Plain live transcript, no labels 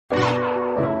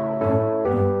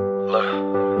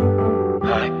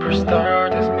Hyperstar,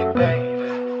 that's me,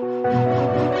 baby.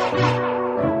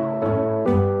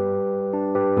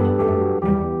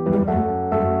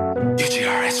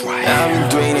 I've been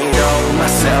doing it all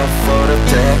myself for a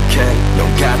decade. 넌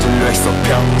가둘려 있어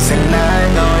평생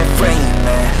날 너의 프레임에.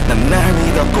 난 날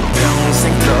믿었고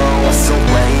평생 들어왔어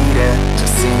waiting.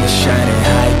 Just see me shining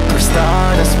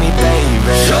hyperstar, that's me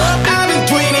baby. I've been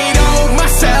doing it all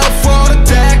myself for a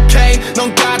decade.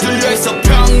 넌 가둘려 있어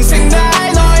평생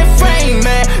날 너의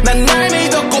프레임에. 난 날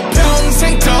믿었고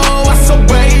평생 들어왔어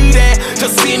waiting.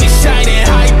 Just see me shining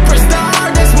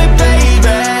hyperstar, that's me baby.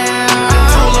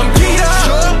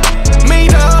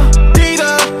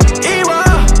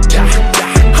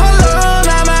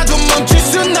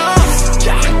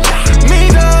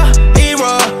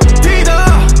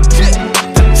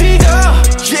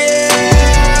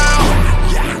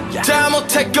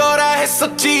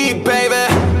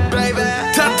 Baby,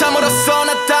 다 물었어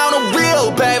나 down a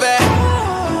real baby.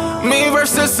 Me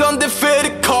versus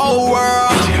undefeated cold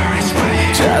world.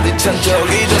 자디찬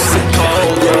적이 just a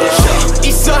cold world.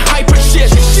 있어 hyper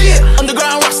shit,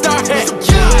 underground rockstar hit.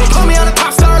 Put me on a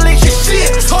top star league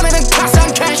shit. 손에는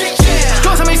가상 cash.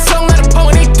 거삼이 속 나를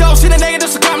뽕이 도시는 내게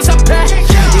줘서 감사해.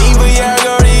 이브야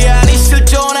거리 아니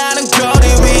실존하는 거리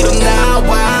위로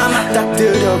나와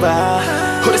맞닥뜨려봐.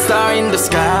 Put a star in the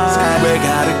sky. 왜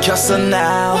가르쳤어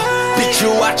now?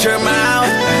 빛을 watch your mouth.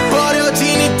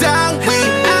 버려진 이 땅 위.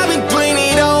 I've been doing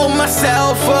it all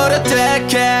myself for a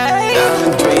decade. I've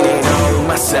been doing it all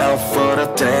myself for a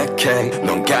decade.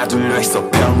 넌 가둘려 있어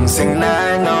평생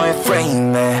날 너의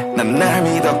프레임에. 난 날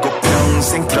믿었고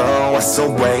평생 들어왔어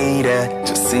waiting.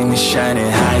 Just see me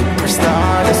shining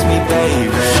hyperstar, that's me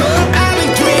baby. I've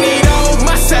been doing it all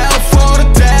myself for a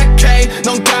decade.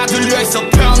 넌 가둘려 있어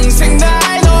평생 날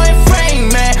너의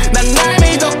프레임에. 난 날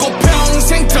믿었고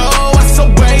평생 들어왔어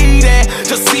waiting.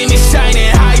 Just see me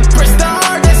shining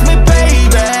hyperstar, that's me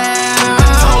baby. I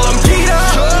told them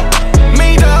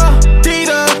믿어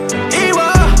이워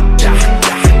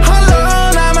홀로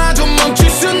남아도 멈출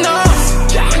순 없어.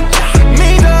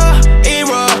 믿어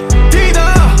이워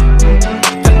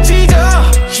다 찢어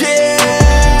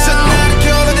yeah. 자 나를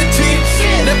겨뤄댔지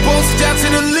내 본수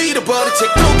자체를 잃어버렸지.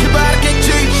 그렇게 바라겠지.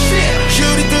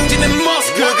 큐리 등지는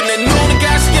모습 그건 내 눈에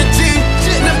가시겠지.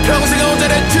 난 평생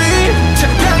혼자랬지.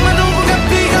 잠깐만 누군가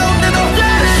비가 온대도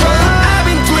I've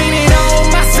been doing it all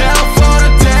myself for a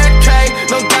decade.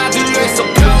 넌 가둘려 있어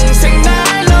평생 날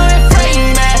너의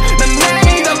프레임에. 난 날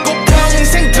믿었고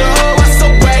평생 들어왔어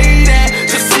waiting.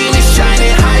 Just see me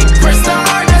shining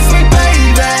hyperstar, that's me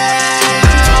baby.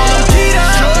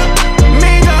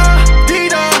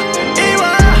 믿어 이워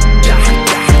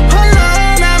홀로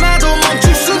남아도 멈출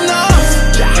순 없어.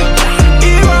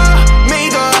 이워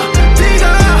믿어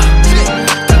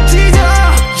다 찢어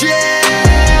yeah.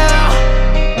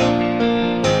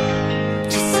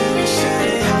 Just see me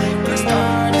shining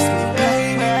hyperstar, that's me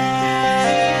baby.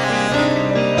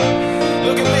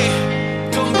 Look at me,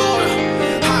 don't bother.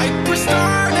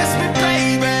 Hyperstar, that's me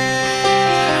baby.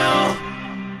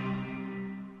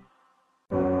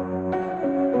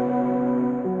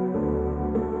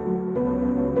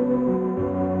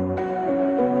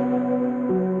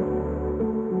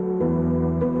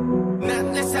 난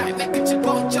내 삶의 끝을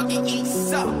본 적이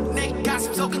있어. 내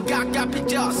가슴 속은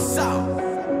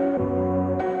가깝해졌어.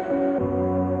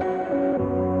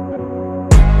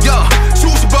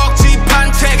 수십억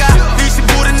집한 채가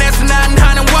일시불에 내서 난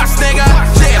하는 what's 내가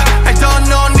yeah. 알던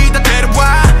넌 니다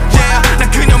데려와 yeah.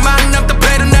 난 그녀 만남다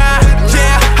베르나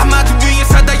yeah. 한마디 위에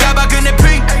사다 야박은 내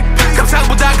피.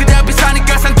 감상보다 그냥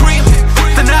비싸니까 산 dream.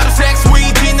 단 하루 섹스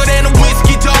위지 노래는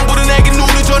위스키 정보를 내게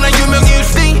누르줘 난 유명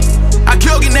일시.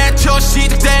 악역이 내쳐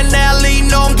시작된 랠리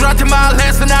놈들한테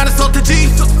말해서 나는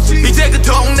서태지. 이제 그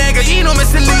동네가 이놈의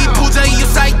셀리 부자 이유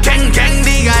사이 갱갱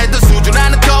네가 알던 수준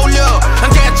안에 떠올려. 난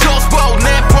개초스보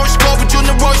내 폴시 거부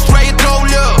주는 롤스트레이에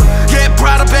떠올려. Yeah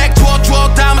프라다 백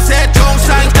주워 담아 새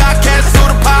동상 다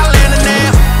개수로 팔리는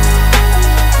애.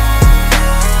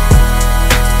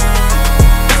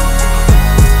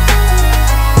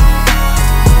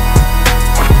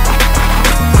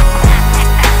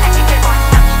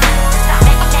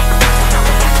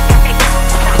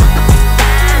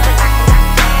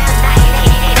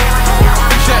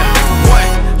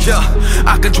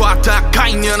 아까 좋았다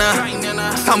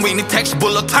가인년아. 산위니 택시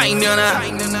불러 타인년아.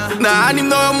 나 아님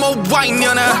너야 뭐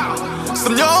와인년아.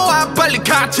 섬녀와 빨리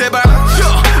가 제발.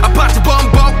 아파트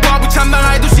범벅법이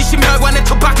찬망할 듯이 심혈관에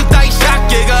처박혔다 이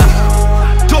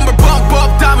샷개가. 돈벌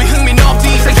범법 따위 흥미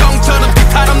없지. 이상 형처럼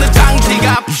기타 없는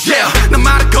장지갑 yeah. 난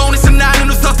말하곤 있어 나는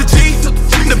웃었듯이.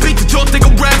 내 비트 줬대고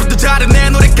랩도 잘해 내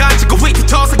노래 가지고 위트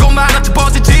터서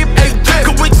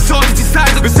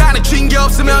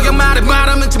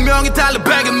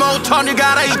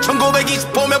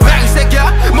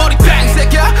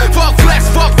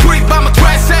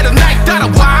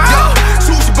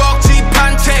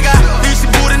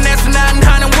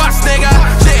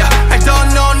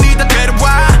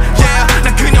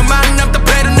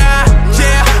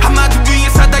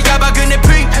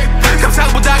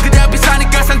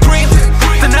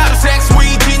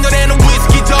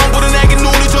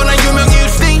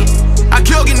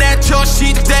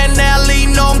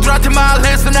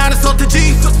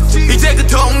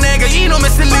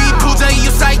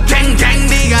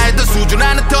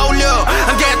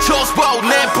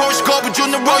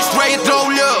Rolls Royce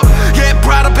떠올려 Yeah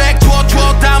Prada bag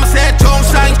주워 담아 새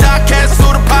정상인 다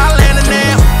개수로 발레는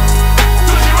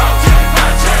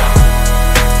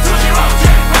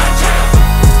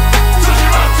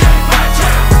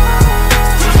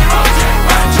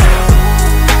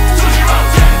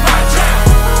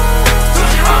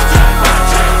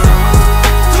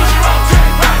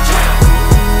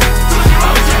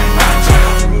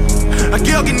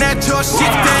기억이 내저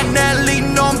시대 넬리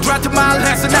놈들한테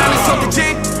말해서 나는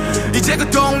속이지 이제 그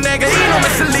동네가 이놈의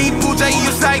슬립 부자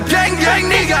이유 사이 갱갱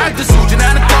네가 알던 수준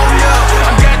나는 떠올려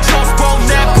I'm getting toast for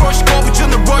내 브러쉬 고비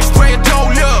주는 Rolls Royce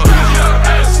떠올려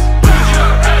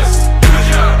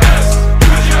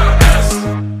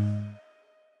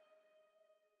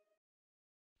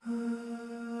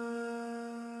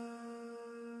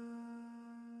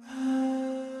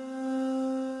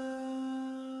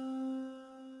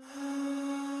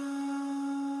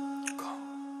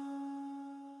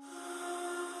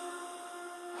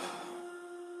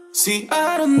See,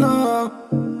 I don't know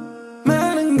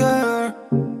많은 걸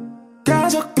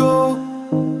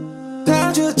가졌고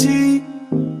다 줬지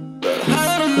But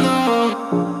I don't know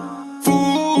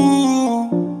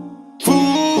Fool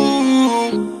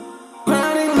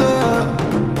Running love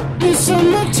It's on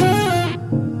my time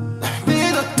날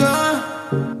믿었던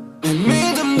내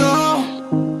믿음도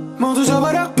모두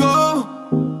저버렸고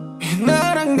이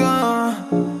나란 건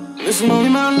This is only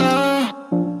my love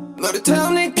너를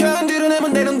태운 네 편들은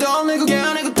내면 내는 돈 내고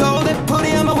겨내고 또 내 폰이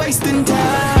I'm wasting time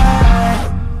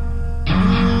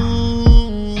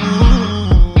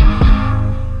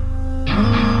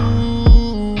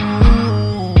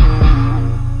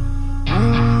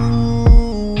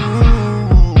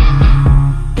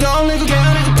돈 내고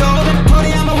겨내고 또 내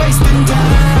폰이 I'm wasting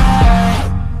time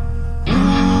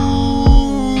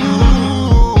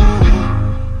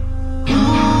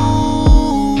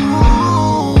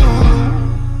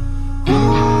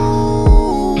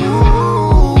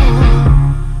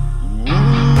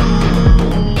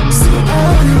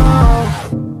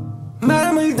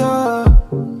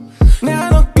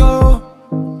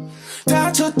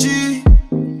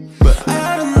But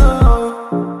I don't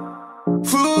know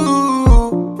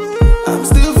Fool I'm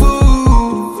still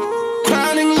fool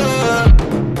Running love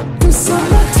Cause I'm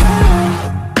not time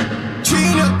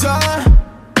지렸던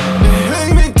내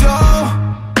의미도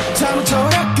잠을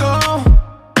쳐버렸고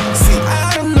See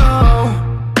I don't know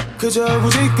그저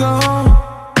부지고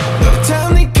너를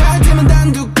태운 네 칼팀은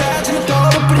단두까지는 또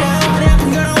바쁘냐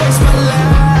I'm gonna waste my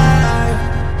life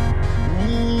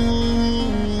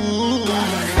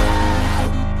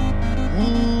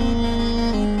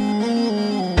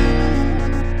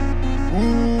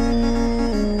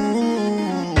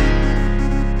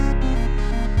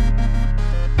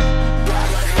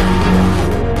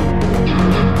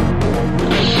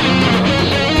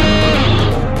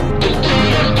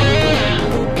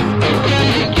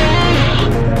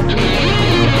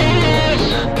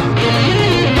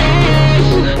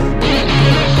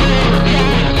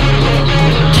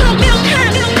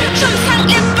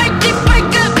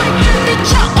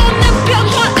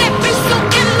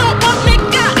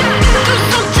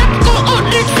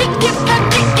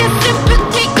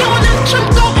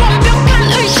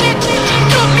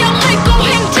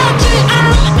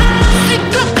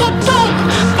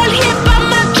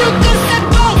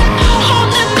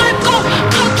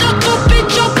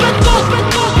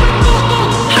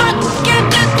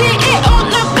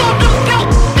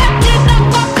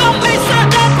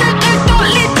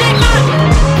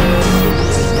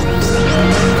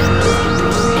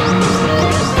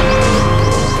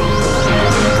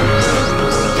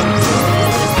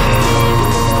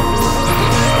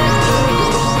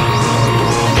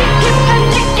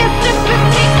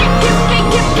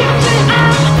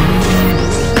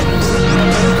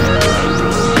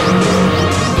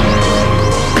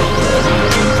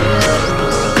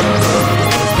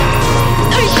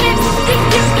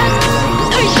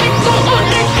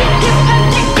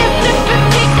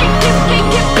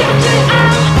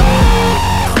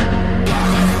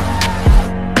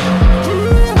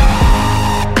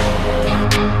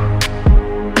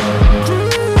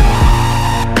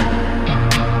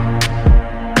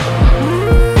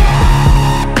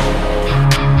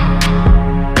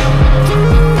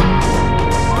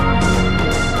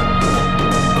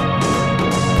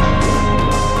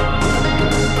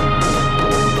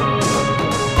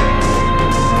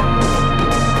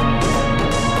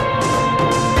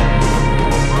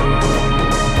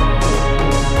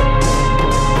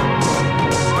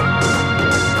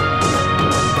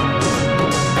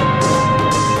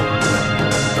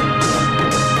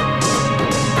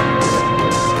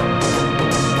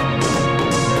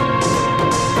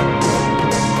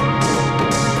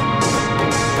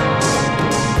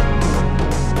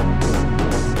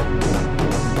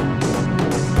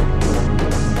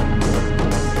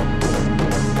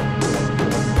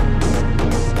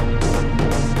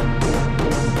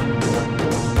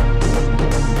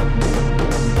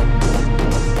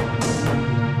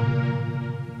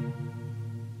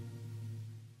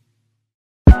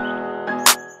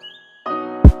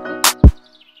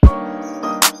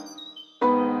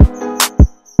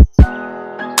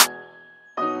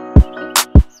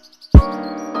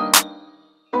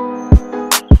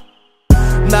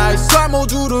살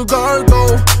모두를 걸고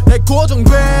내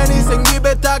고정된 인생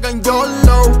입에다간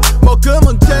열로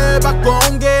먹으면 제발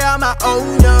온 게 아마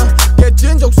 5년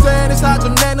깨진 족쇄는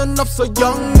사전에는 없어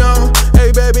영영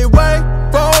Hey baby wait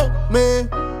for me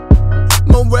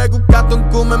넌 외국 갔던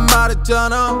꿈에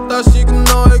말했잖아 다시금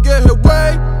너에게 해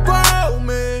wait for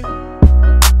me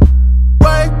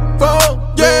Wait for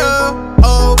yeah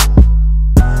oh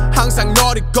항상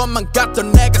어릴 것만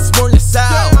같던 내가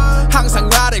 24 항상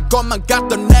아릴 것만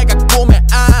같던 내가 꿈에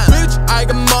안 Bitch I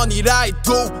got money라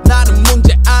해도 나는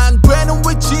문제 안 되는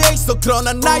위치에 있어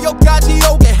그러나 나 여기까지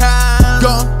오게 한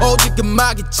건 오직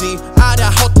음악이지 아냐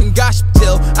허튼가 싶질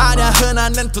아냐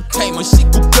흔한 엔터테인먼트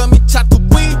 19금이 차트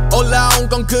위 올라온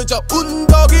건 그저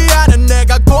운덕이 아닌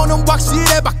내가 고는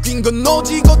확실해 바뀐 건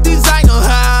오지고 디자이너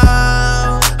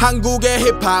한국의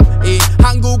힙합이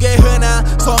한국의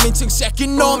흔한 서민층 새끼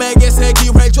놈에게 새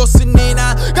기회를 줬으니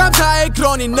난 감사해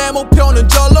그러니 내 목표는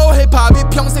절로 힙합이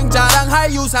평생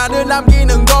자랑할 유산을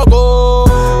남기는 거고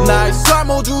나의 살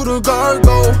모두를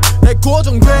걸고 내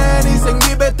고정된 인생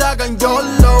입에다간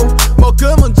열로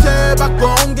먹으면 제발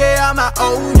온 게 아마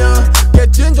 5년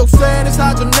깨진 족쇄는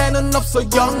사전에는 없어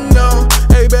영영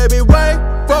Hey baby wait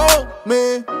for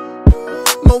me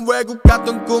넌 외국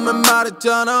갔던 꿈에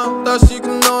말했잖아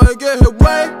다시금 너에게 해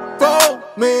wait for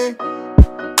me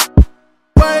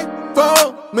Wait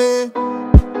for me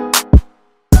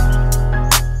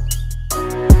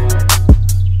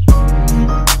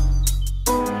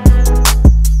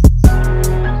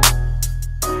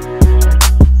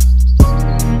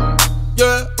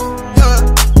Yeah,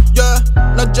 yeah,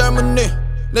 yeah 난 젊은이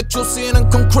내 출신은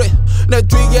콘크리트 내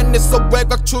뒤엔 있어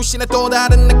외곽 출신의 또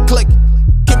다른 내 클릭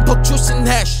김포 출신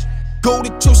해시 고리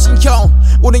출신 형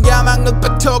우린 야망을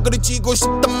뱉어 그리지고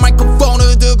싶던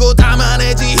마이크폰을 들고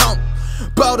담아내지 형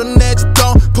뻗어내지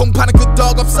더 폰파는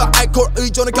끄떡 없어 알코올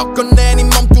의존을 겪어낸 이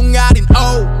몸뚱아린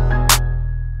oh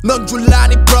넌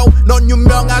줄라니 bro 넌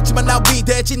유명하지만 나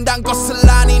위대해진단 것을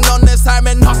아니 넌 내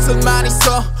삶엔 허슬만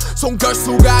있어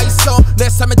손걸수가 있어 내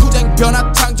삶엔 투쟁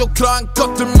변화 창조 그러한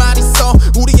것들만 있어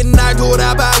우리의 날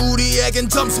돌아봐 우리에겐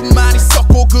점수만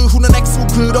있었고 그 후는 액수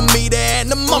그런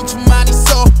미래에는 멈춤만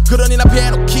있어 그러니 나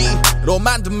피아노 키로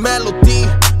만든 멜로디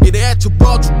미래에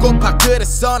접어주고파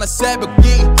그래서 난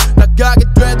새벽이 나가게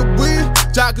돼도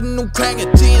위 작은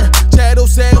눈괭해진 채로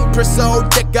세운 필서 올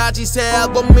때까지 새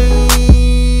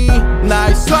앨범이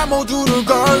나의 살 모두를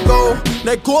걸고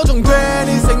내 고정된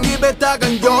인생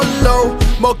입에다간 열로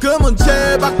먹으면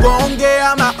제발 온 게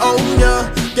아마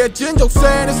 5년 깨진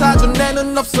족쇄는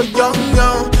사전에는 없어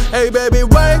영영 Hey baby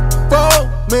wait for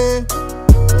me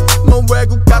넌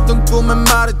외국 갔던 꿈에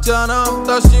말했잖아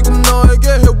다시금 너에게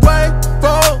해 wait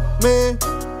for me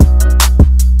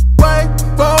Wait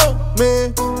for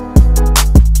me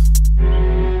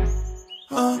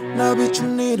나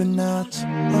비춘 일은 났지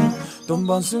돈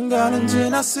번 순간은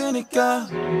지났으니까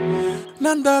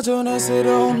난 다전에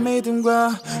새로운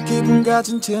믿음과 기분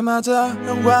가진 채 맞아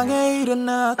영광에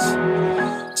일어났지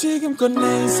지금껏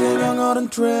내 인생 영어른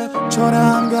트랩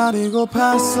안 가리고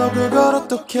봤어 그걸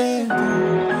어떡해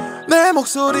내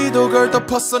목소리도 그걸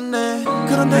덮었었네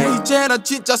그런데 이제 난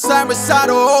진짜 삶을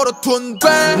살아 오로툰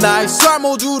돼 나의 살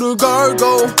모두를 걸고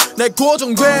내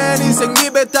고정된 인생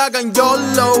입에다간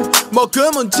열로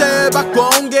먹으면 제발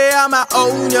온 게 아마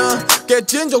 5년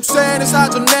깨진 족쇄는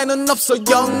사전에는 없어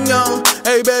영영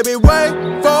Hey baby wait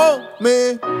for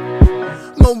me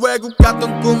넌 외국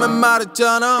갔던 꿈에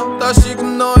말했잖아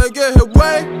다시금 너에게 해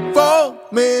wait for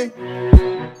me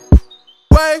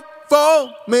Wait for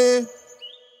me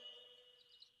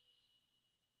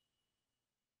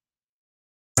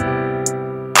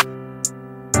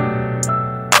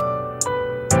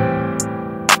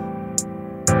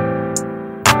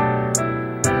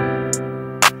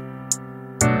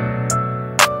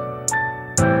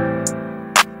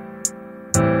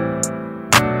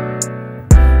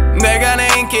내가 내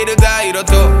인기를 다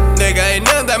잃어도 내가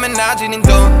있는다면 나지는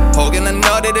돈 혹여나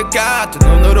너를 잃을까 두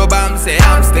눈으로 밤새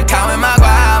암스테카의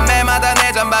마과 매마다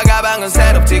내 잠바 가방은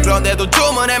새롭지 그런데도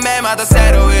주문해 매마다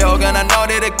새로이 혹여나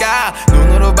너를 잃을까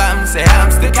눈으로 밤새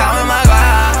암스테카의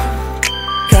마과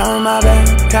Count my bag,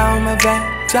 count my bag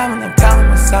잠은 난 count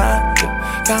my side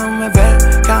Count my bag,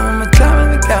 count my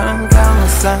잠은 난 count my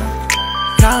side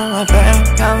Count my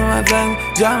bag, count my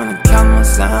bag 잠은 난 count my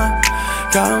side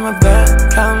Count my bag,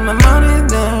 count my money,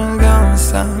 then count my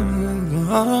son.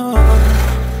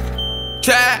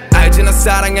 알지 나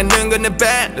사랑하는 건 내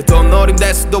밴드 돈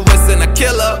노림될 수도 있어 나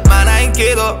킬러 많아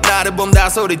인기도 나를 봄다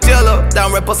소리 질러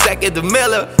다운 래퍼 새끼들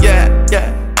밀러 yeah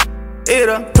yeah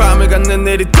이런 프라임을 갖는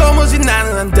일이 도무지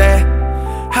나는 안돼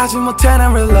하지 못해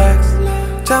난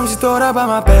relax 잠시 돌아봐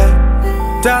my bad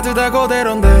다들 다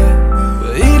그대로인데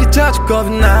왜 이리 자주 겁이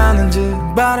나는지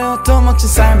말해 어떤 멋진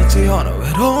삶인지 어느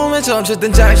외로움에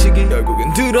점쳐든 자식이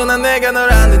결국엔 드러난 내가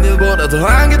널 아는 일보다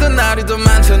더한 게 더 날이 더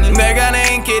많잖니 내가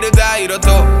내 인기를 다 잃어도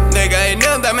내가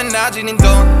있는다면 나지는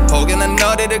돈 혹여 난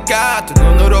너를 잃을까 두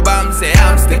눈으로 밤새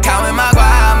I'm still counting my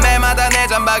guap 매마다 내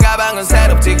잠바 가방은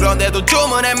새롭지 그런데도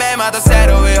주문해 매마다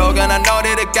새로워 혹여 난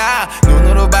너를 잃을까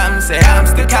눈으로 밤새 I'm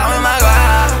still counting my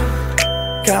guap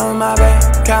Count my bag,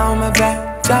 count my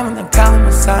bag Driving and count my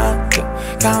son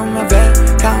Count my bag,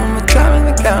 count my driving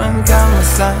and count my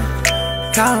son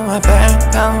Count my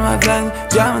bag, count my bag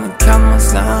Driving and count my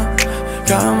son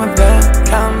Count my bag,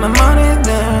 count my money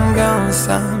then count my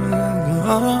son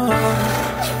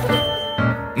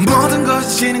모든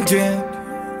것이 진행돼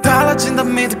달라진다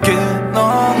믿을게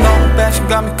너무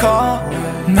배신감이 커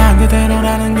난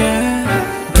그대로라는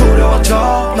게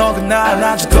두려워져 너가 날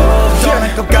아직도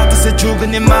떠날 것 같아서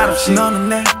죽은 네말 없이 너는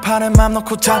내 팔에 맘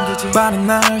놓고 잠들지 많은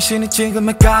날 신이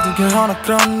지금에 가득해 허나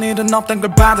그런 일은 없단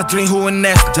걸 받아들인 후에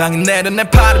내 심장이 내려 내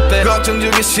팔을 빼 걱정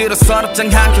주기 싫어 서랍장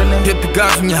한켠에 깊이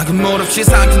가슴 약은 물 없이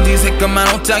삼킨 네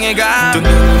색깔만 옷장에 가 또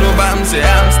눈으로 밤새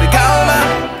I'm still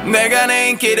calm 내가 내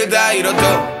인기를 다 잃어도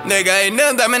내가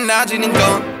있는다면 나지는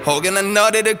돈 혹여 난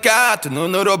너를 잃을까 두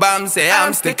눈으로 밤새 I'm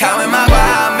still counting my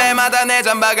guap 매마다 내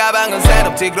잠바 가방은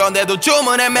새롭지 그런데도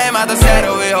주문해 매마다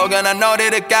새로워 혹여 난 너를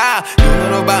잃을까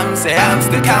눈으로 밤새 I'm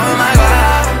still counting my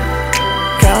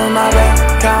guap Count my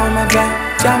bag, count my bag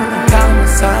Driving and count my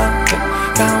son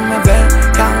Count my bag,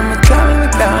 count my driving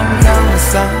and count my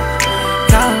son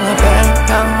Count my bag,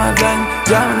 count my bag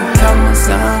Driving and count my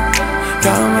son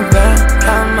Count my bag,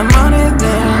 count my money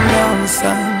then count my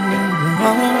son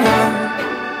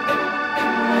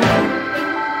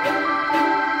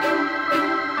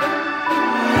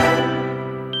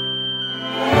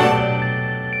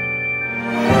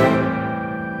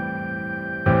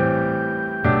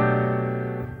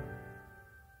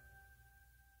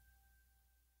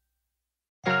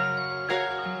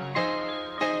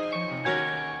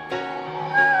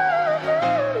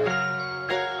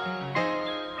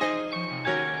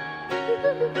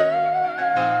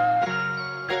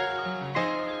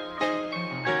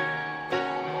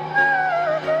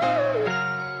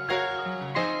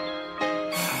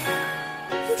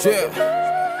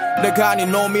내가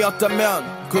아닌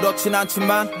놈이었다면 그렇진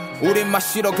않지만 우린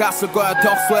마시러 갔을 거야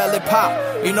덕수의 립합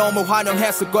이놈을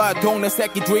환영했을 거야 동네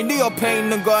새끼들이 네 옆에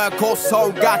있는 거야 곧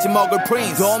서울까지 먹을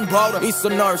프린스 돈 벌어 있어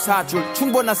널 사줄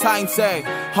충분한 사임새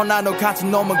허나 너 같은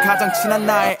놈은 가장 친한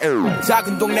나의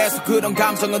작은 동네에서 그런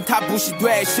감정은 다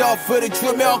무시돼 셔플을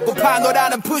주며 없고파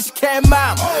너라는 푸시케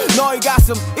맘 너의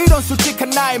가슴 이런 솔직한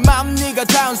나의 맘 네가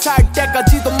다운 살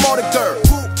때까지도 모를 걸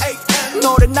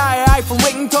노래 나의 아이폰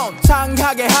링톤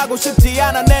창하게 하고 싶지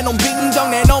않아 내 놈 빈정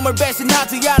내 놈을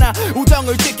배신하지 않아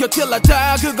우정을 지켜 till I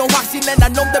die 그건 확신해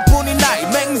난 놈들 뿐이 나의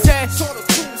맹세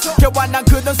교환한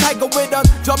그런 살고 있던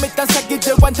좀 이딴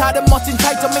새끼들과는 다른 멋진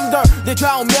차이점인 걸 내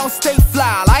좌우명 stay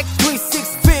fly like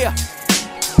 360 fear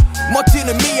멋진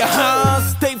의미야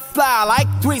stay fly like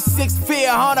 360 fear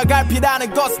하나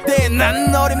갈피라는 것은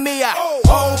난 어림이야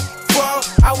Oh bro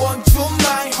I want you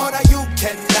mine 허나 you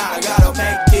cannot gotta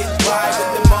make it right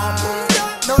근데 멈춘다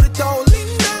너를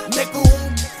떠올린다 내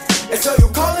꿈에서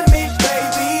you calling me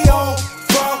baby Oh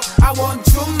bro I want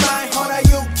you mine 허나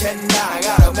you cannot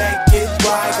gotta make it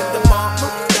right 근데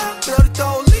멈춘다 너를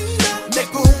떠올린다 내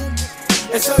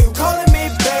꿈에서 you calling me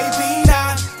baby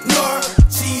난 널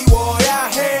지워야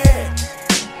해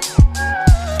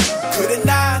그래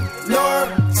난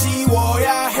널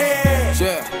지워야 해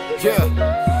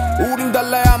우린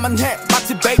달라야만 해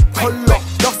마치 베이컬러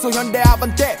역소 현대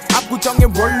아반떼 압구정의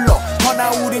롤러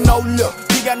허나 우린 어울려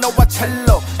피아노와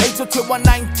첼로 H.O.T.와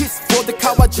 90s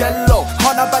보드카와 젤로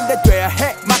허나 반대돼야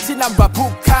해 마치 남과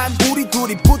북한 우리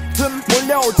둘이 붙음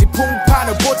몰려오지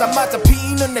풍판을 보자마자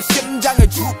비는 내 심장을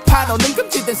주파 너는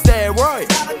금지된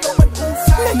스테로이드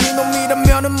내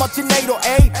니놈이라면은 멋진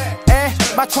 808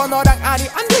 맞춰 너랑 아니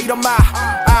안 돼 이런 말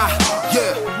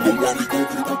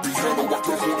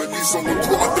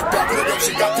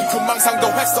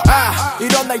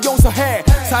이런 날 용서해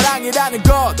사랑이라는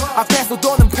것 앞에서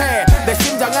도는 패내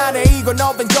심장 안에 이건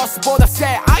어벤져스보다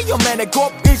세 아이언맨의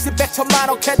곱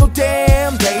일시백천만억 해도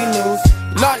damn they lose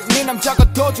넌 네 남자가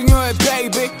더 중요해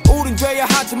baby 우린 돼야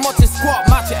하지 멋진 스쿼트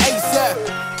마치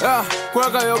ASAP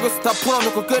그럴까 여기서 다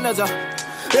풀어놓고 끝내자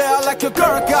Yeah I like your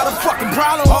girl got a fucking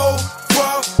problem Oh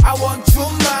bro I want you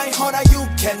mine 허나 you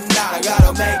cannot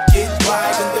gotta make it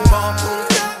right 근데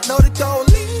멈춘다 너를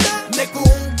떠올린다 내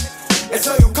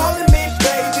꿈에서 you calling me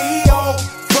baby Oh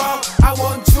bro I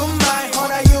want you mine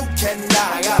허나 you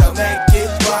cannot gotta make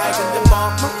it right 근데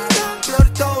멈춘다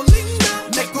너를 떠올린다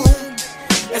내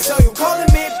꿈에서 you calling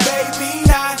me baby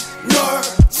난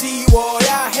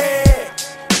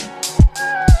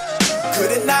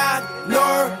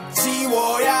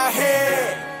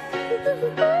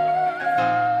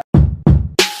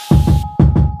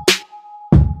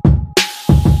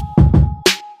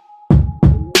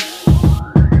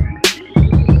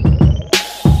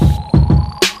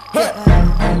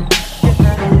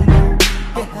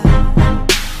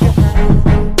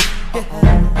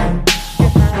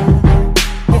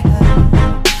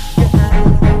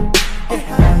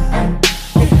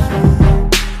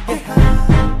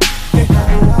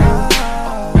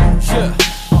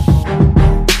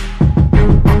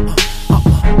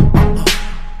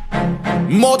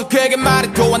모두 그에게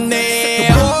말해도 왔네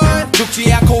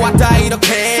죽지 않고 왔다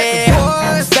이렇게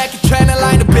Back in trend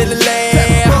라인을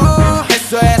빌릴래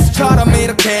SOS처럼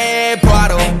이렇게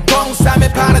바로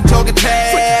 03의 파란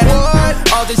조개태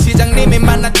어제 시장님이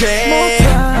만났대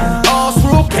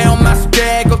어수룩해 엄마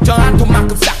속에 걱정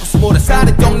않도만큼 쌓고 스물한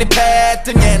살에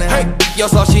독립했던 얘는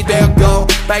 6이 되었고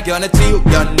발견했지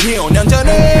우연히 5년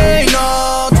전에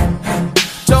너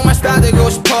정말 스타 되고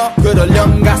싶어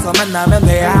그러려면 가서 만나면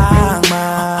돼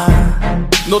악마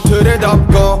노트를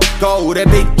덮고 거울에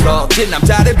비춰진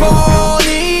남자를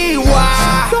보니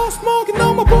와 또 스모키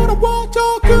너무 부러워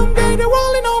조금 내려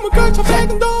올린 놈을 걸쳐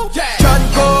백은도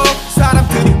전국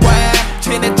사람들이 왜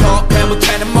친해 척해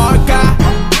못해는 뭘까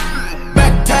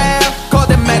메테오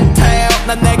거대 메테오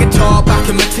난 내게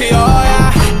처박힌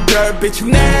메테오야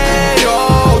별빛이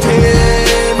내려오지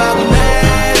마구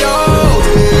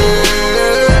내려오지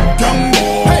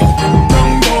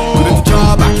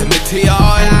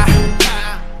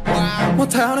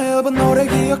못하는 일본 노래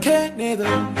기억해 니들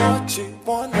What you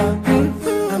want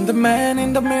I'm the man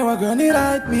in the mirror girl you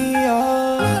light me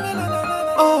up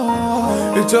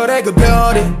 1절의 그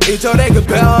별이 2절의 그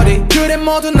별이 그래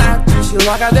모두 나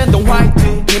진실화가 된 동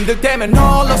화이트 힘들 때면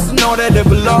홀로서 노래를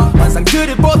불러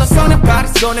환상들을 보던 선의 파리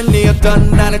손에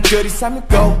니었던 나는 그리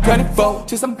 365 24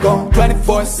 730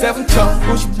 24/7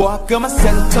 1095 그만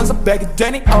새는 1400이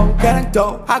되니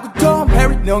가랑도 하고 또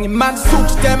해리 명이 만든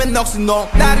숙취 때문에 넋이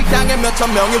나를 향해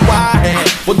몇천 명이 와해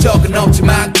본 적은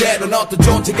없지만 때론 어떤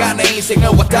존재가 내 인생을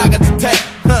왔다 갔을 테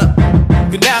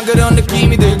그냥 그런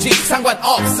느낌이 들지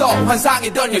상관없어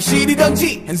환상이던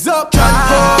현실이던지 Hands up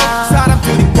전국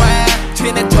사람들이 왜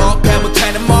친해 척해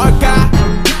못해는 뭘까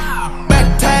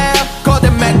메테오 거대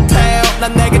메테오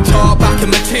난 내게 처박힌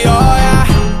메테오야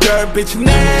별빛이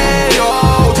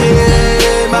내려오지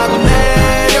마구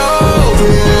내려오지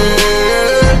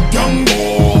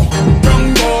경고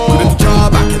그래도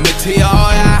처박힌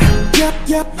메테오야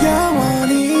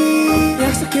영원히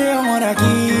약속해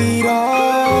영원하기로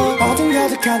어둠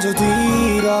가득한 저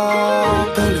뒤로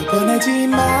돌려보내지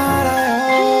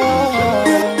말아요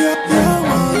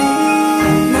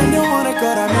영원히 난 영원할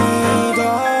거라 믿어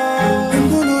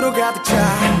흥분으로 가득 차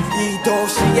이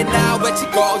도시에 나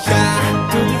외치고야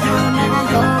드디어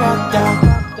내가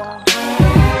열었다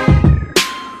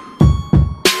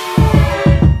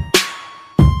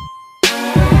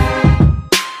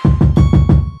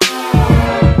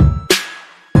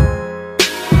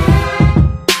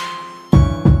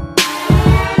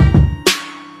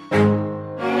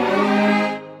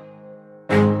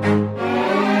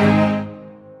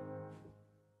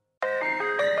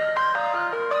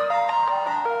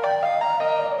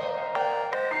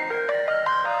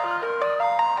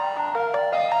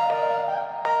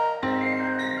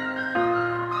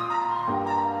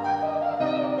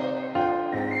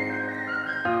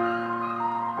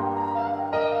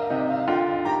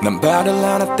난 발을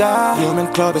안았다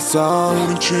유명 클럽에서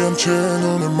우린 취한 채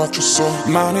눈을 맞췄어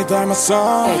많이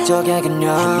닮았어 이쪽에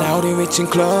그녀 나 우리 위친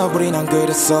클럽 우린 안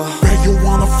그랬어 Where you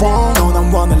wanna from? 넌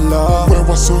I'm wanna love 왜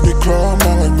왔어 이 클럽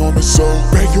날 놈했어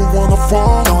Where you wanna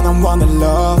from? 넌 I'm wanna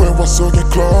love 왜 왔어 이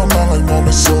클럽 날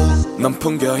놈했어 넌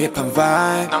풍겨 힙한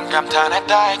vibe 넌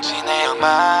감탄했다 했지 내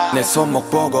음악 내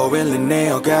손목 보고 일리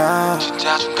내어가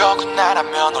진짜 준 거군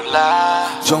나라면 놀라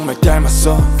정말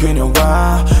닮았어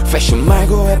그녀와 패션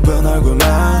말고 예쁜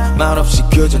얼굴만 말없이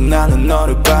그저 나는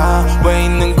너를 봐 왜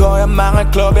있는 거야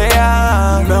망할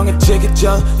클럽에야 유명해지기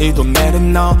전 이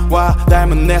동네는 너와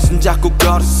닮은 내 손 잡고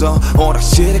걸었어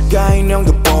오락실에가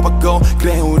인형도 뽑았고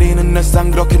그래 우리는 늘상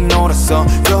그렇게 놀았어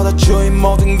그러다 주위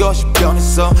모든 것이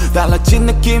변했어 달라진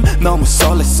느낌 너무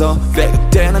설렜어 내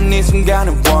그때는 이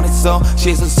순간을 원했어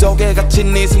시선 속에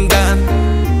갇힌 이 순간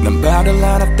난 발을 담배를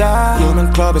하나 딱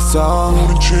피우는 클럽에서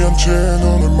우린 취한 채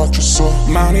눈을 맞췄어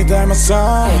많이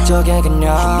닮았어 이쪽에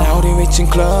그녀 나 우리 위친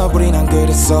클럽 우린 안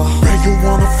그랬어 Where you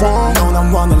wanna fall? No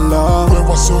난 wanna love 왜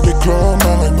왔어 이 클럽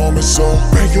나의 놈에서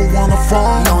Where you wanna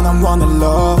fall? No 난 wanna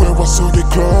love 왜 왔어 이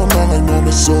클럽 나의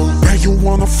놈에서 Where you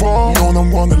wanna fall? No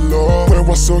난 wanna love 왜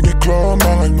왔어 이 클럽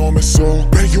나의 놈에서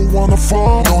Where you wanna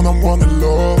fall? No 난 wanna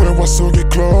love 왜 왔어 이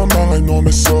클럽 나의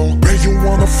놈에서 Where you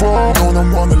wanna fall? No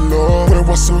난 wanna love 왜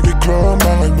왔어 이 클럽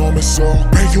나의 놈에서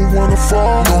Where you wanna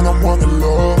fall? No 난 wanna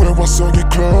love 왜 왔어 이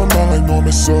클럽 나의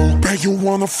놈에서 Where you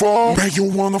wanna fall? Where you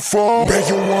wanna fall? Where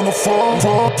you wanna fall?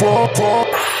 Fall, fall, fall.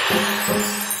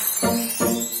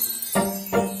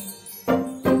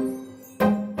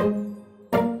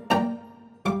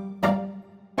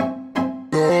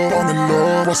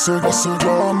 왔어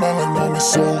drama의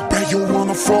놈에서 Where you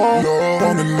wanna fall?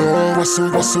 Wanna love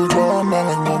왔어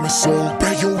drama의 놈에서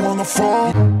Where you wanna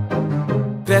fall?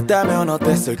 그랬다면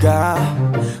어땠을까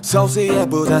서울시의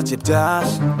부잣집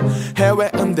다시 해외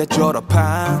음대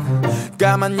졸업한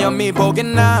까만 연미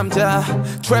보긴 남자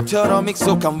트랩처럼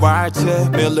익숙한 왈츠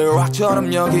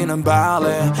밀러락처럼 여기는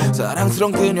발레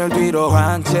사랑스러운 그녀를 뒤로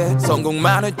한 채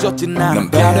성공만을 쫓지 난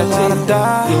별을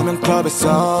알았다 유명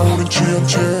클럽에서 우린 취한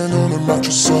채 눈을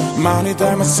맞췄어 많이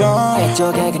닮았어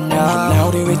이쪽에 그녀 나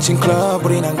우리 위친 클럽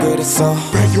우린 안 그랬어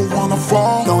Where you wanna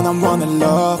fall? No 난 wanna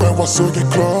love 왜 왔어 이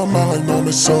클럽 나의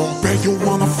놈에서 Where you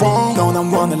wanna fall? No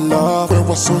난 wanna love 왜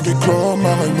왔어 이 클럽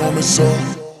나의 놈에서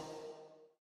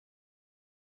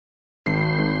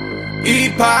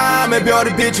이 밤의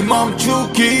별이 빛이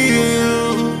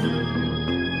멈추길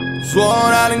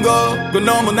소원하는 거 그건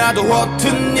너무나도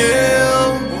허튼 일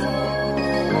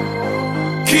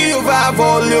키워봐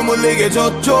볼륨 울리게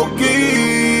저쪽이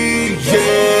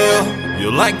Yeah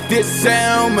You like this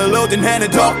sound 멜로디는 해내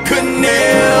더 큰 일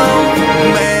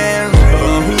Man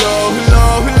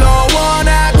흘러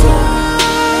원하죠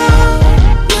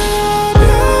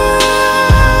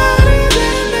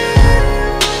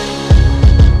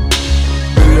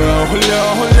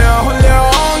흘려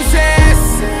온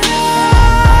세상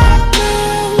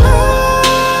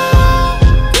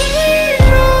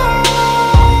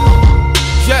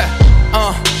Yeah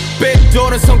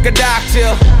빛도는 손가락질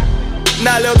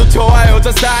날려도 좋아요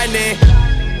저 사이니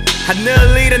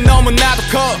하늘 일은 너무나도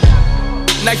커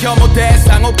나 혐오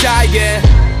대상 옥자에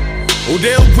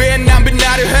우릴 위해 난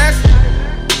빛나려 했어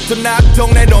저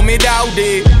동네 놈이다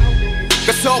우리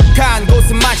그 속한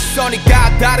곳은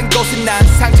맛있으니까 다른 곳은 난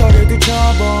상처를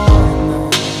뒤쳐본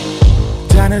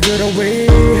자네들을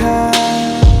위한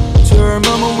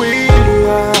젊음을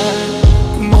위한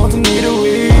그 모든 일을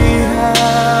위한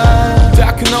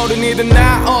다 큰 어른이든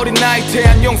나 어린 나이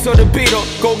태한 용서를 빌어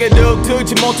고개를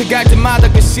들지 못해 갈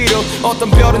때마다 그 시로 어떤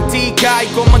별은 띠가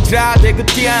있고 먼지라대 그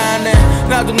띠 안에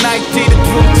나도 나의 띠를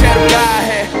두 채로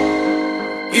가해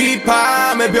이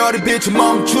밤의 별이 빛이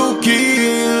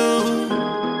멈추길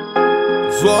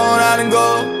소원하는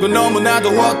거 그건 너무나도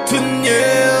허튼 일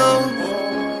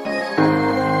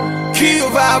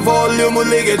키워봐 볼륨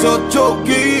울리게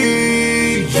저쪽이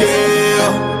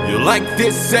Yeah You like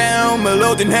this sound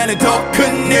멜로디는 해내 더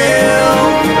큰 일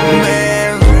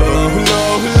Man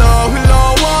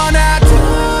흘러 원하죠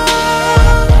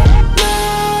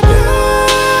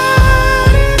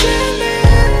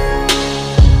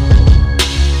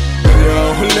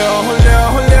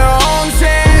흘려 온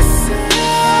세상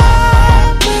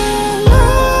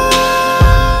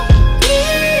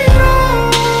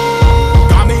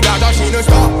감히 나 자신을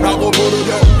스타라고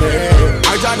부르려 해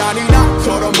알잖아 니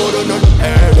나처럼 부르는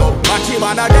애도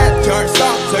많지만 나의 결사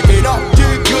색이 없지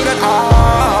그래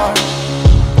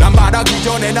난 말하기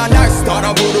전에 난 날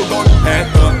스타라 부르곤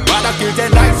했던 바닥길 때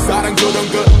날 사랑주던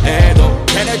그 애도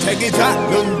걔네 책이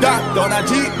잡는다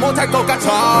떠나지 못할 것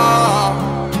같아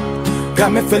Got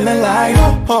me feeling like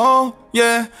oh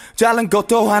yeah 잘난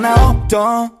것도 하나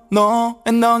없던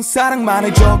너에 넌 사랑만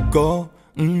해줬고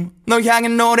널 향해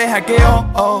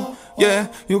노래할게요 oh yeah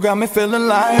you got me feeling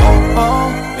like oh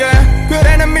yeah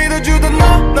그래 난 믿어주던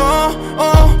너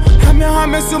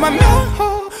하면 수만 명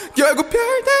결국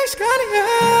별될 시간이야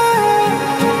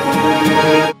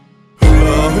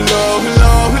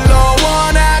흘러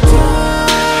원하죠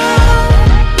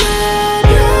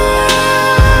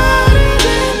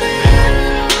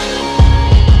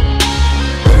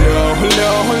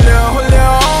흘려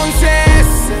온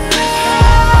세상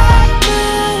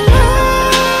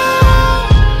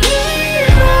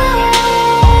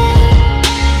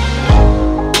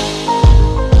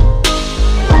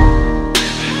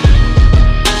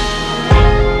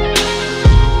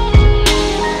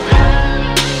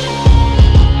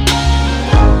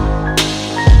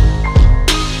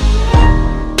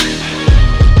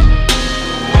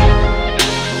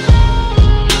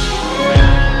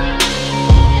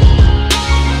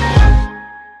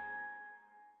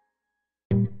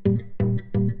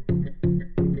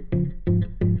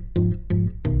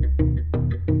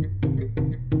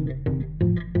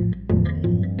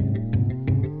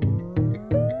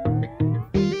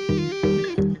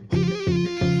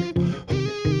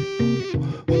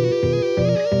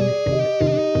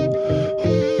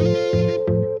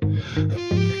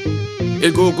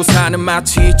 1994는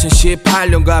마치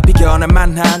 2018년과 비견할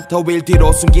만한 더위를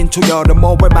뒤로 숨긴 초여름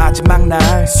 5월 마지막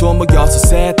날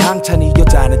 26세 당찬이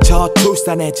여자는 첫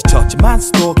출산에 지쳤지만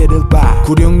스토게를 봐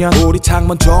 96년 우리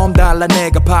창문 좀 달라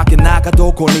내가 밖에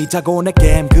나가도 곤히 자고 내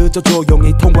게임 그저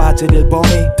조용히 통화지를 보니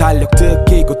달력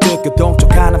뜯기고 뜯겨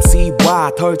동쪽 하남 C와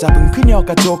덜 잡은 그녀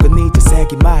가족은 이제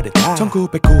세기 말에 다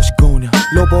 1999년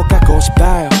로봇 갖고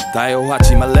싶다요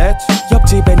다요하지만 let's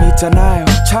옆집엔 있잖아요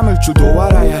참을 줄도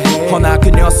알아야 해 허나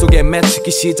그녀 속에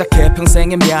맺히기 시작해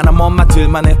평생의 미안함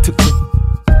엄마들만의 특징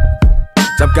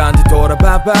잠깐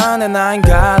뒤돌아봐봐 내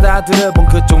나인가 다 들어본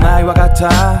그쪽 나이와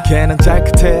같아 걔는 잘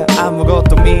끝에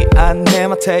아무것도 미안해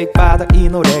My take 받아 이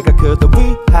노래가 그도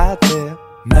위하대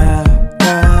나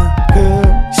그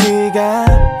시간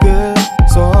그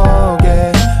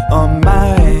속에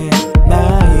엄마의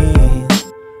나이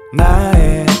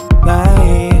나의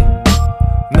나이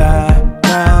나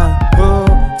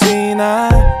후지나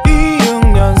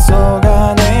 26년 속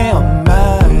안에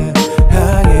엄마를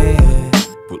향해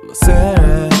불러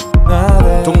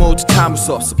세레나데 동무지 참을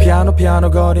수 없어 피아노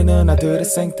거리는 아들의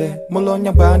생때 물론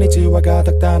양반이지와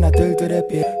가닥단 아들들에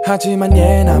비해 하지만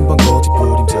얘는 한번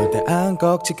고집부림 절대 안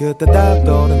꺾지 그때 딱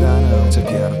떠오른다는 어제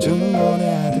피아노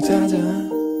주문의 아들 자자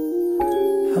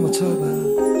한번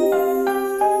쳐봐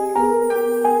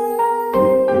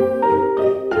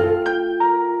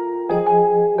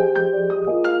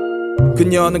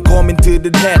그녀는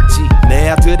고민들을 했지 내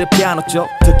아들의 피아노 쪽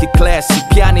특히 클래식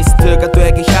피아니스트가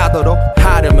되게 하도록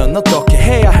하려면 어떻게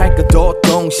해야 할까도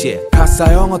동시에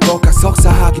가사 영어도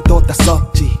각석사하기도 다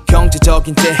썼지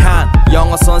경제적인 제한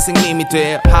영어 선생님이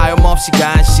돼 하염없이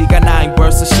간 시간 아인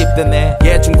벌써 10대네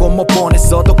예중고 못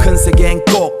보냈어도 큰 세계엔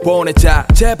꼭 보내자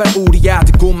제발 우리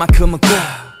아들 꿈만큼은 꼭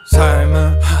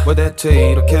삶은 왜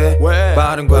대체 이렇게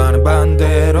빠른과는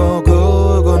반대로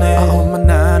굴고네 엄마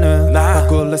나는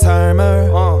바꿀래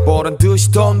삶을 보란 듯이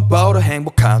돈 벌어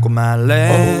행복하고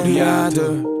말래 우리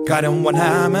아들 가령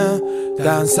원하면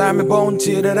다른 삶의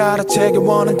본질을 알아채길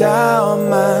원한다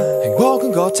엄마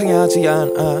행복은 거창하지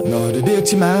않아 너를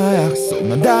잃지 마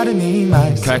약속만 다른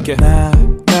이말 갈게 나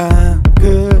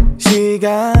그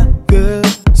시간 그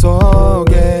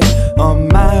속에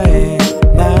엄마의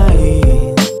나이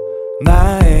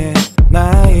나의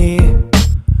나이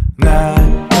나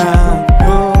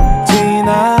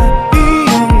후지나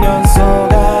 26년 속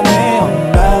안에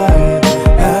엄마를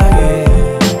향해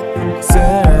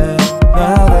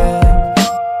세레나데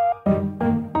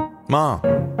마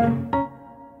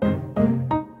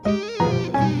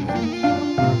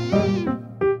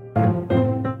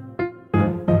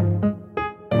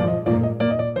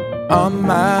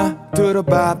엄마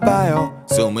들어봐봐요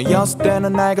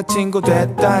 26대는 나이가 친구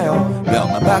됐다요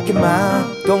명만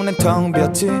받기만 동네 텅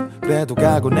비었지 그래도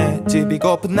가고 내 집이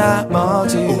고픈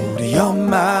나머지 우리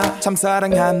엄마 참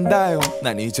사랑한다요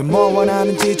난 이제 뭐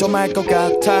원하는지 좀 알 것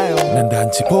같아요 난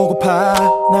단지 보고파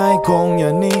나의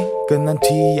공연이 끝난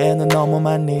뒤에는 너무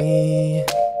많이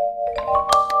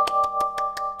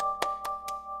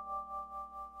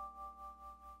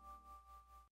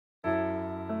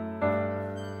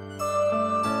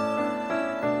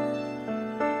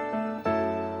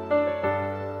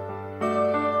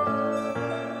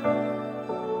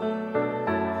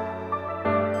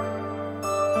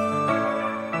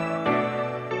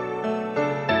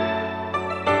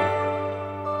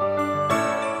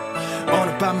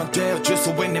밤만 되어줄 수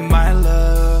있는 my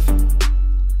love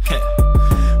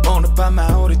오늘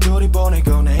밤만 우리 둘이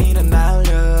보내고 내일은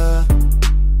날려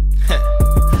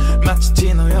마치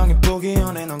진호 형이 보기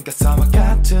전에 눈가사와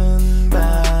같은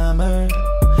밤을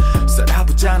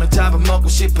살아보자는 잡아먹고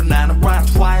싶은 나는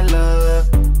Rottweiler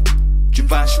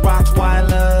주반시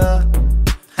Rottweiler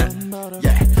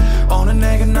오늘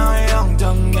내가 너의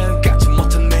엉덩이를 갖지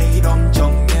못한 내일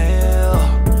온종일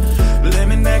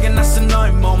림이 내게 낯선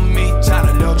너의 몸이 잘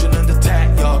알려주는 듯해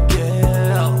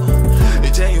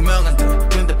이제 유명한 듯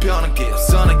근데 변한 게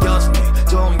없어 나 여전히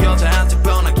좋은 여자한테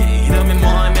변하기 이름이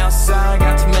뭐야 몇 살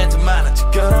같은 멘트 많았지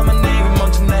그러면 네가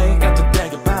먼저 내가 또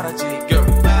되길 바라지 Girl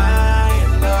my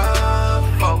love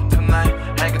for tonight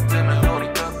해가 뜨면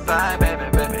우리 goodbye baby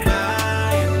baby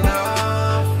My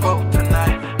love for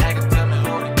tonight 해가 뜨면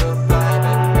우리 goodbye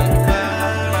baby baby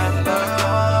My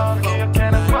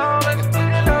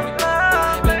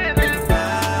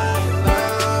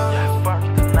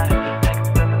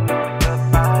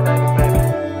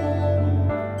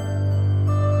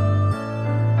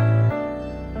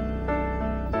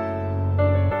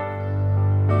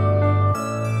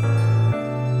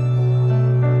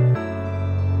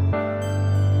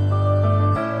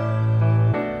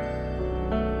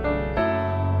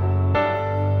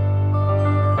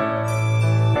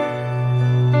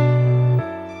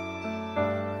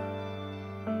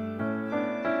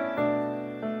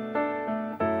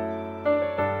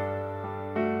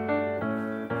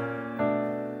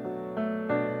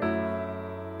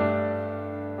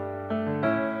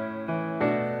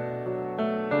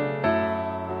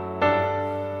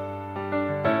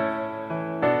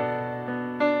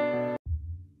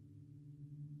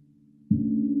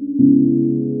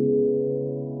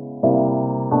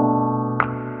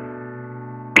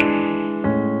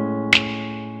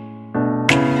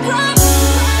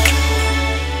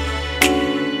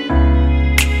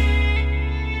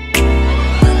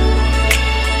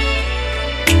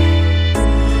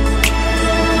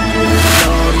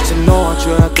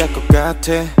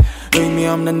같아 의미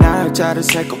없는 날짜를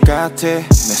셀 것 같아 내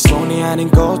손이 아닌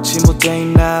꽃이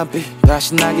묻어있는 나비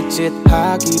다시 나게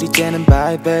짙하길 이제는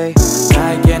bye babe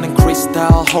나에게는 크리스탈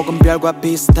혹은 별과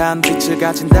비슷한 빛을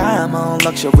가진 diamond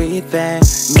luxury thing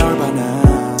널 봐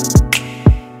난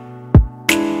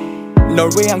널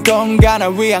위한 건가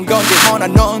날 위한 건지 허나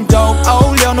넌 더욱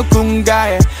어울려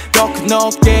누군가에 더 큰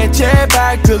어깨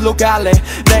제발 글로 갈래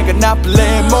내가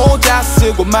나쁠래 모자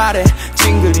쓰고 말해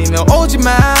찡그리며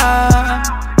오지마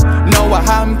너와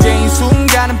함께인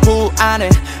순간은 불안해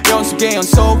연속의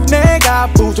연속 내가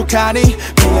부족하니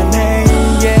미안해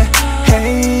yeah,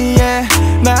 hey, yeah.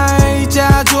 나의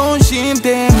자존심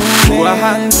때문에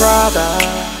우아한 프라다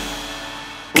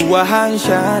우아한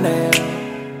샤넬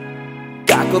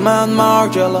깔끔한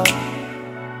마르젤라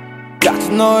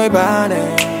같은 너의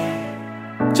반해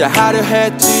잘하려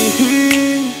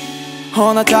했지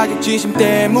허나 자격지심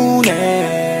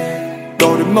때문에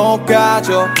너를 못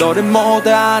가져 너를 못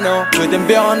안어 그댄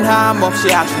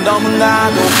변함없이 아주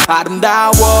너무나도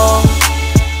아름다워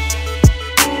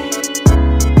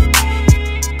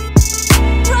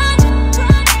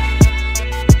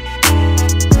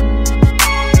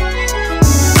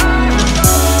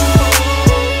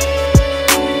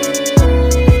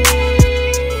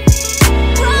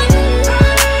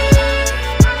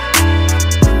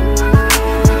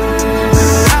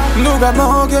누가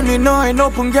먹였니 너의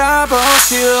높은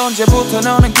값어치 언제부터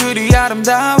너는 그리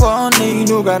아름다웠니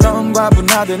누가 넌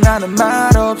과분하듯 나는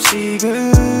말없이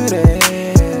그래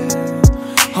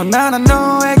나는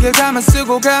너에게 가만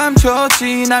쓰고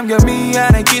감췄지 남겨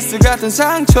미안해 키스 같은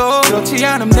상처 그렇지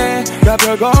않음 내가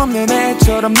별거 없는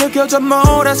애처럼 느껴져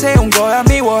몰아세운 거야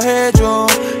미워해줘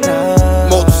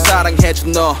모두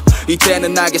사랑해준 너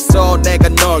이제는 알겠어 내가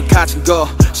널 가진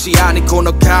것이 아니고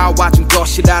너가 와준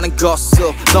것이라는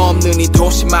것을 너 없는 이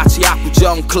도시 마치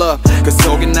압구정 클럽 그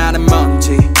속에 나는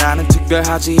먼지 나는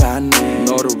특별하지 않네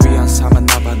너를 위한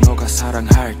삶았나봐 너가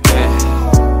사랑할게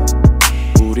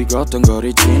우리 걷던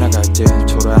거리 지나갈 때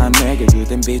초라한 내게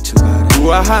그댄 빛을 발해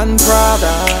우아한 프라다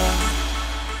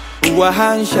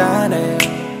우아한 샤넬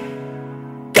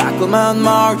깔끔한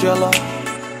마르젤라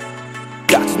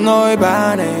같은 너의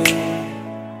반해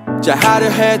잘하려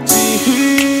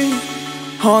했지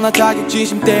허나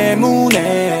자격지심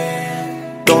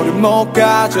때문에 너를 못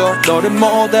가져 너를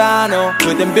못 안어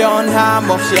그댄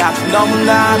변함없이 아주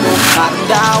너무나도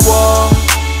아름다워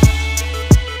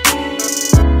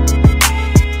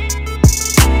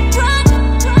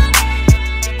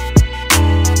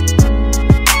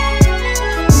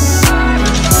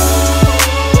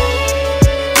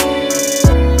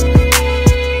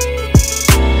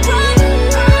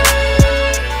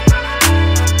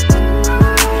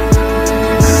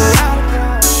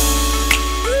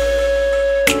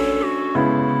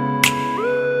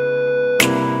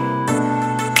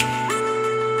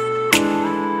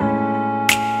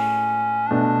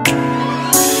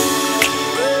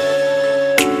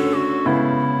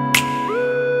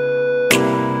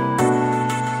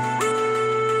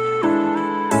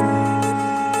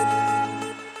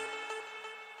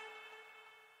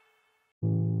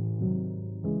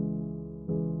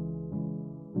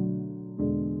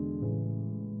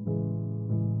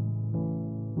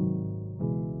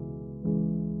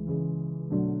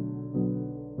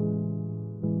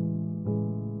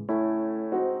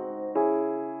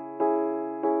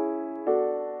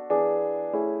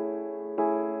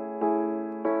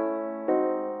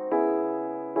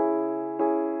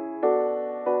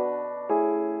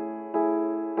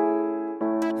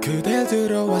그대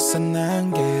들어왔어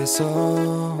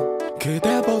난계서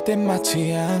그대 볼 땐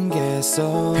마치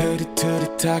안개서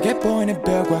흐릿흐릿하게 보이는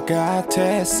별과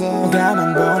같았어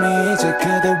가만 보니 이제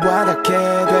그대와 닿게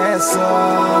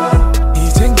됐어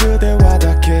이젠 그대와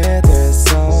닿게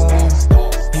됐어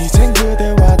이젠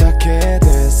그대와 닿게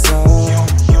됐어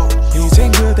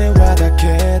이젠 그대와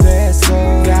닿게 됐어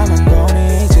가만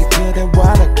보니 이제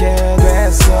그대와 닿게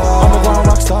됐어 I'm a one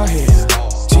rockstar here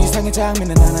지상의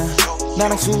장미는 하나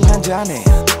나랑 술 한잔해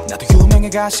나도 유명해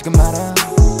가식은 많아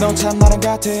넌 참 나랑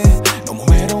같아 너무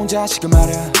외로운 자식은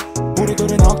말야 우리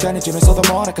둘은 억단위 중에서도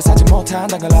뭐랄까 사지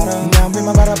못한단 걸 알아 난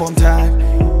위만 바라본 타입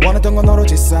원했던 건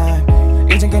오로지 사인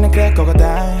이젠 그냥 그럴 것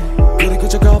같아 우리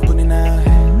그저 그뿐이나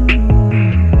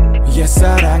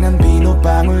옛사랑은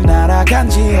비눗방울 날아간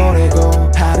지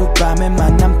오래고 하룻밤의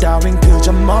만남 따윈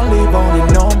그저 멀리 보는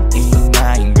놈이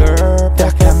나인 girl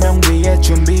딱 한 명 위해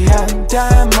준비한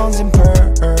diamonds and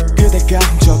pearl 그대가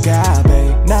훔쳐가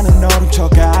babe 나는 널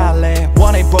훔쳐갈래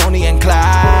원해 Bonnie and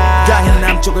Clyde 당연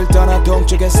남쪽을 떠나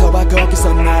동쪽에서 봐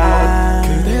거기서 난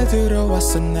그대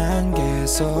들어왔어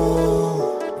난계서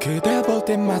그대 볼 볼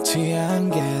땐 마치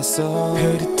안개서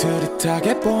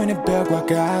흐릿흐릿하게 보이는 별과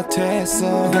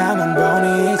같았어 가만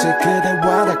보니 이제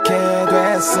그대와 닿게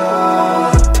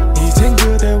됐어 이젠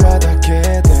그대와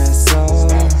닿게 됐어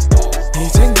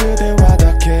이젠 그대와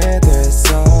닿게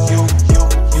됐어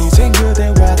이젠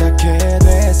그대와 닿게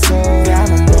됐어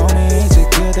가만 보니 이제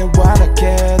그대와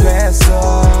닿게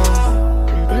됐어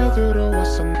그대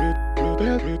들어왔어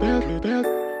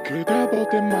그대 볼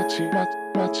땐 마치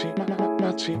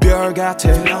별 같아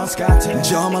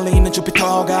저 멀리 있는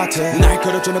주피터 같아 날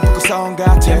끌어주는 북극성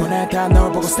같아 때문에 다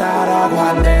널 보고 스타라고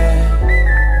하네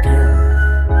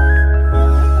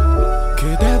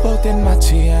그대 볼 땐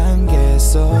마치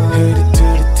안개서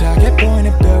흐릿흐릿하게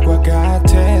보이는 별과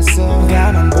같았어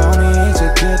가만 보니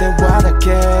이제 그대와 닿게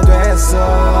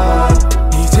됐어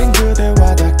이젠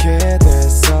그대와 닿게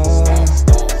됐어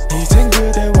이젠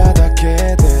그대와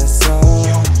닿게 됐어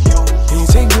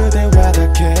이젠 그대와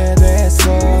닿게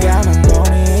됐어 가만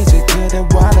보니 이제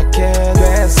그대와 닿게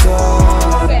됐어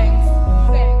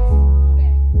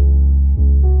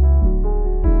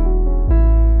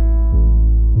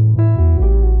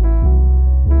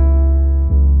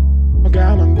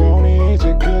가만 보니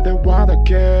이제 그대와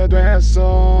닿게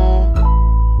됐어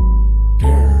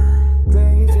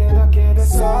이제 닿게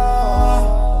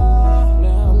됐어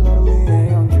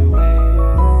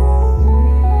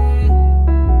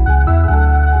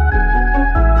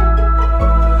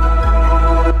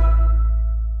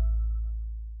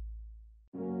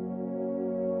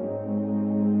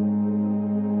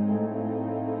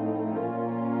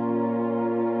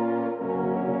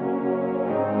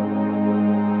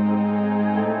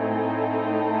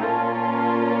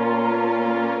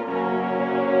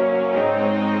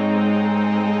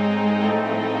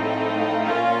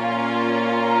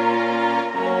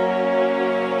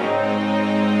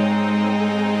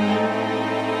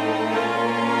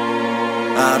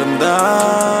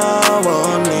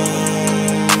아름다워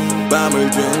네 밤을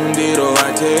등 뒤로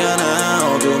할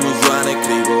테야나 어둠을 안에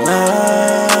그리고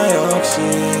나 역시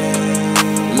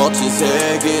멋진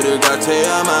세계를 갈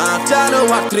테야 막자는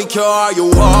확 들이켜 Are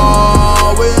you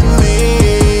all with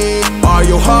me? Are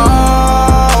you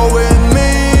all with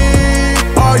me?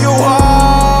 Are you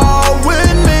all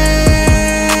with me?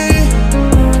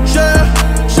 Yeah,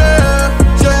 yeah,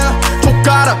 yeah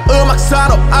족가락 음악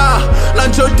산업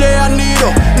난 절대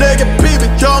아니로 내게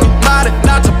비비경이 말해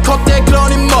나처럼 컸대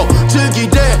그러니 뭐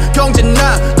즐기대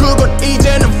경제나 그건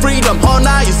이제는 freedom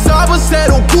허나의 서브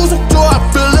새로운 구속조 I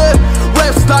feel it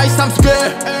랩 스타일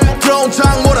삶속에 들어온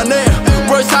장 몰아내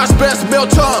World 40배에서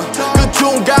몇천 그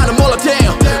중간은 몰라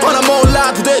damn 허나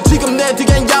몰라도 돼 지금 내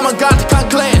뒤엔 야만 가득한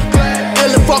클랜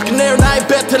일른 fucking air 나의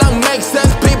베테랑 make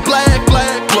sense be black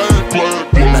black black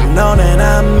black 난 너네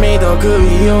안 믿어 그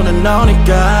이유는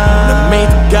너니까 난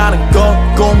믿어가는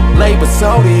꼭꿈 레이블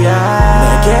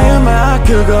소리야 내게 음악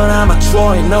그건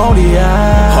아마추어의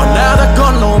놀이야 허나다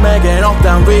건 놈에겐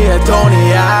억단 위에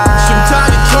돈이야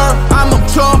심장이 안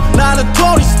멈춰 나는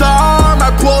토니 스타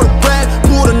말 고르게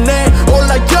불어내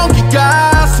올라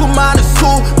연기가 수많은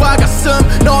수와 가슴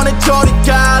너네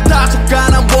저리가 다져가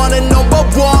난 원해 number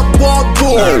one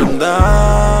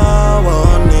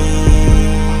아름다워 네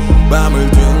밤을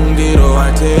등 뒤로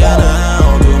할 테야 나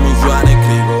어둠을 안에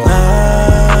그리고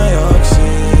나 역시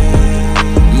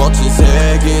멋진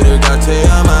세계를 갈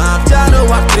테야 막자는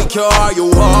확 들이켜 Are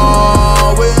you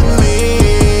all with me?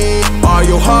 Are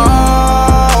you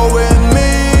all with me?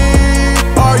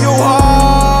 Are you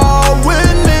all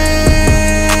with me?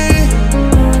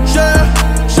 Yeah,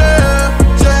 yeah,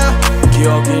 yeah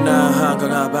기억이 나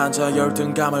한강아 반자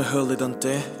열등감을 흘리던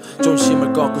때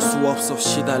존심을 꺾을 수 없어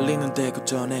시달리는데 그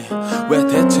전에 왜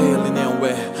대체 열리네요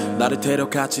왜 나를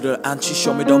데려가지를 않지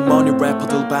쇼미더머니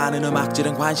래퍼들 반은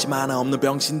음악질은 관심 하나 없는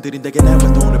병신들인데게 내 왜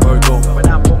돈을 벌고 왜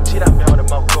난 뽕치라면을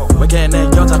먹고 왜 걔네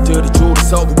여자들이 줄을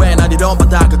서고 왜 난 이런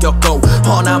바닥을 겪고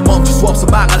난 멈출 수 없어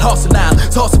망할 허슬 난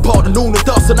서스퍼는 눈을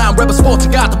떴어 난 래퍼 스포츠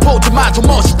같은 포즈만 좀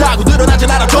멋있다고 늘어나진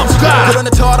않아 점수가 그런 내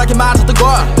철학에 맞았던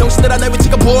걸 병신들아 내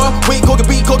위치가 보여 위 거기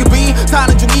B 거기 B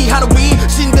사는 중 이 하는 위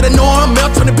신들의 norm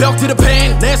몇 천의 벽들의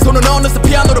pain 내 손은 어느새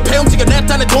피아노를 패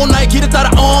움직여냈다는 돈 나의 길을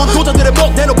따라온 도전들의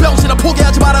목 내놓 병신아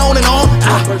포기하지 마라 on and on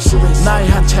나의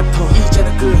한 챕터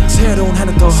이제는 끝 새로운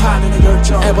해는 더 환희의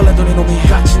열정 에벌랜드니 놈이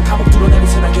갇힌 감옥 뚫어내고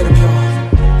새날 괴롭혀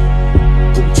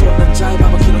꿈쫓는 자의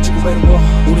밤은 길어지고 외로워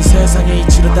우리 세상의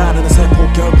이치를 다루는 세포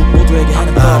결국 모두에게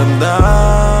하는 거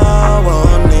아름다워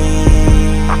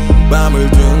네 밤을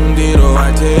등 뒤로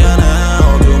할 테야 나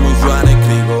어둠을 안에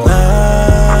그리고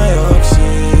나 역시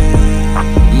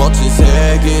멋진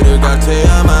세계를 갈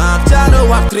테야 막자는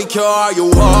확 들이켜 Are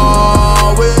you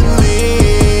all with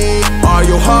me? Are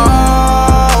you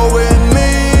all with me?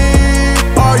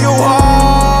 Are you all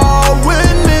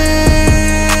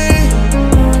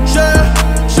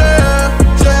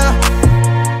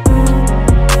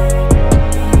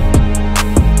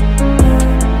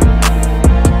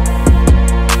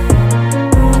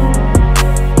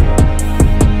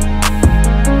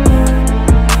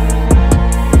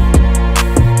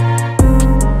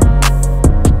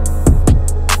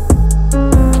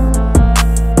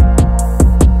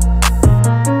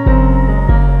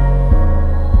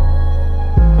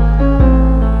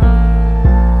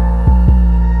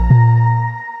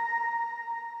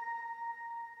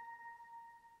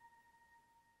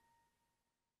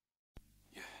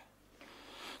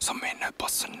선민을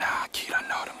벗어나 길한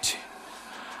얼음지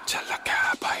잘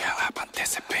나가봐야 아반떼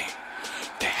세빙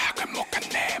대학을 못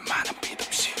갔네 많은 빚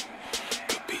없이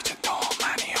그 빚은 더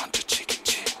많이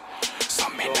얹어지겠지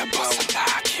선민을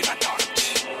벗어나 길한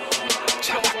얼음지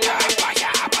잘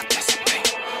나가봐야 아반떼 세빙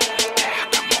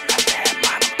대학을 못 갔네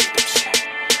많은 빚 없이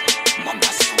못난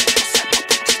수도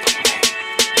세포도 찢었네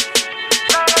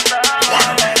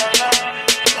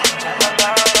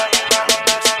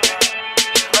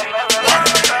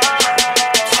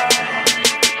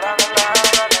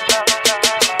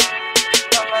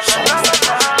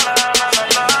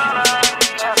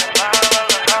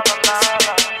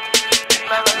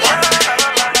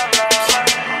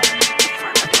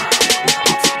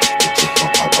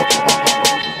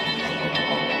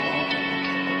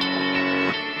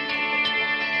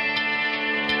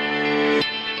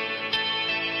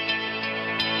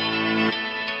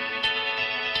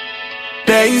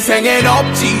내 인생엔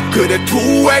없지 그래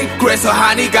two-way 그래서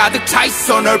한이 가득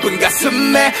차있어 넓은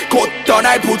가슴에 곧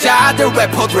떠날 부자들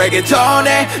래퍼들에게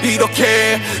전해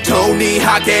이렇게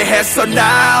정리하게 했어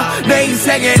now 내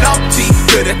인생엔 없지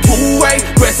그래 two-way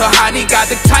그래서 한이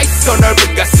가득 차있어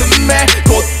넓은 가슴에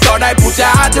곧 떠날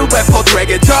부자들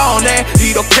래퍼들에게 전해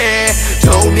이렇게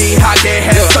정리하게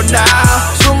했어 now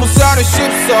 20살은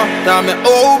 10살 다음에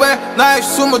 500 나의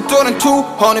 22는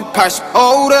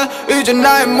 285래 이제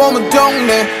나의 몸은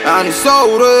동네 아니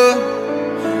서울에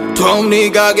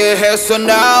돈이 가게 했어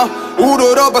now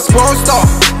우르르바 스포츠스타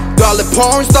달래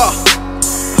pornstar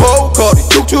호거리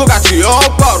축축같이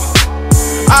엇바로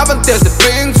아반떼스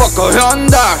빙 fucker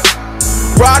현달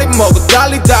라리 먹어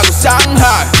달리자고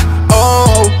상하이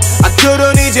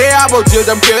아들은 이제 아버지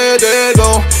닮게 되고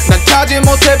난 타지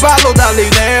못해 발로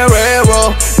달리네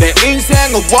레로 내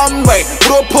인생은 one way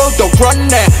무릎도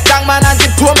그렇네 땅만 안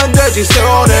짚으면 되지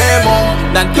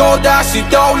손에 난 또다시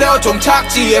떠올려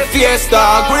종착지의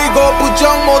fiesta 그리고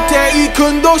부정 못해 이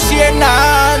큰 도시에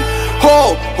난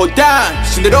호단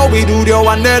신대로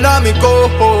이루려한 내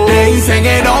남이고 내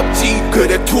인생엔 없지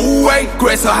그래 two-way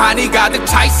그래서 한이 가득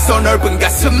차있어 넓은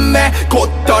가슴에 곧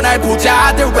떠날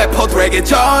부자들 래퍼들에게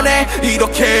전해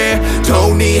이렇게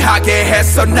정리하게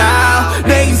했어 now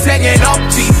내 인생엔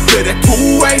없지 그래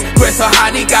two-way 그래서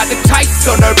한이 가득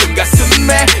차있어 넓은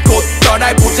가슴에 곧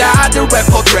떠날 부자들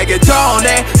래퍼들에게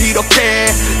전해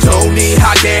이렇게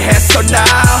정리하게 했어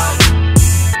now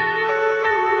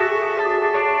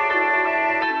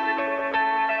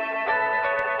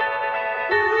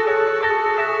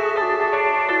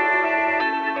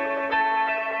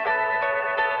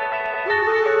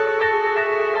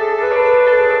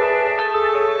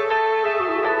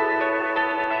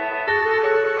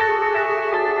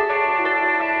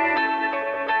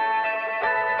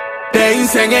내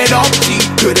인생엔 없지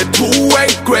그래 two-way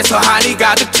그래서 한이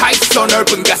가득 차있어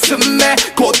넓은 가슴에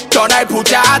곧 떠날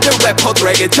부자들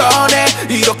래퍼들에게 전해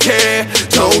이렇게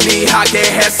정리하게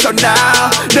했어 now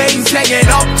내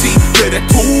인생엔 없지 그래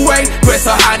two-way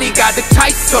그래서 한이 가득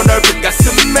차있어 넓은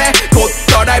가슴에 곧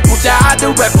떠날 부자들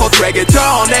래퍼들에게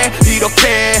전해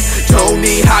이렇게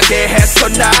정리하게 했어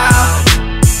now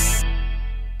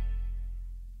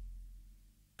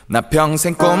나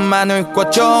평생 꿈만을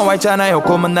꿨죠 알잖아요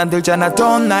꿈은 안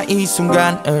들잖아도 나 이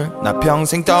순간을 나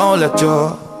평생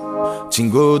떠올렸죠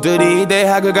친구들이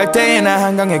대학을 갈 때 나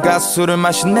한강에 가서 술을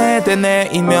마시네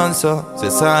대내이면서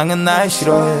세상은 날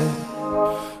싫어해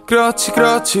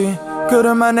그렇지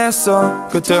그럴만 했어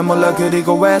그때 몰라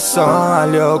그리고 왜 써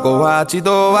하려고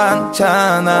하지도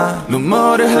않잖아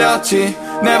눈물을 흘렸지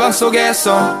내 방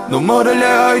속에서 눈물을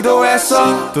흘려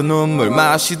의도했어 또 눈물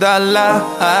맛이 달라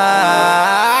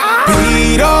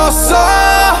비로소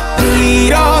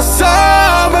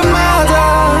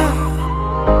밤마다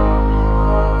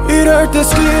이럴 때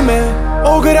스킴에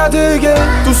오그라들게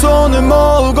두 손을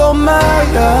모으고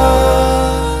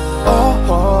말야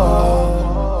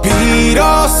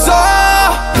비로소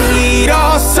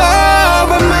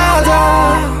밤마다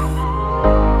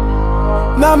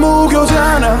나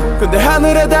무교잖아 근데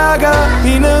하늘에다가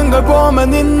비는 걸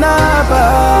보면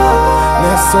있나봐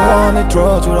내 소원을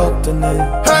들어주었더니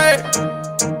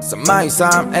Hey! 산마이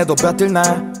삶에도 볕들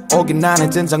날 오긴 나는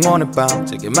진정 오늘 밤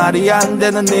제게 말이 안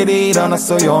되는 일이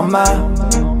일어났어요 엄마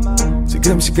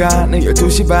지금 시간은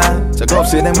 12시 반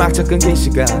작업실 냉막차 끊긴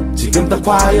시간 지금 딱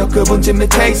와요 그분 집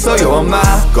밑에 있어요 엄마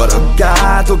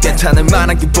걸어가도 괜찮을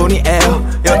만한 기분이에요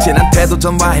여친한테도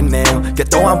전화했네요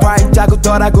그동안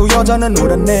발자국더라고요 저는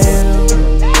울었네요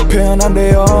표현 안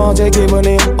돼요 제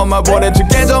기분이 엄마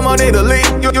보내줄게 저 머니를 리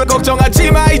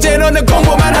걱정하지 마 이제 너는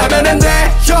공부만 하면 돼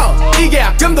형 이게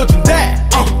아낌도 준대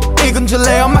이건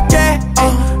줄래 엄마께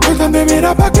일단 비밀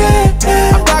아빠께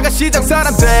아빠가 시장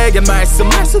사람들에게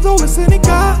말씀할 수도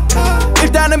있으니까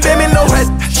일단은 비밀로 해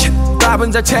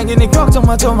밥은 잘 챙기니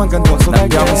걱정마 조만간 도서갈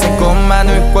평생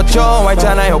꿈만을 꿔줘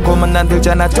알잖아요 꿈은 안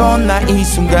들잖아 나 이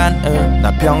순간을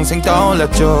나 평생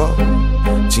떠올렸죠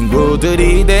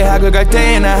친구들이 대학을 갈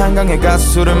때나 한강에 가서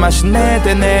술을 마시네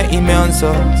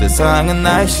되뇌이면서 세상은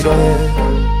날 싫어해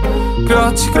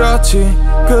그렇지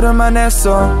그럴만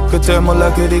했어 그때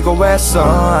몰라 그리고 왜써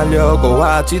하려고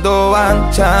하지도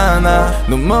않잖아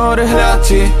눈물을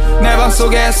흘렸지 내 방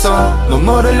속에서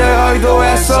눈물 흘려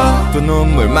의도했어 또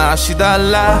눈물 맛이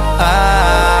달라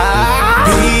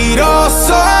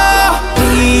비로소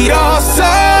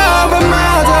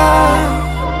밤마다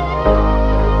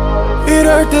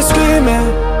이럴 때 스키에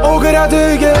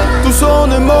오그라들게 두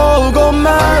손을 모으고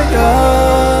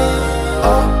말야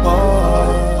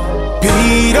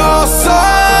비로소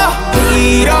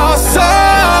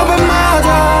밤마다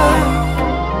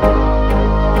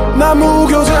나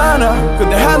무교잖아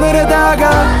근데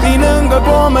하늘에다가 이는 걸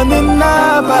보면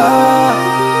있나봐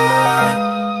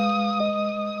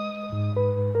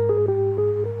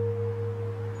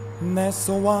내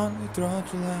소원이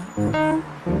들어줄래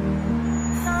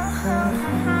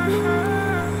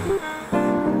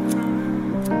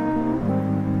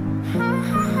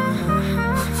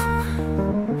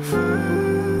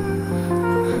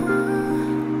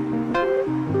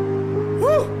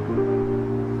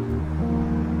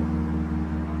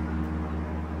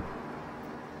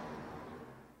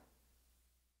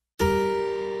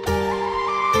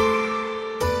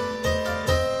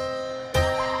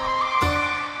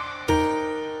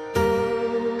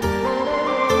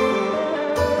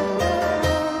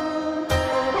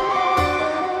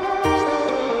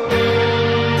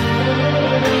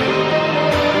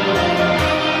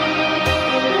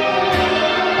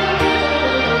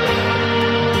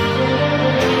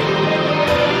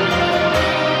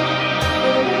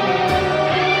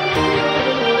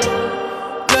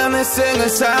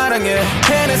사랑해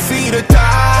헤네시를 다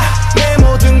내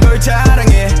모든 걸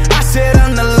자랑해 I said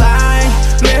on the line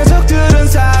내 적들은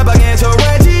사방에 저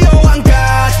라디오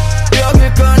안까지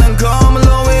여길 꺼낸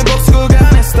거물로 이 복수가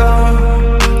내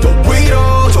스타일 더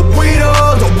위로 더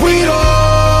위로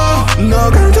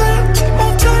너가 되지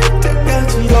못할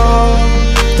때까지 더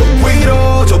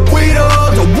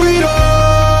위로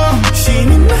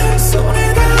신이 내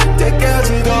손에 닿을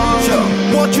때까지 더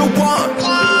What you want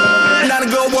나는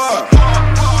go world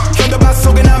현대바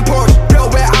속에 난 Porsche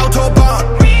뼈에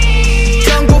아우토반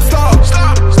전국 stop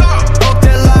억대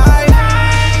line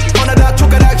어나다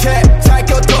촉각해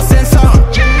살펴도 센서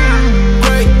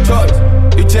Great choice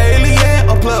이 제일리에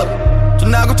upload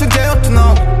전하고 챙겨요 to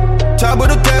know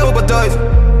잡으러 태워봐도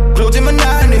그러지만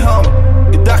난 네 homie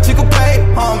이 닥치고 pay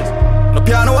homies 너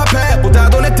피아노 앞에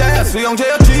보다도 내 대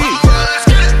수영제였지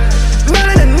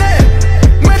나는 내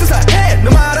매도사해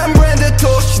너 말한 브랜드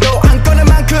토시도 안 꺼낼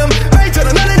만큼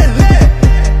알잖아 나는 내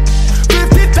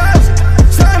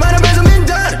 50,000 살만한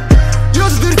배점인자는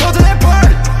요즘들이 터져내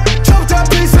party 처음부터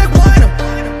피색 와인은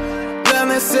Let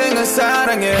me sing 을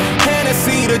사랑해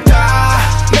헤네시를 다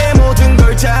내 모든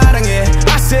걸 자랑해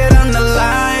I said on the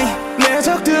line 내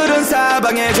적들은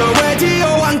사방에 저 라디오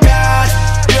안까지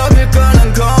여길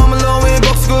꺼낸 거물로 이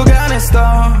복수가 내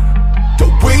star 더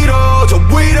위로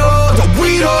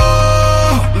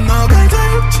너가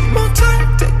닿지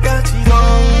못할 때까지 더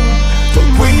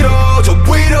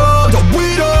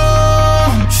위로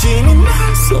신이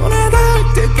날 손에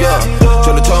닿을 때까지 더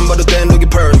저는 처음 봐도 땐 룩이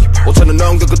pearly 5,000원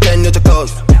넘겨 그땐 여자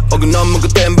거지 어긋 넘은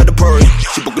그땐 better pearly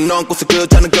 15분 넘고서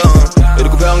끝하는 건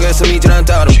이러고 병에서 미진한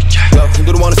따로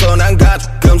힘들어 원해서 난 가져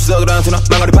금수저들 한테나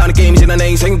망아리 파는 게임이지 난 내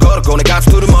인생을 걸었고 내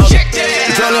가수들을 먹어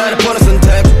전에 하나 보내선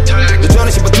탭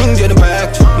여전히 씹어 둥지는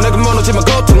백 내가 모르지만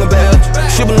고통은 배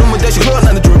씹은 눈물 대신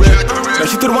흘러나는 드립 난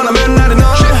시도를 원하면 나를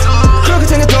넣어 그렇게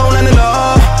생각도 나는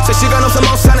너 3시간 없어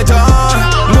못 사네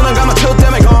더눈안 감아 초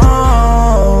때문에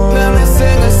고 난 내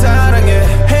생을 사랑해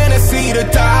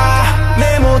헤네시를 다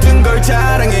내 모든 걸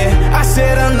자랑해 I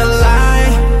said on the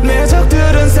line 내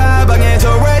적들은 사방에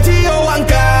저 라디오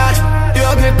안까지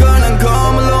여길 꺼낸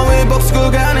거물로 이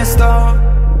복수가 내 star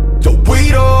더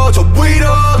위로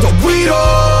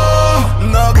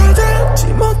너가 닿지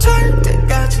못할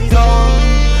때까지 더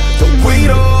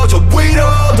위로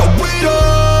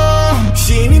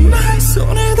신이 날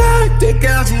손에 닿을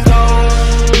때까지 더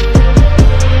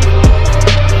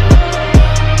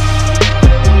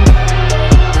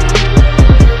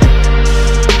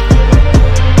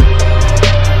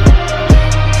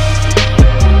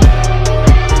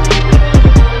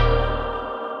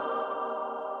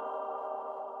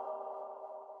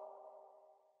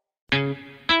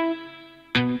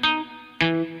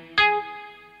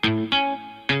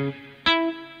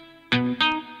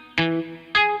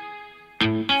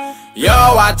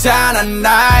여왔잖아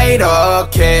나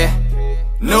이렇게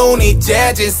눈이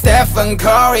째진 스테픈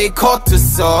커리 코트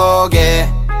속에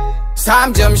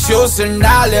 3점 슛을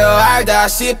날려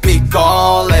알다시피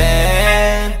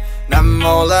골래 난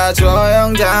몰라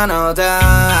조용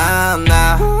단어다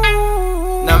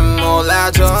난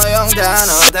몰라 조용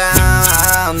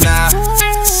단어다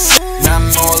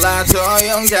난 몰라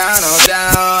조용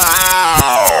단어다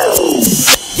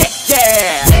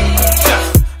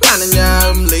나는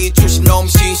야음리 출신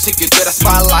놈시 시키들아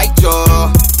스팟라이트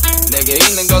내게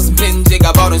있는 것은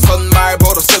빈지가 버린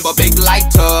손말보로 실버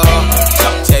빅라이터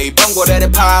적재의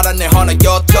번고래를 팔아내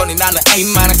허나였더니 나는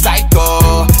에임만한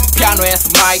사이코 피아노에서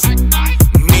마이크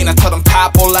미나처럼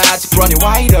타올라 아직 running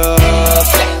wide up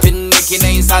스텝인 느끼는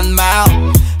인산말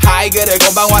하이 그래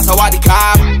금방 와서 와디캅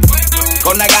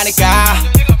건나가니까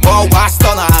뭐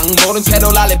왔어 난 모른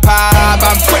채로 랄리팝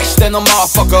I'm fresh than a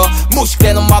motherfucker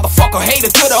무식된 a motherfucker Hater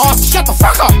to the us shut the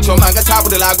fuck up 조만간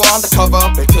잡으려고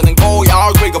undercover 벨트는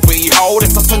고열 그리고 freehold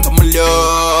손좀 물려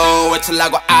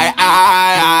외치려고 아이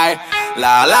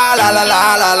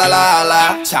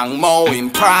라라라라라라라라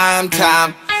장모인 prime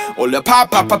time 올려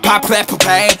팝팝팝팝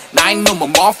플랫프페이 나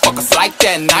이놈은 motherfuckers like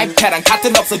that 나이패랑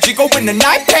같은 없어지고 있는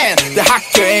나이펜 내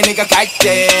학교에 네가 갈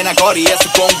때 나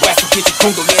거리에서 공부해서 기지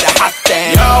공동이라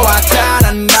핫대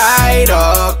여왔잖아 나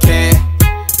이렇게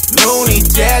눈이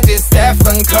째진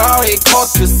스테픈 커리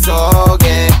코트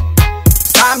속에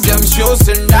 3점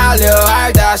슛을 날려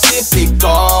알다시피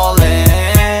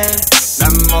골래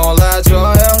난 몰라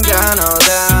조용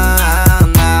단어다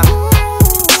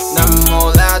난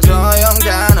몰라 조용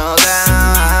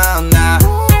단어다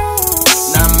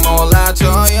난 몰라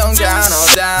조용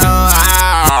단어다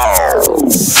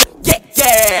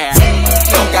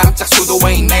넌 깜짝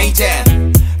수도웨인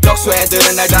네이젠 덕수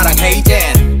애들은 날 자랑해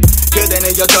이젠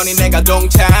그대는 여전히 내가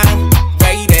동창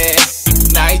왜 이래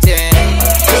나 이제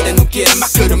그대 눈길은 막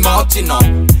그런 멋진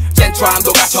놈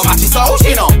젠트람도 갇혀 마치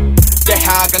소신놈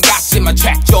대학은 같지만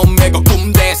책좀 메고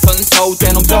군대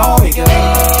선소된 놈도 이겨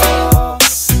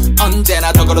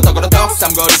언제나 덕으로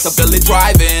덕삼거리서 빌리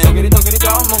드라이빙 덕이리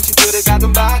좀 뭉치들을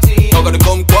가둔 바지 덕으로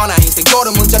꿈꿔나 인생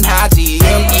졸음운전하지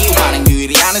이와는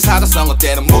유일히 아는 사자성어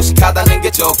때는 무식하다는 게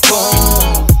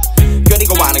좋고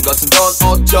그리고 하는 것은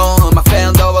돈오죠 My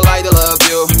fan double I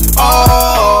love you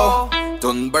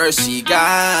돈 벌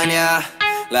시간이야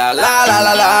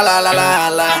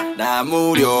라라라라라라라라 나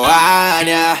무료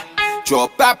아냐 줘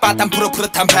빳빳한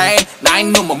푸릇푸릇한 페인 나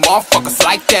이놈은 motherfuckers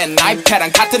like that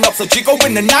나이패랑 같은 없어지고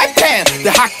있는 나이펜 내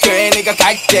학교에 네가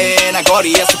갈 때 나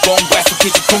거리에서 공부해서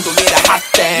기지 공동이라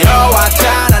핫대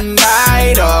여왔잖아 나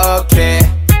이렇게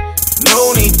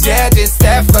눈이 째진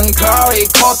스테픈 커리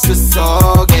코트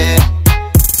속에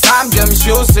 3점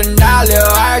슛을 날려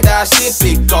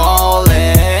알다시피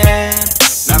골래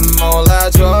난 몰라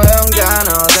조용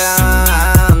단어다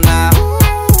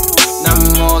난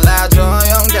몰라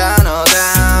조용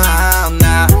단어다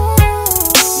난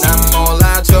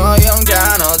몰라 조용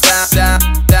단어다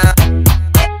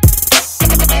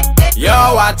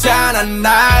여왔잖아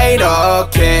나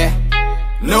이렇게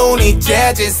눈이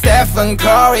째진 스테픈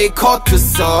커리 코트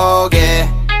속에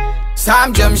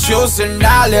 3점 슛을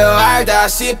날려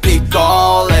알다시피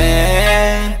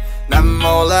골래 난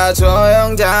몰라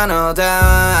조용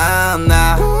단어다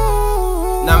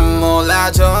난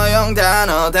몰라 조용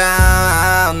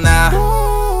단어다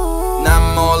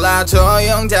난 몰라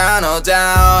조용 단어다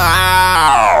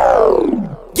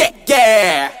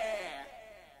yeah.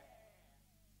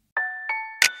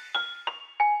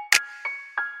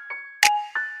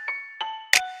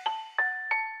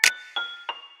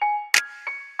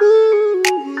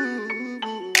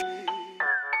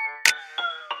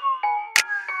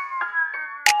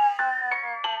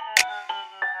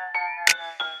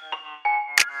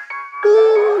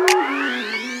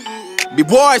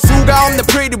 미워할 수가 없는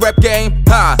pretty rap game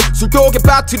술독에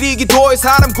빠뜨리기도 해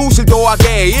사람 구실도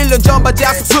하게 1년 전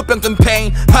바지락 수병 든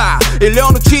pain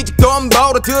 1년 후 취직 돈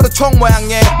벌어 들어 총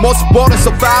모양의 모습 보는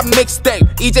survive mixtape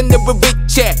이젠 내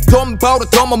위치에 돈 벌어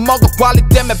더 못 먹어 관리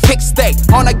때문에 픽 steak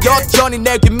허나 여전히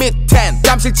내귀 밑엔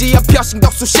땀실지한 piercing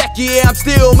덕수 새끼에 I'm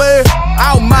still me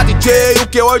아홉 마디 죄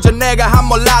 6개월 전 내가 한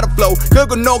몰라도 flow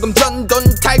그리고 녹음 전 돈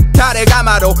탈탈에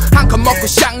가마로 한 컵 먹고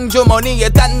샹주머니에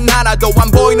단 하나도 안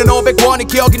보이는 500원이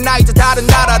기억이 나 이제 다른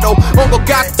나라로 온 것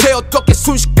같아 어떻게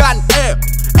순식간에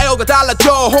에어가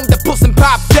달라져 홍대 부슨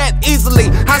pop that easily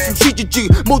한숨 쉬지지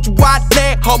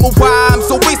무주하네 허무함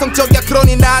so 이성적이야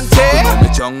그러니 나한테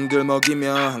몸에 정들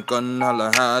먹이며 한 건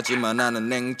할라 하지만 나는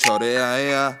냉철해야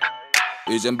해야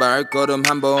이젠 발걸음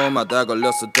한 번마다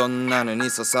걸렸었던 나는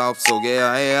있어 사업 속에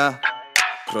아야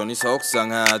그러니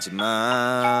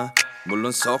속상하지마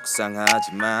물론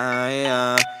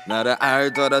속상하지만 나를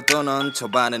알더라도 넌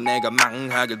초반에 내가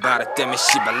망하길 바랬다며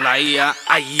씨발 아이야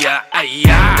아이야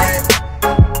아이야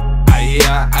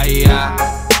아이야 아이야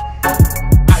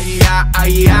아이야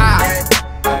아이야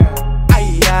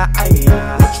아이야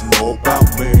아이야 What you know about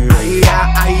me?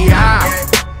 아이야 아이야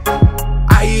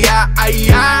아이야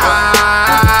아이야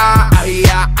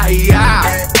아이야 아이야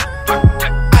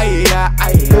아이야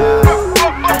아이야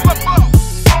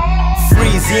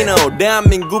Beenzino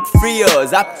대한민국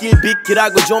freers 앞길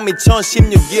비키라고 좀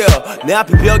 2016년 내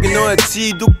앞에 벽에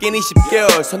놓였지 두께는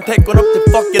 20개월 선택권 없대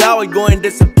fuck it I will go and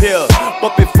disappear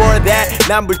But before that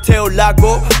난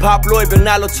불태우려고 파블로의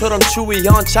벽난로처럼 추위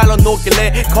현찰로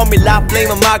녹길래 Call me la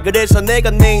flame 엄마 그래서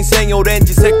내가 내 인생의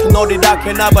오렌지색 터널이라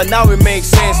해나봐 Now it makes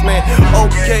sense man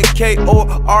OK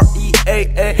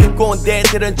K-O-R-E-A-A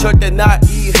꼰대들은 절대 날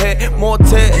이해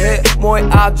못해 뭐해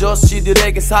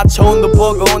아저씨들에게 4차원도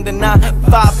버거운데 난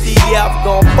 5D I've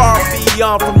gone far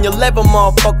beyond from your level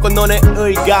motherfucker 너네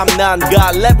의감 난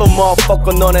God level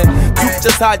motherfucker 너네 죽자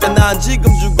살자 난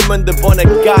지금 죽으면 돼 번에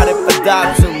got it but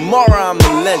die tomorrow I'm a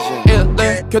legend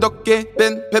일대 교독기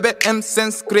빈 베베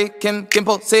엠센스 크리킴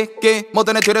김포 새끼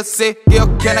모든 애들을 씨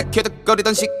기억해나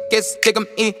캐득거리던 시기 지금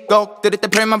이 곡 들을 때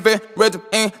프레임만 빌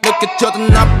레드인 느껴져도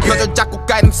나 표절 자꾸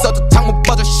가이름 써도 창문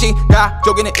뻗어 씨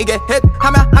가족이는 이게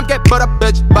힛하면 함께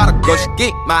벌어붙지 말아고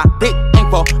싶기 말이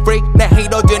for free 내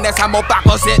히로즈 내 삶 못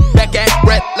바꿔 sit back and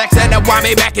relax and I want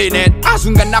me back in it 아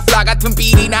순간 나 플라 같은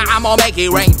비리나 I'ma make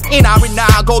it rain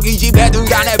이날이나 고깃집에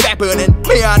둘간에 베푸는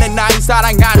미안해 나이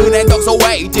사랑하는 엔덕소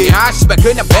웨이지 아 씨발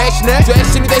그냥 배신해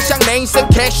죄신이 대상 내 인생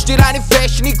캐시질 아닌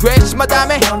패션이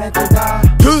괘씸하다며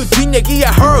그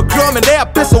뒷얘기야 her 그러면 내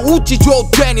앞에서 웃지 줘도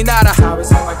되니 나라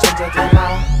사회생활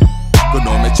천재들아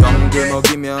그놈의 정들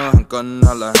먹이며 한건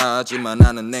할라 하지만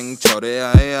나는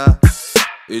냉철해야 해야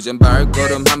이젠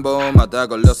발걸음 한 번마다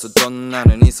걸렸었던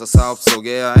나는 있어 사업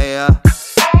속에야 해야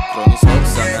그러니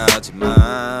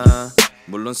속상하지만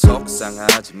물론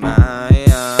속상하지만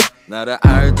나를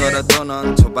알더라도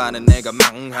넌 초반에 내가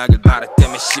망하길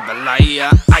바랬다며 씨발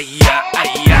아이야 아이야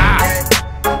아이야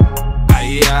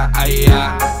아이야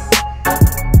아이야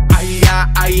아이야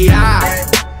아이야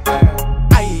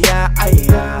아이야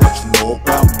아이야 What you know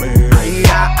about me?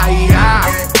 아이야 아이야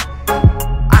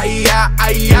아이야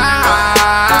아이야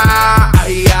아이야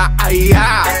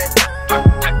아이야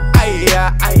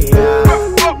아이야 아이야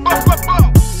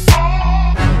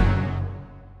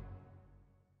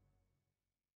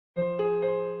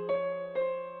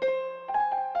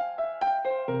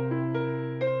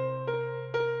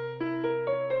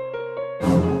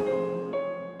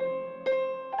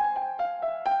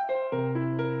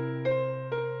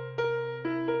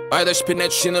알다시피 내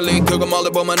주시는 리 그거 멀리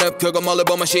보면 읍 그거 멀리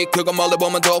보면 시 그거 멀리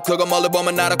보면 도 그거 멀리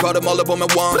보면 나라 걸어 멀리 보면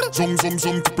원 Zoom zoom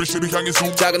zoom 특별시를 향해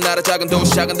zoom 작은 나라 작은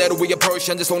도시 작은 대로 위에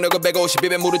포르쉐 현재 속력은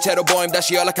 150입에 무른 채로 보임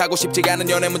다시 연락하고 싶지 않은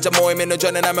연애 문자 모임 있는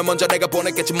전에 나면 먼저 내가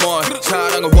보냈겠지 뭘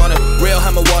사랑을 원해 real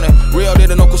하면 원해 real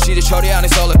일을 놓고 시제 처리 안에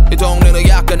설레 이 동네는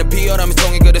약간의 비열함이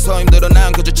통해 그래서 힘들어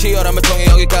난 그저 치열함을 통해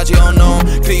여기까지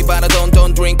unknown 그리바나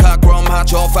don't drink hot chrome hot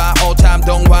조파 all time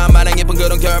동화 마냥 예쁜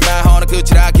그런 결말 허나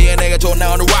끝이라기에 내가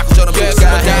존나 오늘 와꾸처럼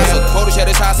비싸해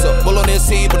포르쉐를 샀어 물론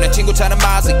일시분 내 친구 차는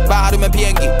마지 빠르면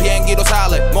비행기로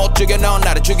살래 못 죽여 넌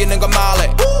나를 죽이는 건 말해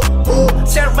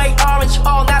Selfmade orange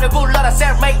나를 불러라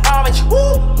Selfmade orange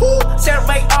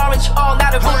Selfmade orange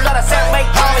나를 불러라 Selfmade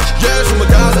orange Yeah 25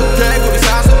 개구리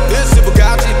사서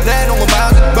일시부같이 내놓은 건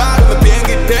맞아 빠르면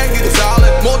비행기로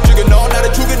살래 못 죽여 넌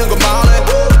나를 죽이는 건 말해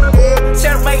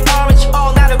Selfmade orange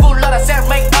나를 불러라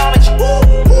Selfmade orange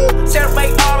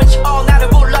Selfmade orange 나를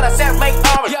불러라 Selfmade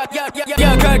orange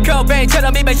Yeah, Kurt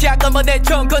Cobain처럼 이별 샷건 내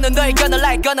총 거는 너의 gonna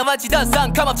like gonna watch the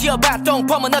sun come up 지어봐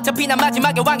똥폼은 어차피 난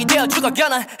마지막에 왕이 되어 죽어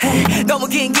gonna 너무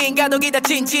긴 가독이다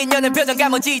진진 너는 표정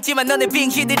감아지지만 너네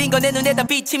빙시들인 거 내 눈에 다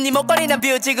비침 네 목걸이는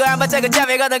뷰지고 한번 작은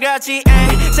잡에 걷어 그렇지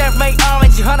Selfmade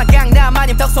orange 하나 강남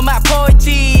아님 덕소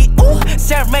맛보이지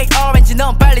Selfmade orange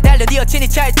넌 빨리 달려 네 여친이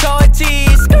차에 터있지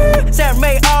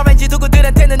Selfmade orange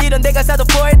누구들한테는 이런 내 가사도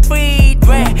poetry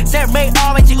Selfmade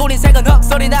orange 우린 색은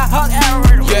헛소리나 hot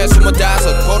error Yeah 25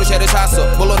 포르쉐를 샀어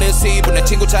물론 일시분 내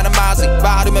친구 차는 마지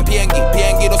빠르면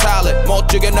비행기로 살래 못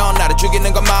죽여 넌 나를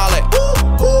죽이는 건 말해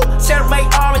Selfmade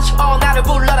orange 나를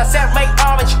불러라 Selfmade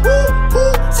orange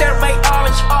Selfmade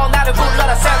orange 나를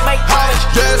불러라 Selfmade orange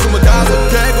Yeah 25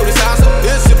 개구리 사서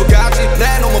일시부같이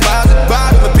내놓은 건 맞아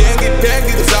빠르면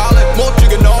비행기로 살래 못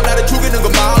죽여 넌 나를 죽이는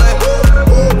건 말해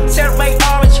Selfmade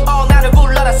orange 나를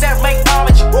불러라 Selfmade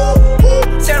orange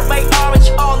Selfmade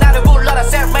orange 나를 불러라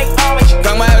Selfmade orange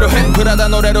강마애로 해 프라다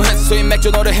노래로 해 수입 맥주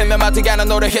먼저 노래 hit면 마트 가는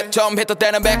노래 hit 처음 히트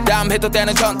때는 백 다음 히트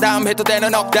때는 천 다음 히트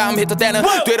때는 억 다음 히트 때는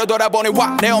뒤로 돌아보니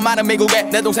와내 엄마는 미국에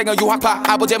내 동생은 유학파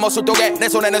아버지 모술도개 내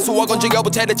손에는 수억 원 쥐겨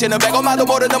부채를 치는 백 엄마도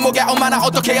모르는 무게 엄마나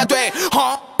어떻게 해야 돼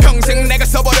평생 내가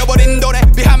써버려버린 돈에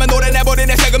비하면 노래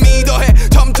내버리네 세금이 더해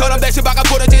점처럼 대신 박아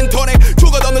부러진 돈에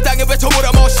죽어도없는 땅에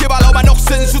외쳐물어 뭐 시발로만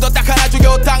녹슨 수도 딱 하나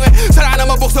죽여 땅을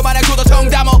살아남은 복수만의 구도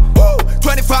정담어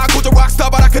 25 고저 락스타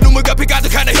바라 그 눈물까지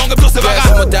가득하네 현금 소스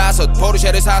박아 25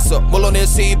 포르쉐를 샀어 물론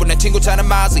일시불 내 친구 차는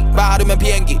마지 빠르면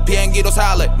비행기로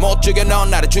살래 못 죽여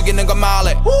넌 나를 죽이는 건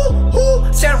말해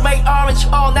Selfmade orange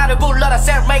나를 불러라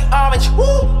Selfmade orange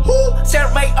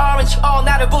Selfmade orange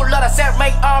나를 불러라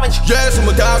Selfmade orange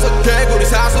 25 개구리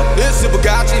사서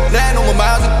일시불같이 내 놈은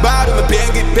마지 빠르면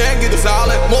비행기도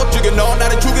살래 못 죽여 넌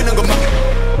나를 죽이는 건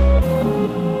말해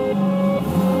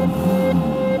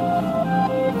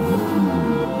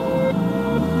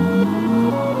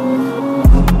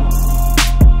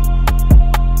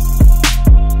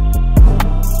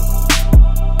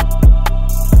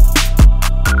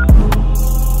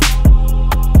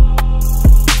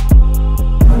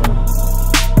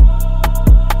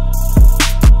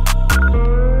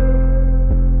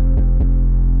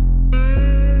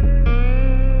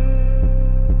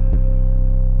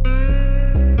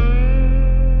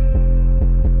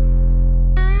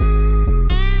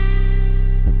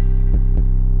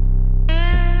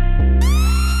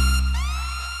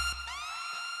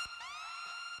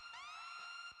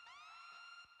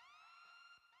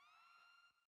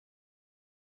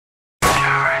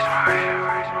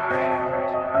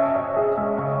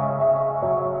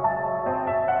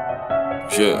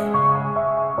Yeah.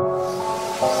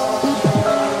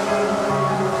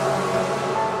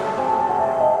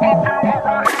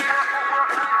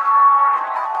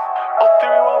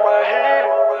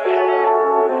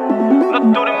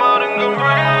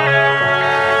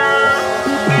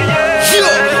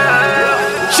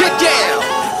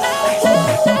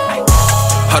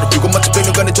 하루 두 곳 맛집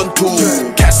백년간의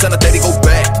전투 가스 하나 때리고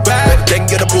back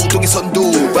땡겨라 부동의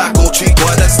선두 받고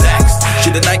취고하는 stacks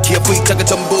실은 나이키의 V자가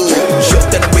전부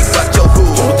쇼때는 윙박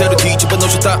저후 그대로 뒤집어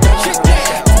놓으셨다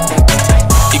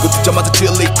이곳 듣자마자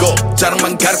질리고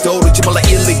자랑만 가득 떠오르지 몰라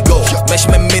일리고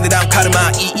매시맨 미니랑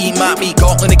카르마 이마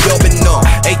미고 은혜 겹인 너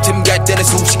A팀 갈 때는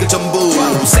숨쉬길 전부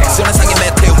섹스는 상의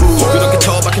메테오 그렇게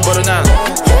처박혀버려 난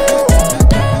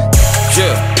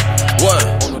Yeah,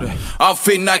 one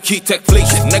outfit Nike Tech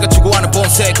Fleece 내가 추구하는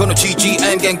본색 어느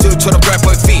GGN 갱들처럼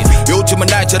rapper feet 요즘은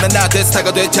날짜는 나대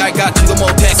스타가 돼 잘 갖지도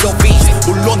못해 so fees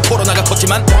물론 코로나가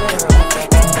컸지만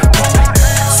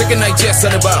새끼 나 이제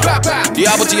써내봐 네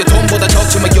아버지의 돈보다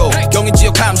적지마요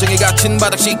경인지역 감정에 갇힌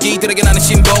바닥 시기들에게 나는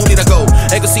심볼이라고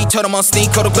에그시처럼 on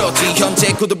스니커로 그렇지 현재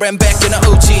구두 브랜드 뺏기는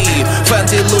우지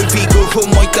반지 루이비 구후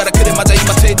뭐 있다라 그래 맞아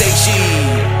이마트의 대신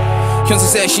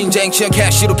현세세 신쟁치한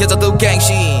캐시로 계좌도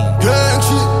갱신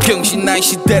병신 나이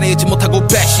시대를 잊지 못하고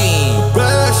배신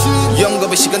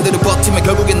영겁의 시간들을 버티면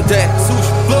결국엔 돼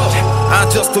I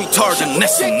just do it hard and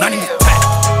listen 난 못해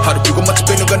하루 두 곳 맛집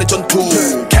백년간의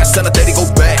전투 가스 하나 때리고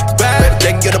back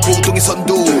땡겨라 부동의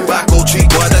선두 받고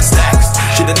취고하는 stacks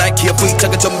실은 나이키의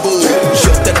V자가 전부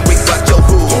쇼때는 윙박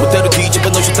저후 그대로 뒤집어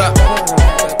놓으셨다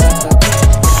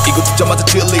이곳 듣자마자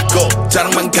질리고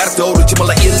자랑만 가득 떠오르지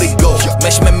몰라 일리고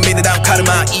매시맨 미니랑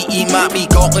카르마 이마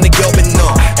미고 은혜 겹인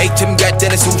너 A팀 갈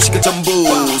때는 숨쉬길 전부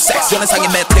섹스는 상의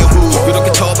메테오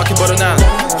그렇게 처박혀버려 난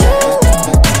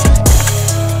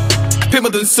피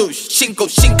묻은 수시 신고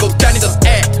다니던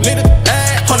애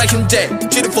허나 현재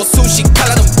지르포 수시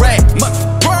칼라는 랩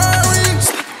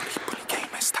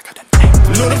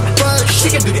눈은 빨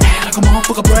시계들이 like a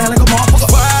motherfucker brand like a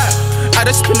motherfucker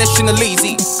아다시피 내 신은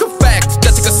lazy good fact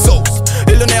자체가 sauce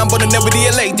 1년에 한 번은 내 위리의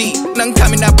lady 난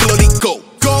감히 나 불러리고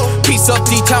piece of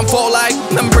D-time for life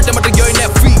난 볼 때마다 여인 내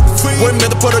feet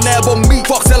월매도 벌어내본 me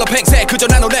fuck 셀러 팽세 그저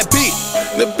나노 내 beat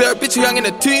내 별빛이 향해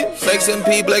내 team Sex and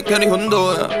P black penny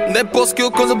혼도야 내 보스 큐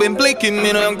콘서트인 블링kin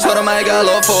민호 형처럼 I got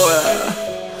love for ya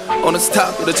오늘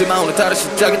스탑 이러지만 오늘 다른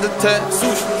시작인 듯해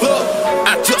Swoosh Flow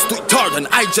I just do it hard 난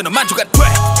알잖아 만족 안 돼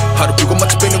하루 두 곳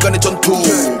맛집 백년간의 전투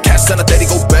가스 하나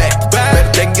때리고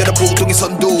back 땡겨라 부동의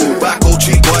선두 받고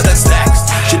취고하는 stacks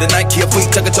실은 나이키의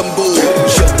V자가 전부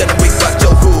쇼때는 윙박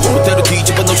저후 그대로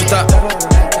뒤집어 놓으셨다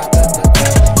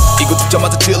이곳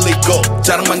듣자마자 질리고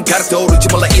자랑만 가득 떠오르지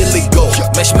몰라 일리고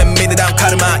매시맨 미니랑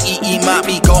카르마 이마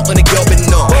미고 은혜 겹인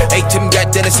너 A팀 갈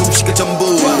때는 숨쉬길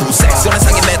전부 섹스는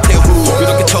상의 메테오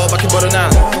그렇게 처박혀버려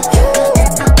난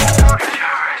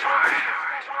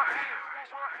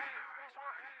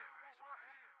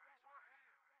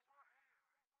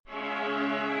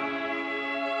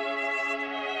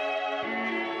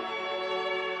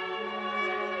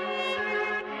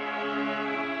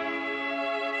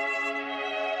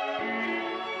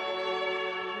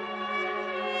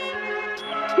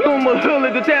눈물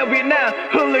흘리도 대위 난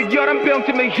흘러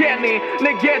 11병쯤에 했니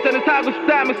내 계절은 사고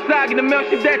싶다면 싸기는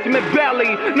몇십 대쯤에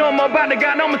belly 넘어봐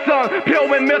내가 넘어선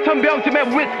표에 몇천 병쯤에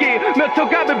whiskey 몇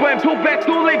초갑에 보임 too fast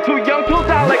too late too young too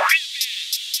tall like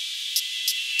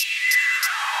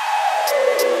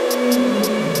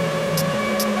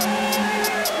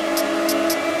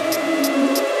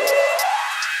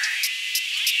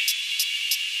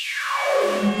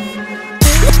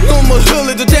눈물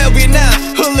흘리도 대위 난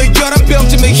흘러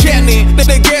 11병쯤에 했니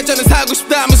내 계절은 사고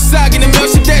싶다면 싸기는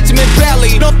몇십 대쯤에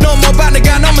belly 넘어봐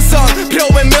내가 넘어선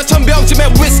표에 몇천 병쯤에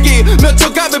whiskey 몇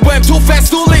초갑에 보임 too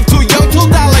fast too late too young too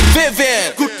tall like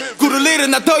Vivienne 구를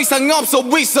잃은 나 더 이상 없어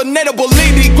위서 내려볼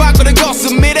일이 과거를 거스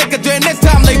미래가 된 내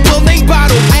time label 내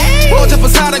바로 어젯밤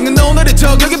사랑은 오늘의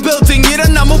저격의 빌딩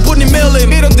이런 나무뿐인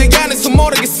밀림 이런 데 안에서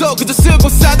모르겠어 그저 쓰고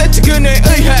싸댔지 그녀의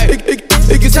의해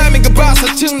이게 삶인가 봐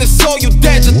사칭 내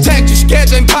소유대전 택주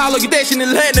계좌인 팔로기 대신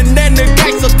일해는 내늘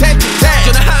가있어 텐트택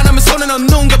전화 하나면 손에 넣는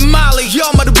눈과 말리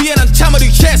엄마를 위해 난 참으리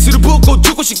예수를 붓고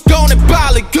죽고 싶고 내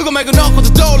빨리 그거 말고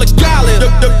넣고도 떠올라 갈래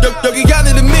여기가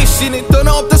내 미션이 또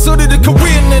너 없다 소리를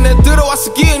Korean 내내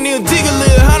들어왔어 기운 니은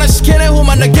디글리 하나씩 해내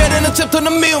후만 나게 되는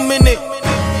챕터는 미움이니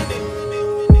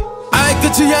아예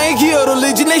끝이야 이 기어를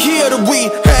리지 내 히어를 위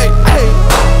hey hey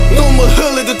눈물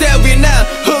흘리도 대위 난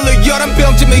흘러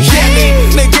 11병쯤에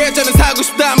했니 내 계절은 사고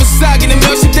싶다면 싸기는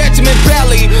몇십 대쯤에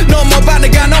belly 넘어봐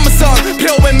내가 넘어선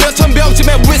표에 몇천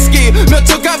병쯤에 whiskey 몇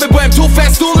초갑에 보임 too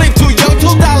fast too late too young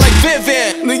too tall like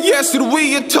Vivienne 내 예술을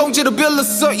위해 통째로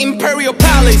빌렸어 Imperial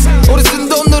Palace 오래 쓴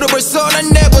돈으로 벌써 난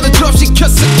내보다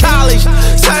드롭시켰어 college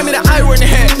삶이라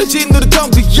irony해 내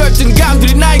짓누르던 그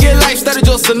열정감들이 나에게 lifestyle을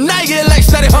줬어 나에게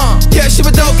lifestyle을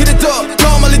예시보다 그래도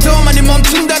더 멀리 더 많이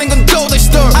멈춘다는 건 또 다시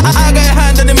더 아가야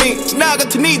한다는 미 나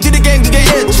같은 이들에겐 그게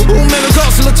있지 운명을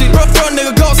거슬렀지 Run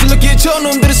내가 거슬렀기에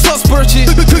저놈들은 서스퍼지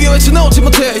그게 왜 쳐놓지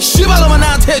못해 씨발로만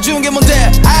나한테 준 게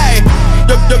뭔데 아이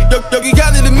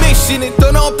여기가 내 미션이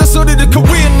또 너 없다 소리를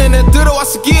Korean 내내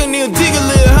들어왔어 기운 니은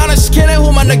디글리 하나씩 해내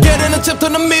후만 나게 되는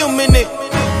챕터는 미움이니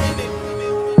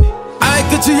아이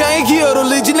끝이야 이 기어를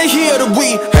리지 내 히어를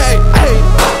위 hey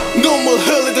hey 눈물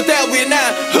흘리도 대위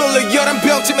난 흘러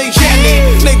 11병쯤에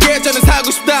했니 내 계절은 사고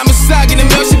싶다면 싸기는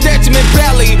몇십 대쯤에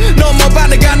belly 넘어봐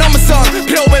내가 넘어선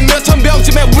표에 몇천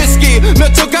병쯤에 whiskey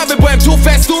몇 초갑에 보임 too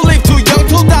fast too late too young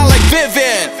too tall like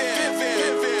Vivienne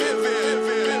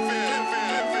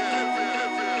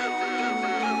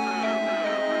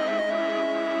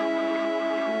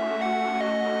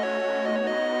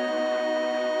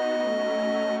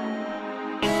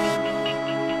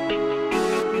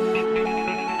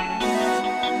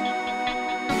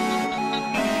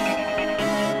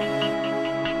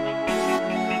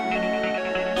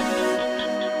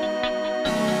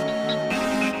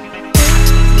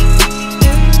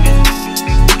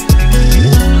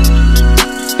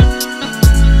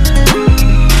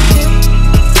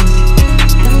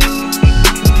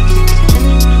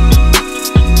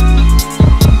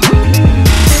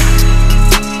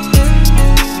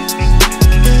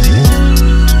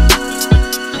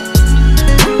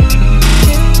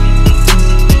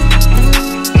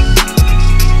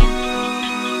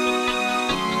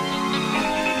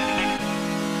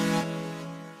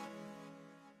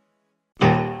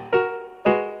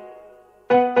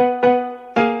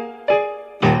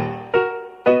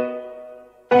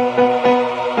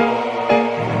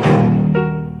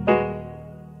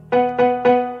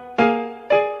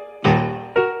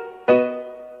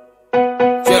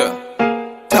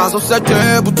살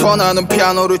때부터 나는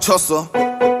피아노를 쳤어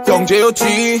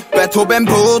형제였지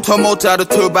베토벤부터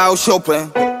모차르트 바우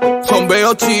쇼팽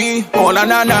선배였지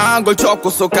어나나난 걸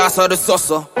적고서 가사를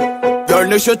썼어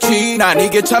열내셨지 난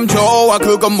이게 참 좋아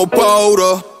그건 못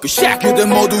보러 그 새끼들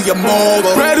모두야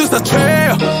먹어 프레드스타 최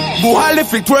무할리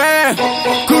필트레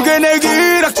그게 내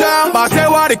기락장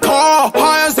마세와리 커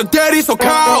하얀색 대리석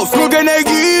카우스 그게 내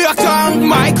기락장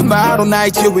마이크 바로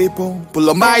나의 지휘봉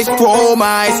불러 마에스트로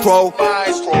마에스트로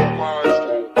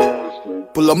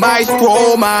불러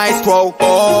마에스트로 마에스트로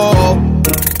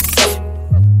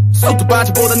수트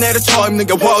바지보다 내려 처입는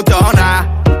게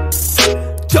워더나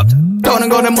떠는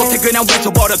거는 못해 그냥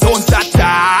외쳐버려 돈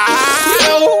짜짜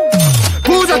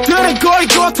부자들은 거의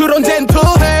겉으론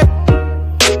젠틀해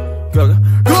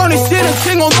건희 씨는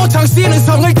칭호도 장씨는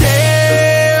성을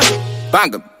대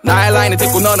방금 나의 라인을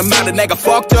듣고 너는 말해 내가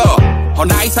fucked up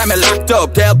나의 삶에 locked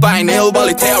up 대바인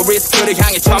일벌리 테러리스트를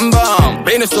향해 첨벙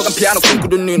비늘 속은 피아노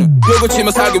꿈꾸던 니는 벽을 치며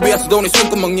살기 위해서 돈이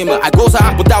숨구멍님을 알고서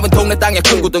안보 따윈 동네 땅에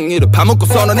큰 구덩이를 파묻고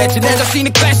선언했지 내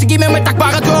자신이 클래식이면 딱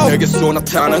박아줘 내게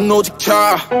쏘나타는 오직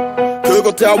차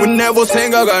그것 따윈 never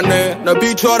생각 안 해. 나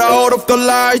비춰라 all of the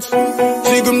lights.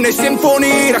 지금 내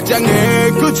심포니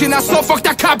악장에 끝이 났어 fuck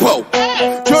that capo.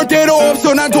 절대로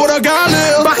없어 난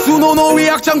돌아갈래. 박수 노노이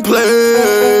악장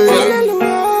play.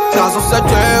 5살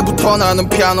때부터 나는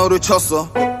피아노를 쳤어.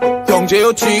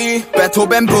 형제였지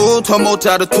베토벤부터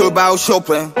모차르트 바우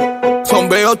쇼팽.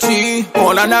 선배였지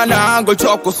원한한 걸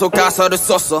적고서 가사를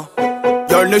썼어.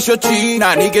 14셨지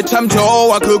난 이게 참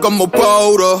좋아 그건 못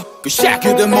보러. 그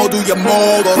샤키들 모두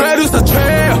엿먹어. 프레드스타 최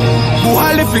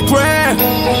무할리 필드레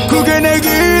그게 내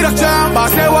기락장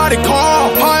마세와리 컵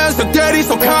하얀색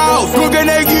대리석 하우스 그게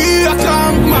내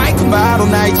기락장 마이크 바로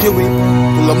나의 지휘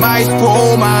불러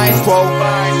마이스트로 마이스트로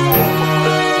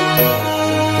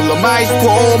불러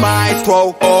마이스트로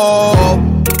마이스트로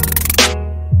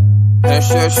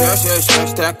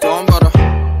스택 돈 벌어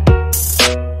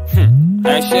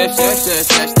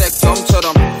스택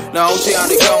돈처럼 나오지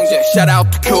않은 경제. Shout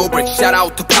out to Kubrick, shout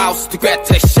out to Paus, to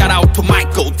Goethe, shout out to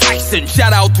Michael Tyson,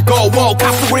 shout out to Go Wall.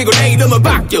 가수 그리고 내 이름을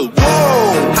바뀌어.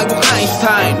 한국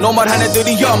아인슈타인 노멀한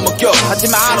애들이 엿먹여.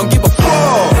 하지만 I don't give a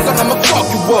fuck. So I'ma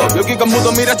fuck you up. 여기가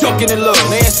무덤이라 적기는 love.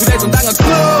 내 예술에 전당한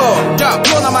club. 야,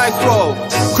 변화 마이스트로.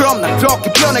 그럼 난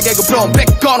그렇게 변하게 그 브라운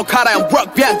백 꺼놓가라 형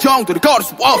럭 비한 정도를 걸을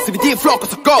수 없으니 딥플로커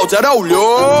섞어 잘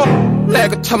어울려.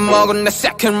 내가 처먹은 내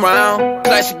second round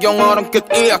클래식 영어론 끝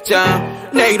 2학장.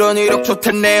 내일은 이렇게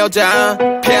좋다 내 여자.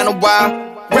 피아노와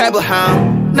랩을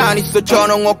한 난 있어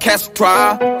전용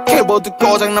오케스트라. 키보드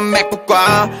고장난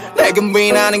맥북과 내겐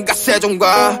위나는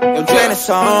가세종과 연주의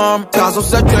삶.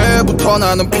 5살 때부터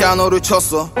나는 피아노를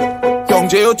쳤어.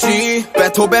 형제였지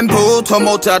베토벤부터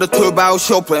모차르트 바우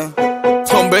쇼팽.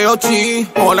 선배였지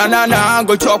원한한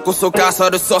걸 적고서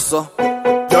가사를 썼어.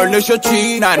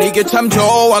 14셨지 난 이게 참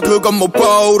좋아 그건 못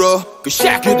보러. 그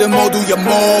샤키들 모두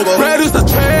엿먹어. 프레드스타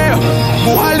최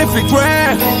무할리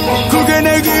필드레 그게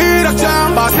내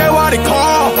기락장 마세와리 컵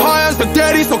하얀색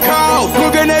대리석 하우스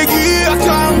그게 내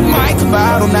기락장 마이크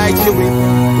바로 나의 지휘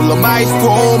불러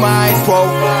마이스트로 마이스트로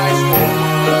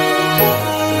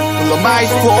불러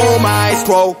마이스트로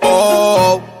마이스트로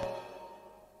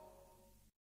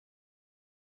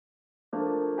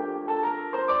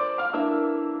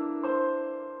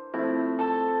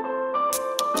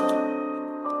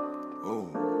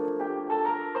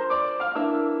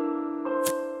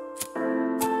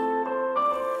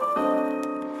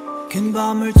긴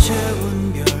밤을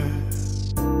채운 별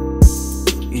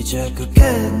이제 그게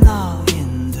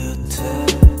나인 듯해.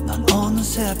 난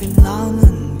어느새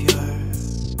빛나는 별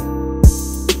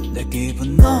내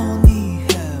기분 넌 이해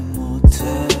못해.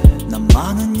 난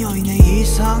많은 여인의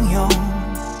이상형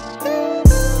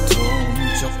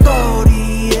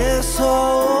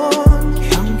동적거리에서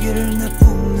향기를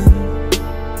내뿜는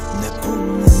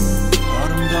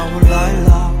아름다운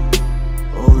라일락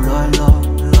오 라일락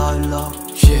라일락.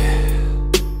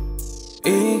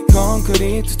 이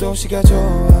콘크리트 도시가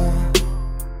좋아.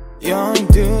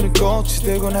 여인들은 꽃이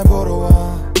들고 날 보러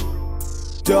와.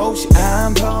 도시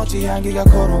안 퍼지 향기가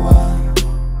걸어와.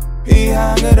 이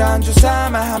향을 안주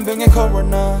삼아 한 병의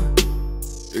코로나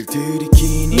를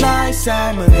들이키니 나의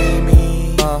삶은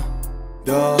의미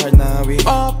더할 나위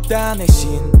없다. 내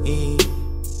신이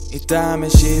있다면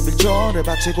 11조를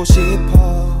바치고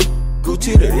싶어.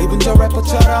 구찌를 입은 저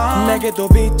래퍼처럼 내게도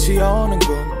빛이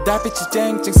오는군. 달빛이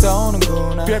쨍쨍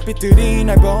쏘는구나. 별빛들이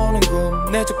날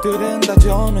보는군. 내 적들은 다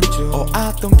조는 중. Oh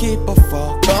I don't give a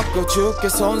fuck. 꺾어 죽게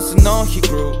손수 너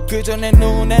히그룹. 그저 내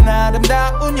눈엔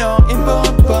아름다운 여인 Bum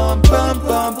bum bum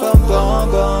bum bum bum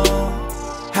bum.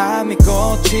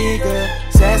 한미꽃이 그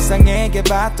세상에게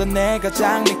봤던 내가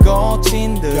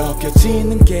장미꽃인 듯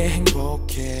여겨지는 게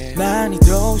행복해. 난 이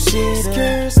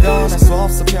도시를 떠날 수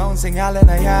없어. 평생 할래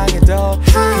나 향해 더.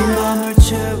 긴 밤을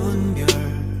채운 별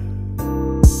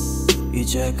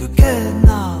이제 그게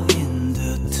나인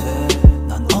듯해.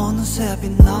 난 어느새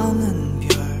빛나는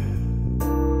별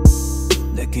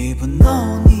내 기분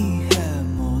넌 이해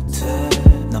못해.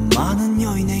 난 많은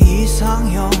여인의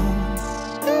이상형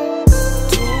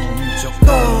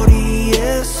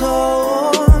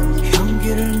동적거리에서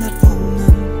향기를 내뿜는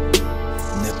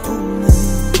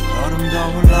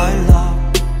아름다운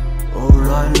라일락 오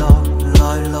라일락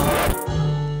라일락.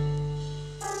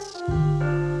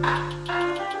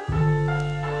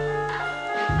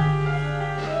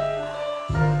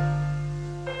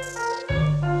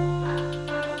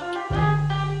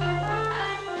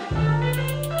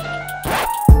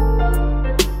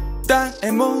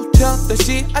 땅에 묻혔던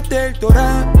씨앗들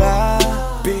돌아봐.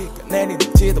 비가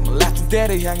내리는지도 몰랐던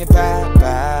때를 향해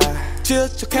밟아.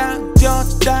 추적한 저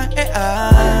땅에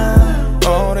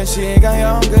오랜 시간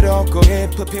연그럽고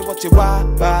잎을 피웠지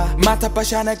와봐 맡아봐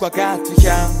샤넬과 같은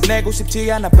향 내고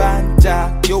싶지 않아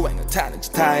반짝 유행을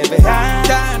타는지 타입의 향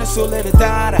자연의 순리를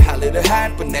따라 할 일을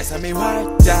할 뿐 내 삶이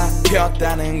활짝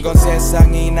폈다는 건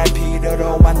세상이 날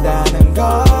필요로 한다는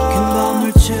것 긴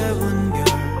밤을 채운 별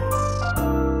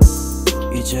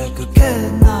이제 그게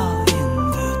나인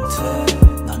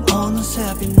듯해 난 어느새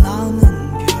빛나는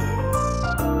별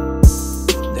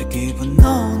내 기분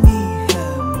넌 이해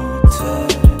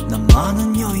못해 난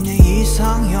많은 여인의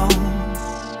이상형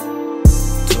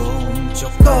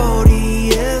동쪽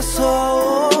거리에서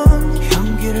온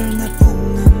향기를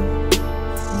내뿜는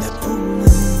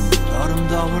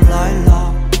아름다운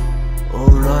라일락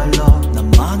오 라일락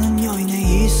난 많은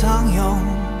여인의 이상형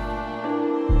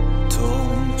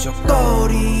동쪽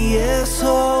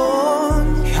거리에서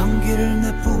온 향기를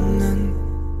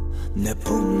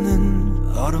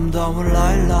내뿜는 아름다운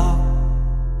라일락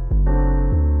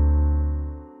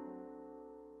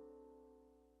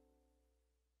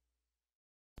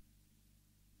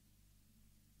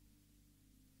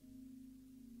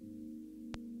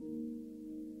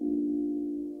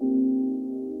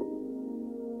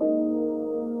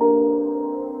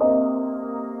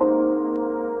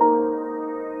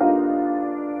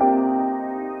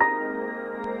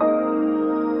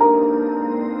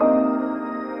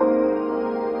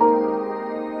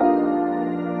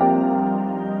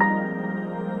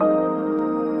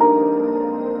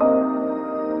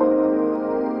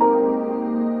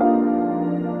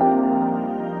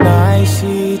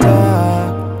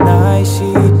나의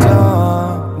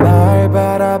시작 날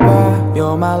바라봐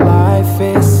You're my life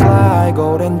is like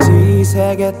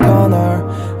오렌지색의 터널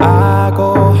I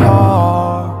go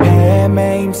hard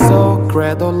헤매임 속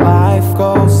그래도 life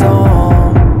goes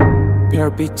on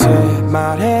별빛에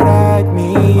말해 light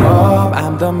me up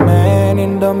I'm the man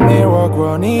in the mirror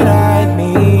그러니 light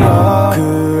me up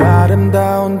그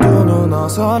아름다운 두 눈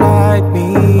어서 light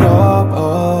me up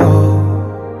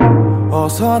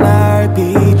어서 날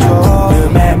비춰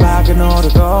음에 막은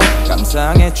오르고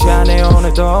감상에 취하네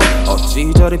오늘도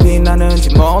어찌 저리 빛나는지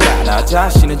몰라 나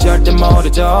자신은 절대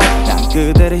모르죠 난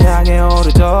그대를 향해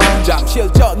오르죠 잠시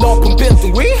저 높은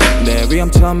빌딩 위 내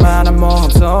위험천만한 모험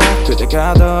속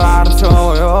그대가 더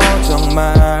아름다워요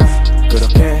정말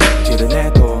그렇게 길을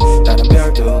내도 다른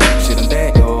별도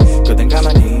싫은데도 그댄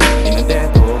가만히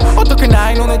있는데도 어떻게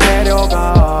날 눈에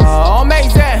데려가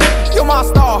Amazing You're my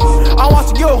star I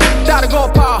want you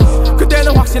다르고파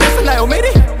그때는 확신했었나요 미리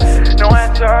No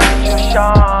answer to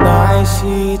shine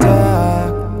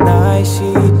나의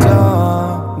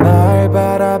시작 날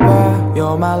바라봐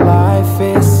You're my life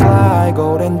is like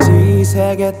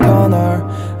오렌지색의 터널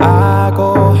I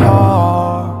go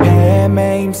hard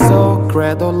헤매임 속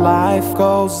그래도 life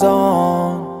goes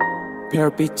on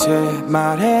별빛에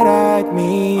말해 light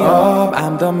me up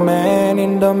I'm the man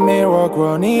in the mirror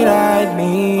그러니 light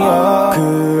me up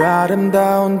그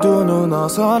아름다운 두 눈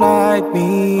어서 light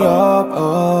me up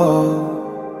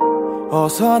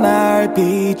어서 날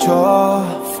비춰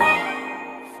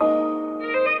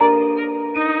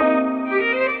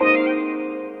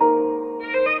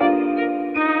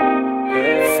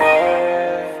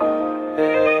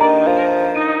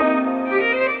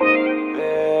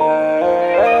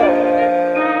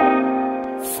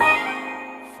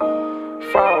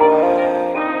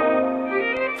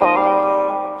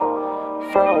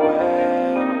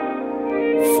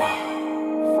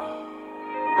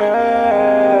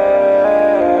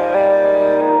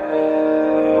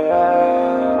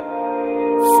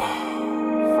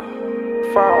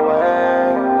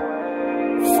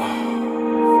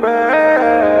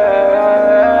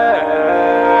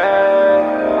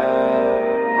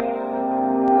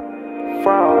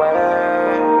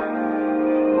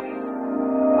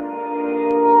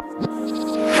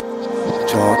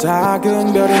저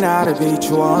작은 별이 나를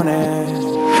비추어내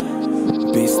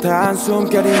비슷한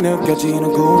숨결이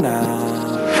느껴지는구나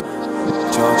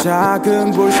저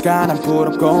작은 불씨가 난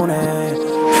부럽곤 해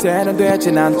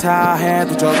세련되진 않다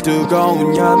해도 저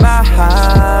뜨거운 열망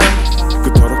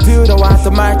그토록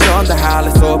들어왔던 말 전달할래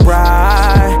so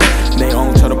bright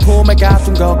내용처럼 품에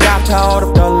가둔 것 같아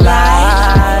어렵던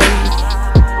life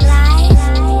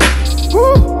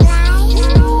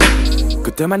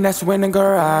그때만 낼 수 있는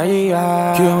걸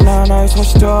아이야 기억나 나의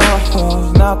소시적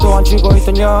나 또한 쥐고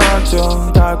있던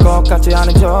열정 닿을 것 같지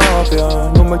않은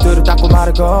저별 눈물들을 닦고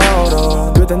말을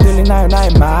걸어 그댄 들리나요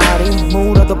나의 말이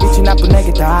물어도 빛이 나쁜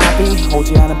내게 답이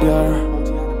오지 않은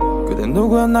별 그댄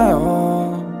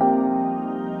누구였나요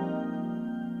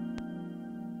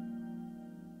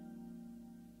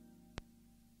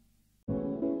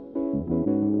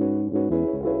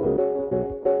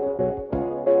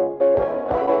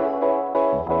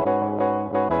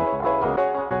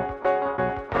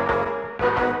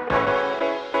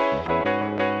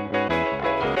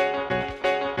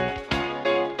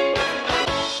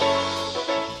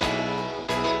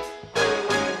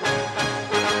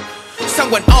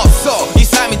상관없어 이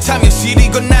삶이 참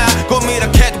현실이거나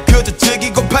고민하게도 그저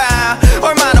즐기고파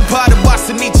얼마나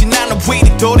바라봤으니 지나는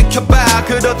위리 돌이켜봐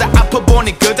그러다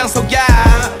아파보니 그 장소야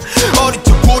어릴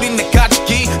적 우린 내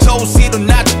가족이 서울시로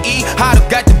나중이 하루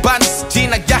갈 때 반드시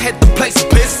지나야 했던 place of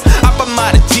peace 아빠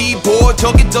말했지 보여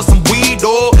저기 저 섬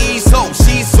위로 이속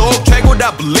시속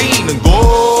최고라 불리는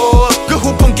곳 그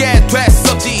후 폰게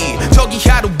됐었지 저기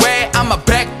하루에 아마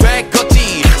 100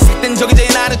 걷지 색땐 저기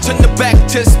제일 나를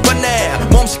 1670번에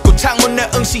몸 씻고 창문을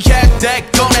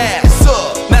응시했댔거네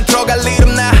난 들어갈 일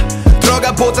없나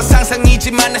들어가보자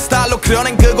상상이지만 내 스타일로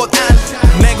그려낸 그곳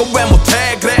안 내가 왜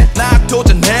못해 그래 나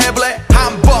도전해볼래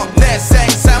한번 내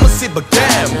생삼은 씨발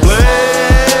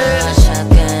갬블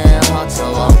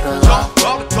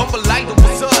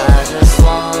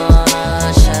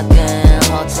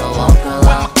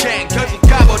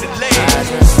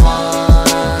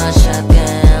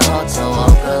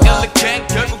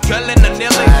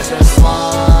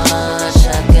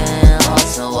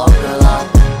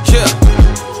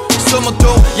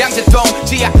양재동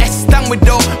지하 S당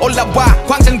위로 올라와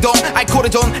광장동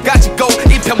알코올의돈 가지고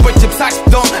이편불집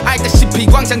 40동 알다시피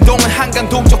광장동은 한강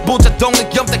동쪽 부자동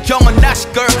염다경은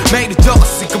나시걸 매일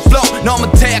적었을 그 flow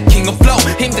너무 태야 king of flow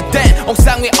힘들 땐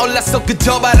옥상 위에 올라서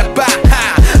그저 바라봐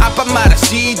아빠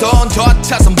말하시던 저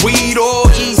차선 위로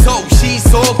이속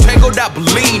시속 최고라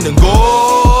불리는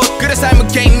곳 그래 삶은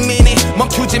게임이니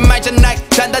멈추지 말자 날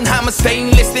단단함은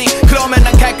staying listening 그러면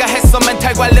난 갈까 했어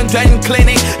멘탈 관련된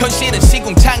클리닉 현실은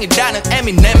시궁창이라는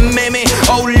에미넴 밈이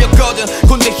어울렸거든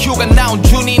군대 휴가 나온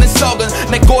준이는 썩은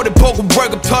내 꼴을 보고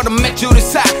월급 털은 맥주를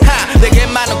사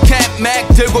내게만 오케이 맥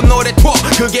들고 노래 투어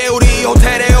그게 우리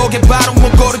호텔에 오게 바로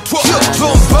문고리 투어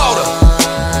좀 보러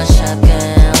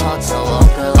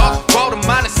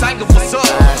보러만의 사이가 웃어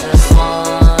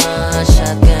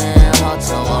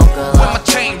With my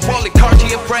chain rolling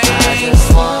Cartier frame In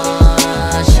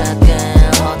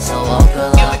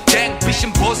the gang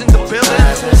vision boys in the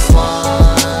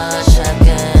building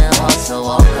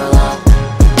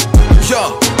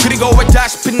Yo 그리고 왜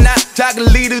다시 난 작은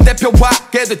리를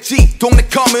대표하게 됐지 동네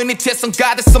커뮤니티에선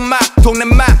가득서 막 동네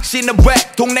막 신의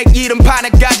랩 동네 이름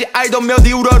판에까지 알던 몇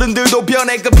이후 어른들도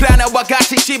변해 그 플라나와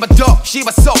같이 씨바 덕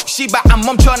씨바 속 씨바 안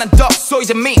멈춰 난 덕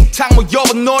소이제 미 창모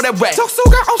여본 노래 왜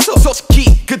적소가 없어 솔직히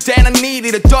그때는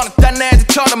일이를 떠났단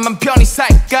애들처럼만 편히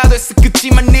살까 됐어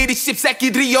그치만 일이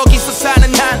씹새끼들이 여기서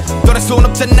사는 한 너네 손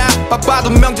없잖아 바빠도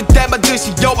명절 때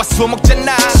받듯이 여와 술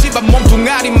먹잖아 씨바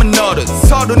몸뚱아리만 어른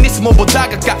서른 있으면 보다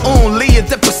가까운 리의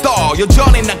대표스타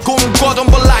여전히 난 꿈꿔던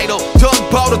볼라이도 돈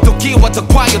벌어 또 기와 더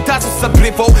과연 5살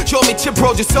브리포 쇼미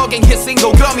 7프로듀서 갱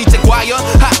히싱고 그럼 이제 과연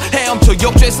헤엄쳐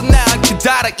욕조에서 난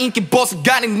기다려 인기 보석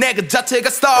아닌 내가 자체가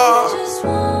스타 I just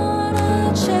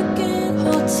wanna check in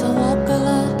hotel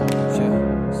Walkerhill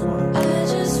I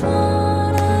just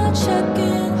wanna check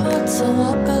in hotel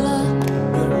Walkerhill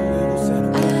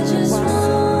I just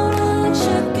wanna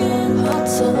check in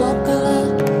hotel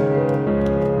Walkerhill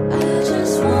I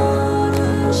just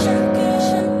wanna check in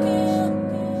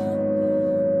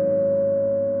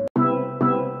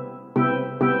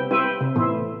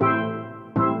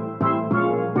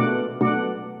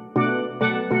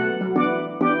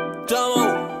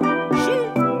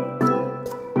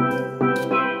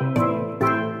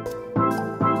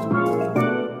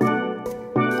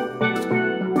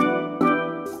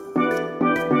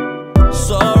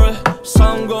Sorry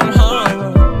성공하라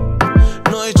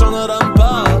너의 전화를 안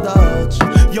받았지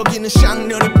여기는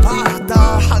샹년의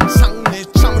바다 항상 내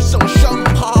참을성은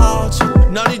샴하지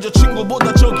난 이제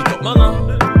친구보다 적이 더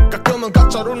많아 가끔은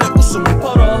가짜로 내 웃음을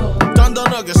팔아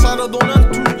단단하게 살아도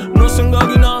난 둘 너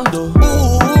생각이 나도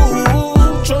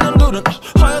저년들은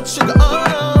하얗지가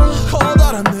않아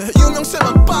커다란 내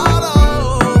유명세만 빨아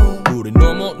우리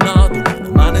너무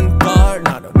나도 많은 걸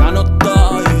나눠 나눴다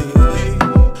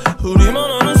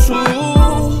우리만 아는 수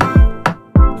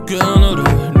그늘을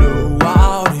new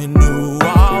out and new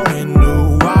out and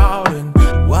new out and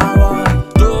wow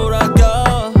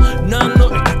돌아가 난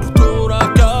너에게로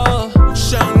돌아가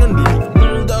샹는 늘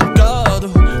놀다가도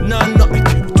난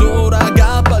너에게로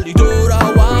돌아가 빨리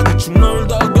돌아와 대충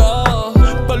놀다가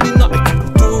빨리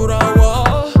나에게로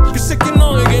돌아와 그 새끼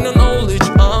너에게는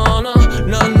어울리지 않아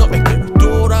난 너에게로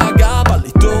돌아가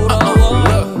빨리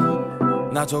돌아와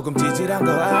나 조금 찌질한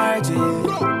거 알지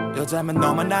여자면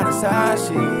너만 아는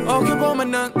사실 어떻게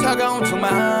보면은 차가운 척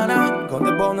많아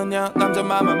건데 보는 여 남자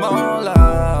맘을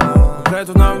몰라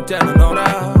그래도 널 때는 놀아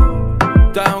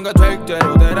다운가 될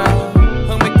대로 되라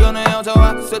흥미끄는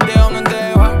여자와 쓸데없는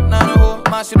대화 나는 후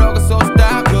마시러 가 소주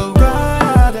따고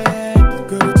가야 돼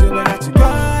그리 집에 같이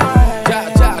가야 해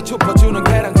자자 좁혀주는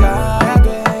계란 자야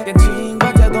돼 깬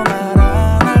친구한테도 말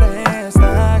안 하래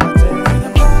스타일 같아 그냥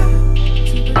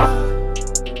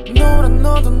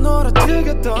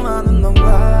떠나는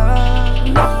넌가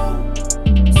No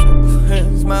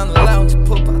소프랜스만 올라온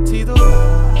지포 파티도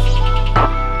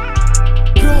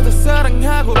그러다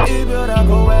사랑하고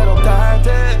이별하고 외롭다 할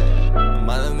때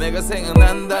너만은 내가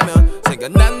생각난다면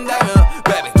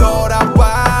Baby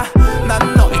돌아와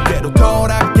난 너에게로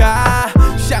돌아가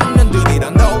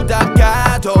쌍년들이랑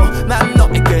놀다가도 난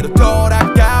너에게로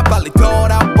돌아가 빨리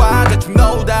돌아와 대충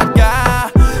놀다가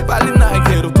빨리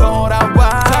나에게로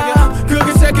돌아와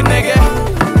그게 새끼 내게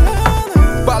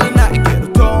빨리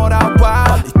나에게로 돌아와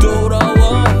빨리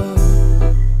돌아와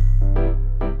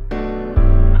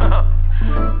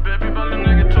Baby 빨리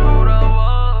내게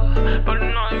돌아와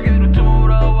빨리 나에게로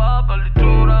돌아와 빨리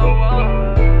돌아와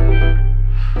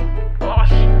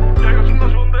아씨 야 이거 존나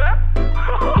좋은데?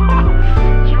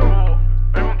 지금 뭐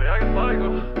앨범 내야겠다 이거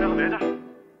그냥 내자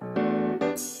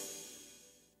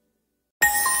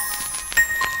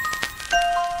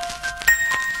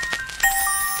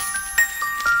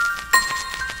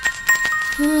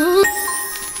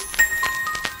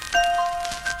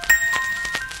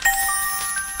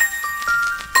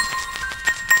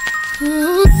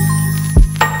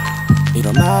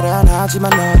이런 말 안 하지만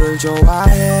너를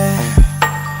좋아해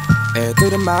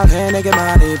애들은 말해 내게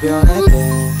많이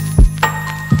변했대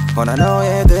허나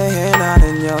너에 대해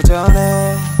나는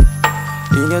여전해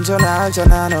 2년 전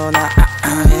알잖아 너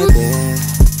나에 대해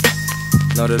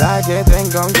너를 알게 된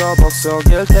건 교복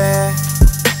속일 때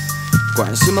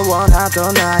관심을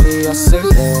원하던 나이였을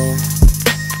때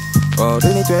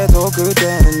어른이 돼도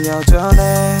그때는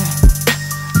여전해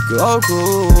그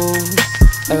얼굴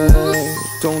에이,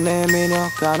 동네 미녀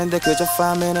가는데 그저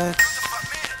 5 minutes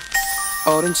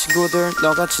어린 친구들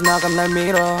너가 지나간 날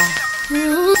밀어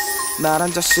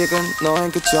나란 자식은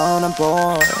너엔 그저 난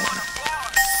boy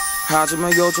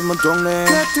하지만 요즘은 동네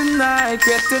그랬던 나의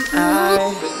그랬던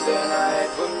아이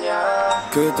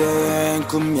그대의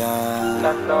꿈이야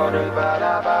난 너를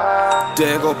바라봐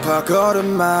되고파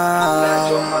걸음만 날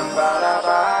좀만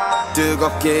바라봐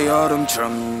뜨겁게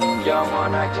여름처럼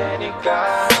영원할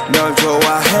테니까 널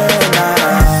좋아해 나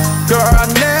Girl I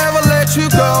never let you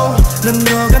go 난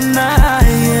너가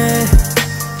나의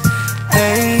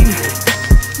aim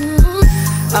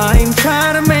I'm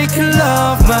trying to make you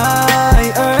love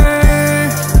my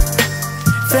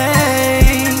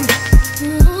thing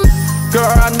Girl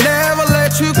I never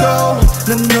let you go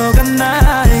난 너가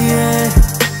나의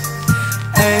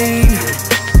aim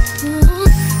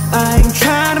I'm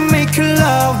trying to make you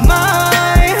love my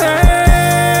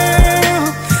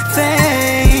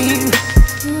thing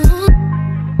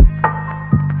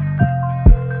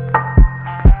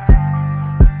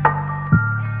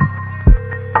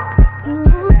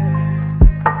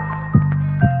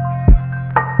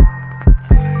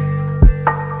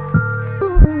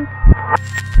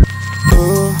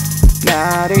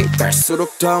날이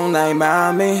갈수록 더 나의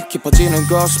마음이 깊어지는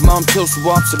것을 멈출 수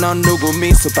없어 넌 누구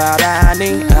미소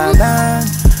바라니 난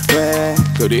왜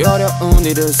그리 어려운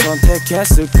일을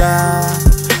선택했을까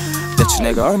대체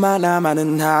내가 얼마나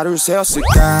많은 하루를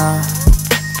세웠을까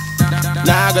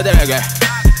나 그대에게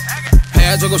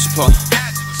해주고 싶어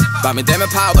밤이 되면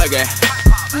파워에게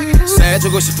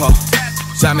세주고 싶어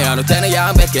잠이 안 올 때는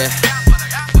양백게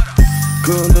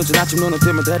그 늦은 아침 눈을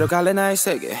뜨면 데려갈래 나의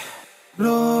세계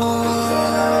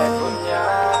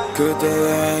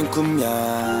그대의 꿈이야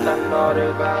난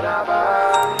너를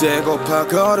바라봐 되고파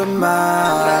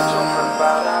걸음만 날 좀만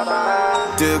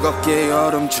바라봐 뜨겁게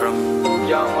여름처럼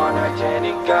영원할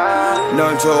테니까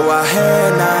널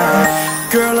좋아해 나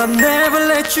Girl I'll never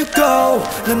let you go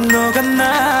난 너가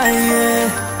나의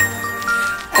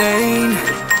aim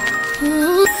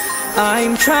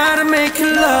I'm trying to make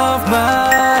you love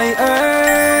my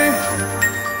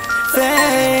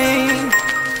thing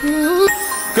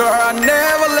Girl I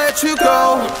never let you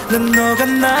go 난 너가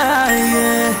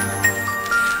나의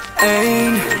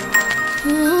aim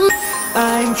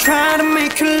I'm trying to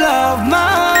make you love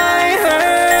my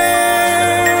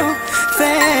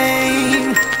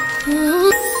thing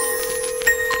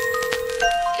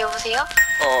여보세요?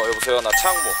 여보세요 나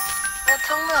창모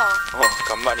창모야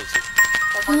간만이지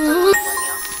완전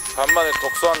오랜만이야 간만에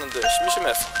독서 왔는데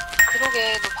심심해서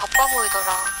그러게 너 바빠 보이더라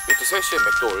이때 3시에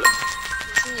맥도 올래?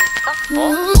 무슨 일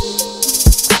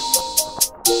있어?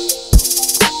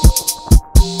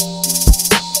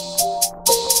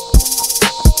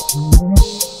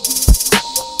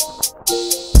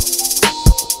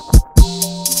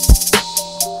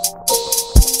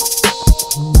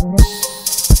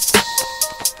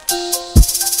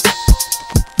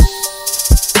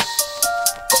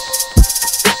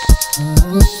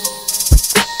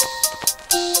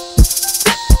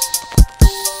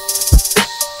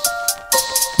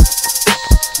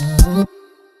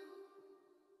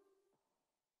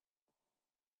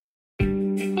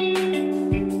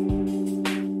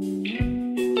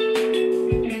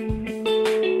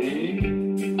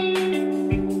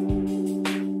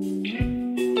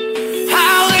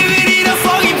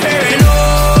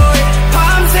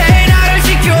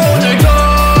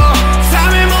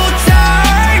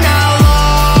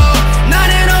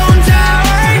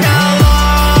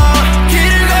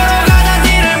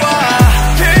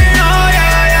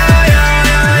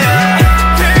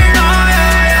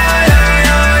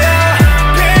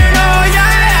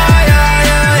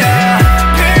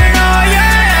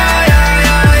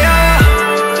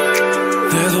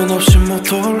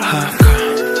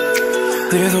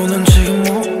 네 돈은 지금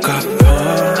못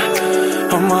갚아.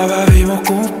 엄마 밥이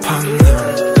먹고파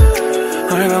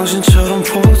날 병신처럼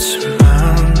보지만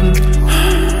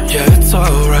Yeah, it's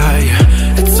alright,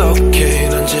 it's okay.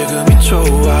 난 지금이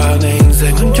좋아. 내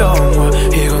인생은 영화.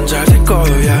 이건 잘 될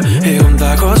거야. 이건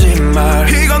다 거짓말.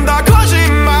 이건 다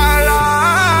거짓말.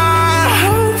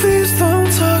 Oh, please don't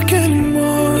talk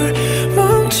anymore.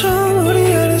 멈춰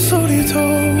우리 안의 소리도.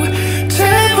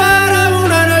 제발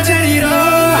아무나 날 데리러.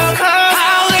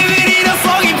 I'll leave it in a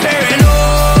fucking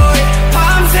paranoid.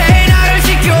 밤새 나를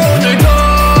지켜 오늘도.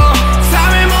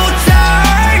 잠을 못 자.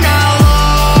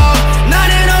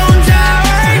 나는 혼자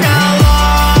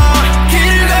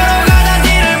길을 걸어가다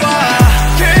뒤를 봐.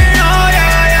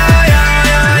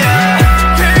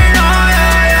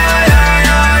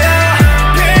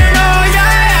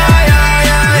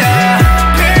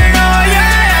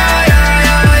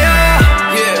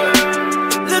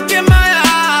 Look at my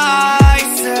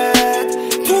eyes,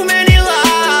 too many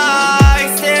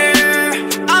lies there.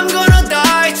 I'm gonna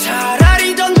die.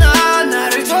 차라리 더 나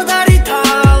나를 더 다리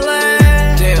달래.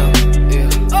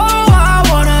 Oh, I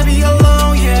wanna be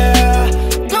alone, yeah.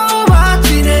 또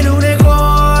봤지 내 눈에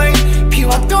거의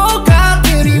피와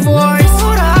똑같은 이 voice.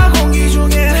 소라 공기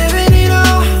중에 living it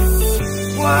up.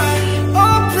 Why?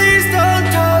 Oh, please don't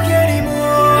talk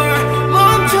anymore.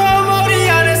 멈춰 머리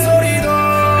안의 소리도.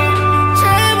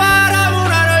 제발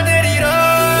아무나 날 데리러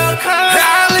가.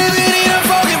 I live in a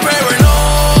fucking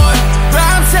paranoid.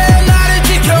 밤새 나를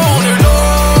지켜 오늘도.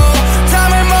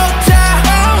 잠을 못 자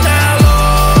all night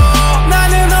long.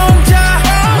 나는 혼자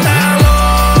all night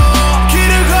long.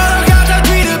 길을 걸어가다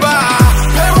뒤를 봐.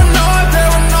 Paranoid,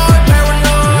 paranoid,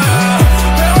 paranoid.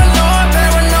 Paranoid,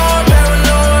 paranoid,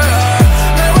 paranoid.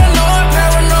 Paranoid,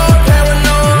 paranoid,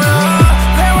 paranoid.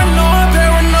 Paranoid,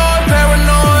 paranoid,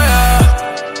 paranoid.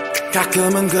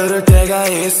 가끔은 그럴 때가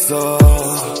있어.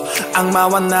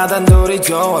 악마와 나 단둘이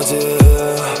좋아져.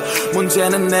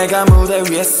 문제는 내가 무대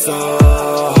위에서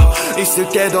있을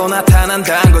때도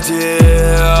나타난단 거지.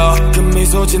 그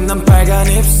미소 짓는 빨간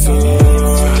입술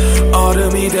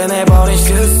얼음이 되내버린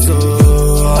실수.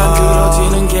 난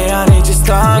그러지는 게 아니지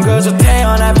star. 그저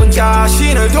태어날 뿐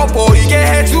자신을 돋보이게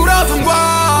해주려던 거.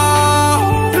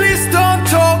 Please don't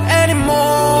talk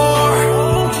anymore.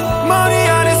 머리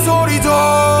안의 소리도.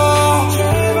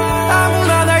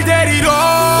 아무나 날 데리러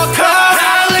가.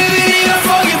 I live in a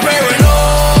fucking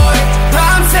paranoid.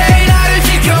 밤새 나를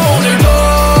지켜 오늘도.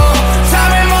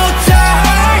 잠을 못 자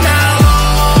all night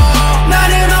long.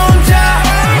 나는 혼자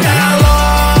all night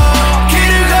long.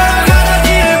 길을 걸어가다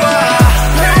뒤를 봐.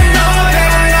 Paranoid,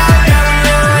 paranoid,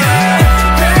 paranoid.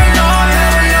 Paranoid,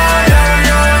 paranoid,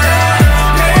 paranoid.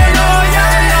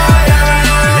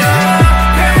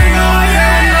 Paranoid,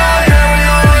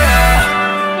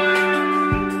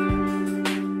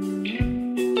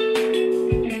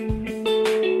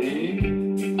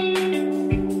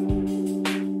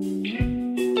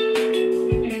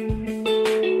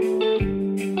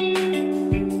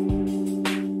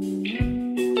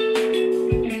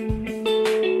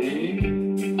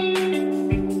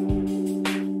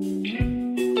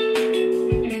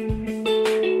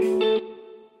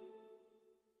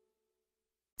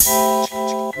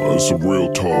 It's a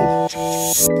real talk.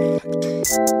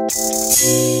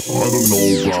 I don't know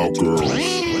about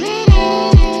girls.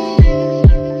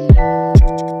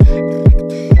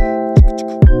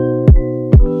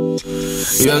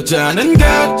 여자는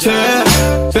같아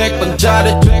 100번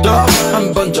잘해줘도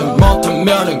한 번 좀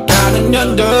못하면은 가는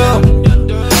년도.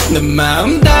 내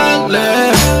마음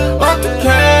달래 어떻게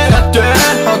해야 돼.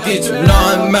 허기 좀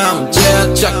너의 마음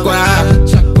제작과.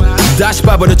 다시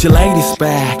봐버렸지 ladies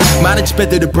back. 많은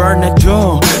집애들을 burn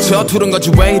해줘. 서투른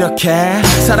거지 왜 이렇게.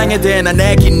 사랑에 대해 난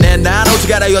애기네. 난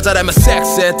오직 알아 여자라면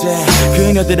섹스해 돼.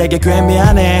 그녀들에게 꽤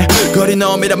미안해. 거리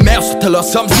놈이란 매우 텔러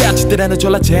섬세한 짓들에는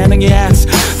졸라 재능이 X.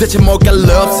 대체 뭘까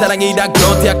love 사랑이란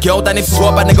건. 대학교 담임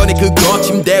수업하는 거니 그거.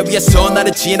 침대 위에서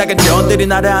나를 지나간 년들이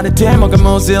나를 아는데 뭐가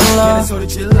모질러.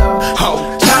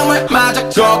 정말 맞아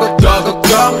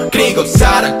고고고고고. 그리고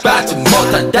사랑받지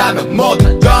못한다면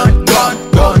못한 건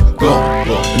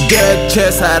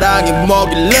대체 사랑이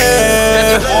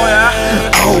뭐길래.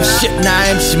 Oh shit 나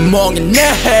MC 몽이네.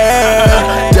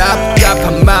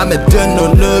 답답한 맘에 든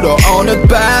눈으로 오늘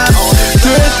밤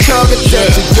들켜겠지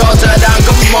여자란 건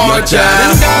뭘까.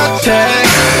 여자는 같아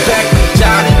 100번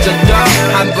잘해줘도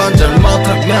한 번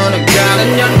잘못하면은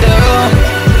가는 년도.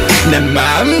 내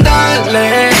마음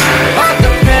달래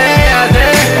어떻게 해야 돼.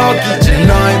 허기지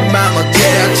너의 맘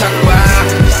어때야 착과.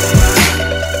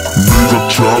 네가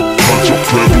착한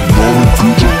척해도 너는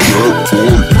그저 개볼.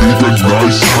 네가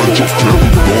나이스 한 척해도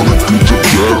너는 그저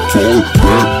개볼.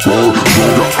 개볼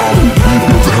너가 아무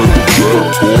비벼도 해도 개볼.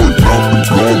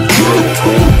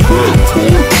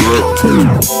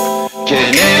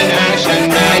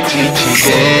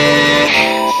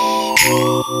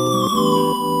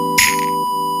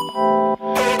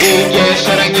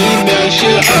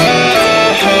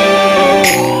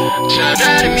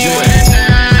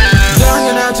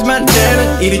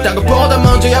 일이 딴 것보다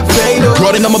먼저야 페이도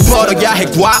거리 넘어 벌어야 해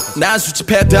GUAP 난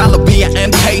수집해 달러 위에 엔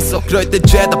페이소 그럴 때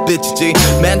죄다 삐치지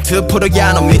멘트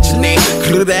풀어야 너 미치니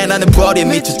그래 나는 벌이에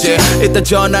미쳤지 이따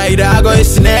전화이라고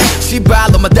했으네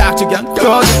씨발로만 닥쳐간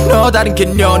거짓 너 다른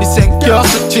개념이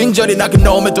생겼어 진절이 나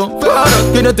그놈의 돈 벌어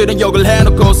그녀들은 욕을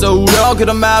해놓고서 울어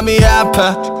그런 마음이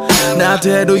아파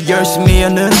나대로 열심히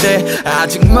했는데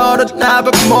아직 멀었나 봐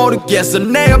모르겠어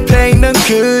내 옆에 있는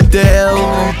그대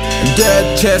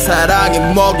대체 사랑이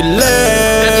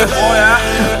뭐길래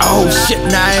Oh shit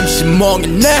나 MC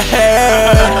몽이네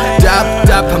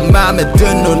답답한 맘에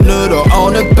든 눈으로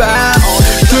오늘 밤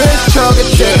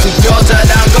뒤척였대 여자란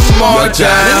건 뭐야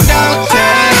여자는 같아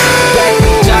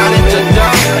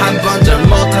잘했잖아 한 번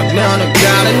잘못하면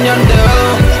가는 연도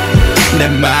내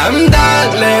마음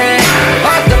달래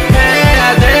어떻게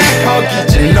해야 돼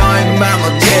포기지 너의 맘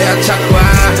어째야 자꾸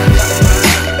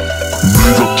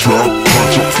네가 cap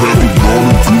한척해도 너는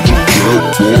그저 bad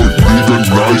boy 네가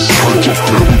nice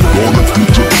한척해도 너는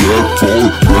그저 bad boy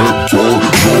bad boy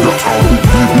너가 아무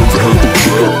비벼도 해도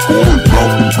bad boy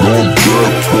나쁜 넌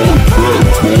bad boy bad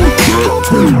boy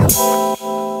bad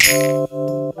boy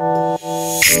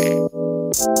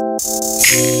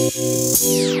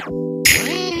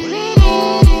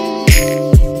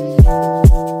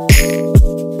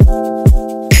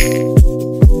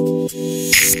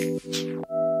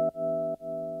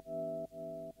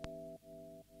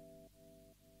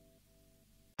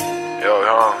Yo,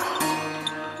 형.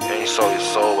 Yeah, you sold your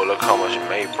soul, but look how much you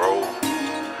made, bro.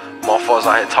 Motherfuckers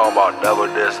out here talking about double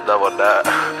this, double that.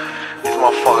 These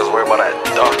motherfuckers worry about that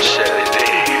dumb shit they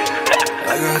did.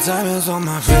 I got diamonds on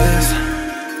my wrist.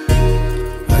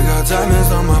 I got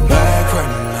diamonds on my back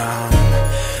right now.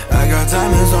 I got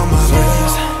diamonds on my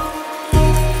wrist.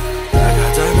 I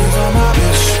got diamonds on my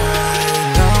wrist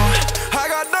right now. I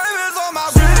got diamonds on my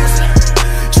wrist.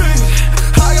 Drink.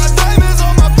 I got diamonds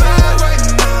on my back right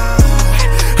now.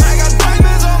 I got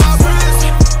diamonds on my wrist.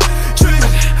 Drink.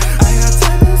 I got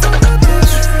diamonds on my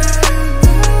wrist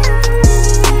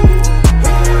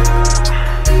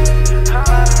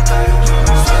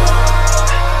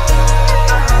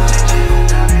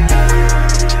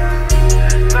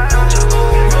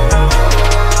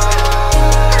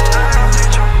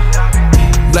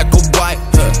Black or white,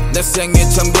 내 생애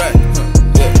참 great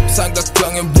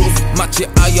삼각형의 roof 마치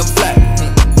iron flat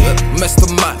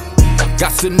Mastermind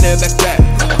가슴 내 백백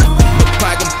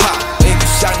밝은 팝 인기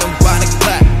샤는 반의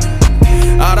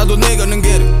clap 알아도 내거는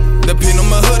기름 내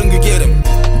피눈물 흐른 그 기름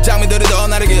장미들이 더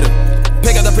나를 기름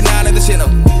배가 덮인 안에 드 신호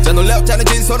자 놀랍지 않은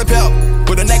손을 펴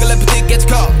부른 내가 래프티 깨치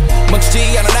커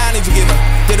멈추지 않아 난 이 죽임을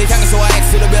들을 향해서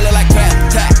X를 빌려 like tap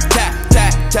tap tap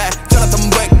tap tap 전화통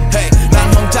break hey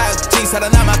난 혼자였지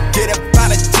살아남았기를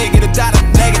바랬지기를 따라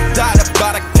내게 따라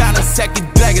바라가는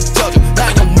새끼들에게 져줘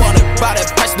난 영원을 바래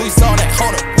 80도 이선의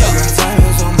혼을 I got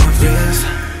diamonds on my wrist.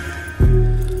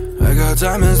 I got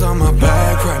diamonds on my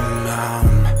back right now.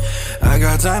 I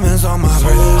got diamonds on my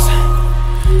wrist.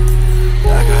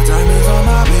 I got diamonds on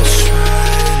my wrist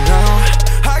right now.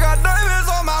 I got diamonds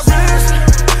on my wrist.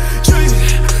 Drink.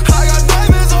 I got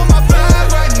diamonds on my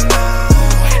back right now.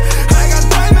 I got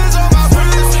diamonds on my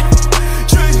wrist.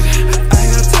 Drink. I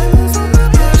got diamonds on my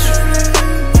wrist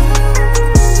right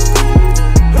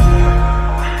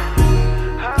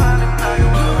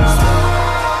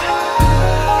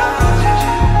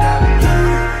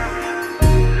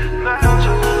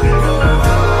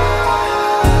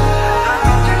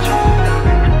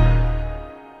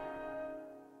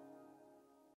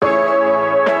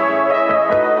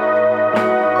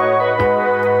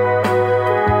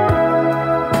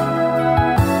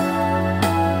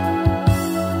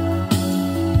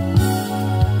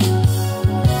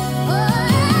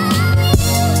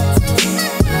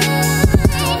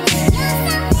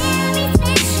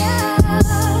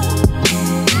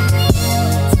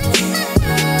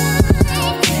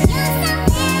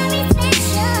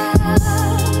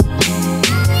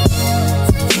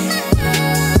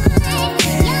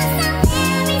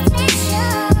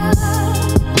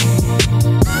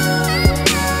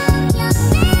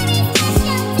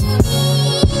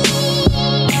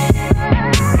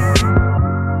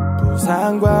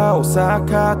부산과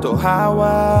오사카 또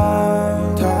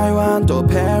하와이 타이완 또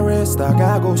페리스 다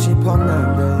가고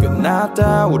싶었는데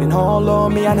끝났다 우린 홀로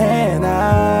미안해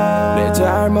난 내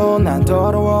잘못 난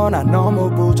더러워 난 너무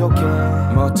부족해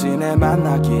멋진 애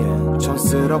만나기엔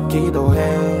촌스럽기도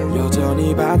해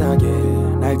여전히 바닥에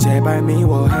날 제발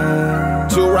미워해.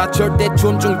 주라 절대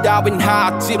존중 따윈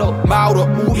하지로 마우로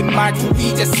우리 말투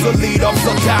이제 쓸 일 없어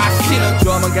다시는.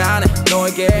 조만간에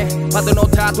너에게 받은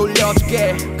옷 다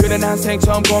돌려줄게. 그래 난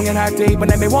생처음 공연할 때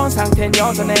이번에 매원 상태는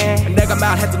여전해. 내가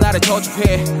말해도 나를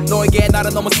저주해. 너에게 나는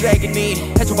너무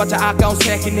쓰레기니 해줘봤자 아까운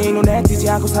새끼니. 눈에 띄지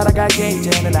않고 살아갈게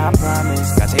이제는 I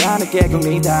promise. 가지 않을게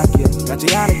격리 닿게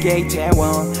가지 않을게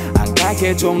이태원 안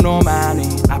갈게 종로만이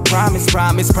I promise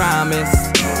promise promise.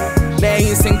 내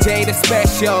인생 제일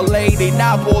special lady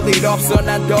나 볼 일 없어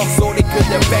난 더 소리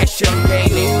그대 fashion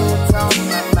lady.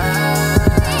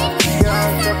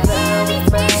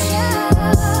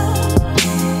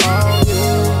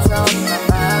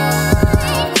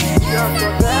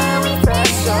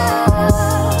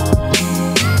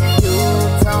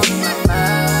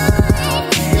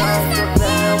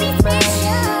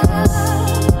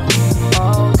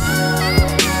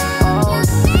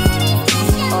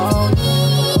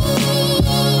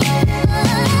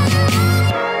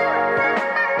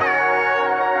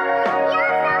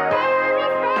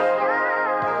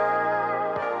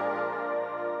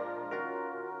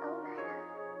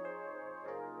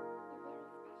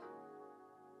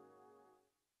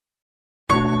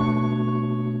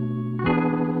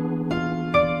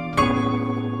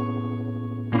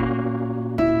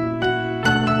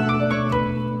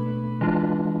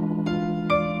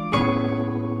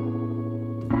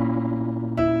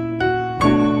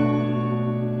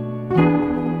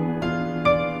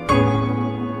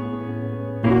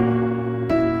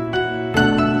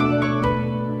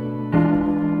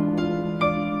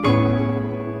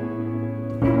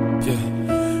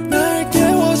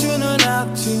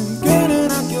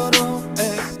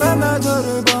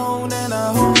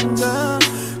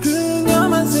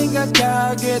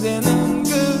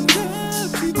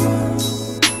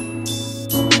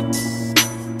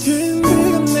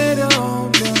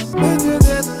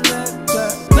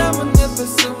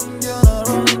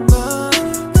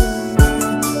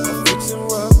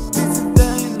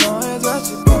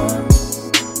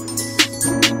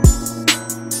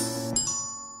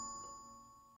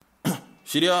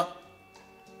 시리야?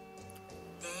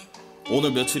 네.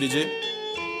 오늘 며칠이지?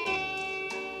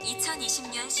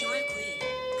 2020년 10월 9일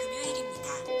금요일입니다.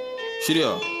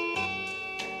 시리야?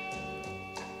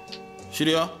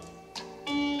 시리야?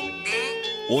 네.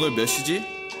 오늘 몇 시지?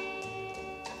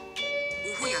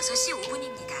 오후 6시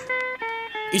 5분입니다.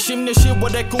 20년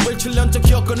 10월에 9일 7년째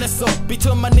겪어냈어.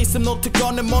 비트만 있음 노트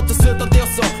꺼내 모두 쓰던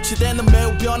때였어. 시대는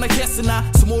매우 변화했으나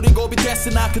 27이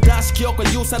됐으나 그다시 기억과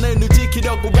유산을 늘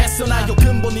지키려고 했어. 나요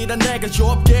근본이란 내가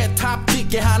좁게 탑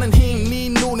찍게 하는 힘. 네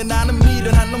눈에 나는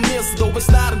미련한 놈이었어도 왜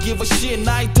I don't give a shit.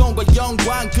 나의 돈과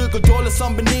영광 그걸 돌려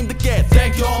선배님들께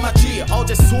Thank you all my G.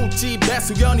 어제 술집에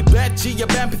수연이 배지에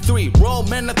MP3 롤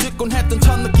맨날 듣곤 했던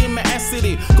첫 느낌의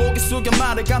SCD. 고개 숙여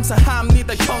말해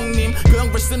감사합니다 형님. 그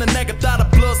형벌스는 내가 따라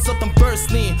불렀었던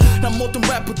verse니. 난 모든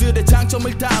래퍼들의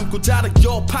장점을 담고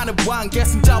자라요 판의 왕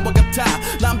계승자와 같아.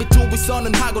 난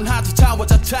비투비서는 하곤 하지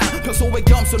자화자찬. 평소에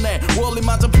겸손해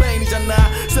원리마저 플레인이잖아.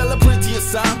 셀러브리티의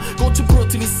삶 꽃은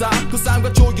프로틴이 삶. 그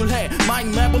삶과 조율해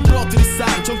마인 맵을 들어드리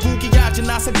삶. 전국이 알지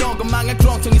나 살던 건 망한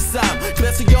그렁텅이 삶.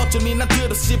 그래서 여전히 난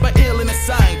들어 씨발 1인의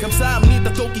사인.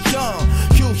 감사합니다 도끼 형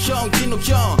휴 형 진호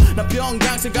형. 난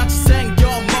병강세같이 생겨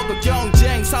먹어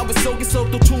경쟁 사회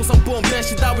속에서도 충성뿐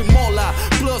배신 따위 몰라.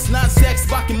 플러스 난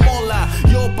섹스밖에 몰라.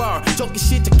 요벌 적기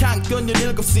시작한 건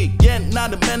 17시.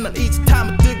 옛날에 맨날 이 짓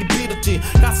하면 뜨기 빌었지.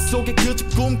 가슴 속에 그저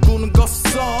꿈꾸는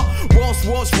것었어.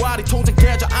 롤스로이스 와리 통장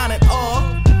계좌 안에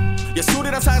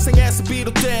예술이란 상상에서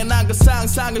비롯된 난 그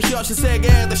상상을 현실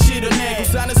세계에다 실현해.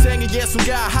 구사는 생의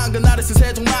예술가 한글 아래서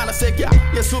세종 만화 새끼야.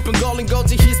 예술병 걸린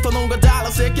거지 히스토놈과 달라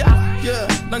새끼야.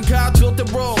 난 가족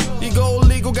대로 이거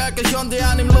올리고 갈까 현대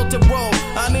아님 롯데로.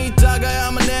 아니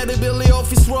이따가야만 애들 빌리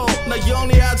오피스로. 나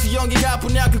영리하지 연기가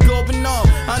분야 그 고빈놈.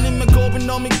 아니면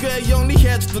고빈놈이 꽤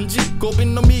영리해주든지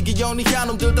고빈놈이기 영리한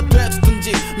놈들 다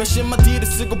돼주든지. 몇십만 뒤를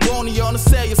쓰고 보니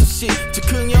어느새 6시.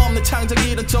 즉흥이 없는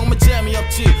창작일은 정말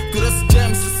재미없지. 그래서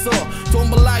재밌었어. 돈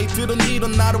벌 나이들은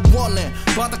이런 나를 원해.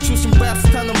 바닥 출신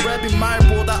랩스타는 랩이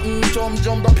말보다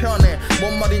점점 더 편해.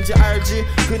 뭔 말인지 알지?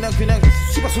 그냥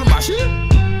씨발 술 마시?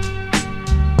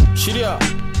 시리야.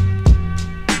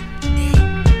 네.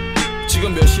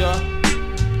 지금 몇 시야? 오후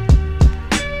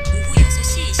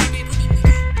 6시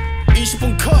 21분입니다.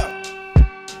 20분 컷.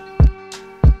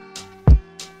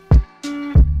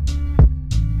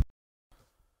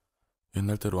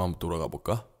 옛날 때로 한번 돌아가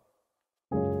볼까?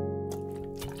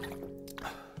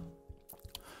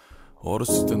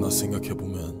 어렸을 때 나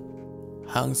생각해보면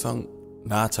항상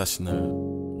나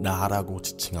자신을 나라고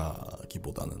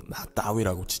지칭하기보다는 나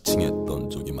따위라고 지칭했던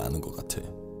적이 많은 것 같아.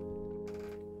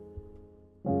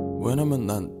 왜냐면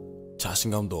난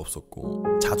자신감도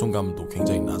없었고 자존감도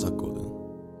굉장히 낮았거든.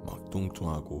 막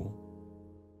뚱뚱하고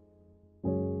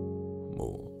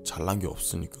뭐 잘난 게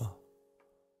없으니까.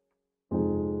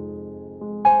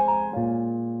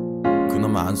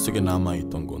 그나마 안속에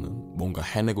남아있던 거는 뭔가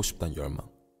해내고 싶다는 열망.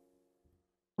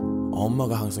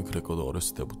 엄마가 항상 그랬거든.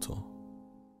 어렸을 때부터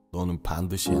너는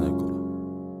반드시 해낼 거라,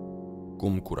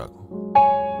 꿈꾸라고.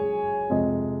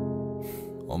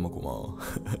 엄마 고마워.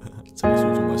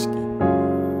 장술 좀 맛있게.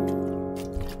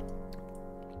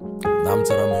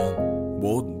 남자라면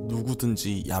뭐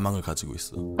누구든지 야망을 가지고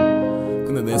있어.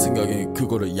 근데 내 생각에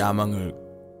그거를 야망을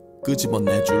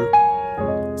끄집어내줄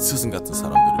스승 같은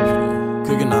사람들이 필요해.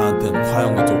 그게 나한텐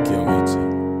화영과 도끼 형이었지.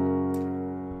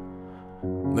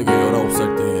 내가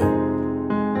 19살 때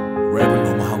랩을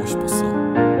너무 하고 싶었어.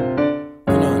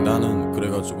 그냥 나는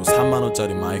그래가지고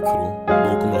 3만원짜리 마이크로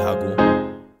녹음을 하고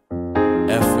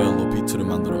FL로 비트를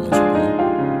만들어가지고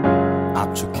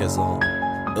압축해서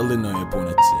일리노이에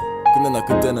보냈지. 근데 나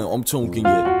그때는 엄청 웃긴 게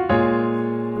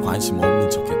관심 없는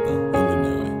척했다.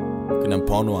 일리노이에 그냥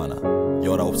번호 하나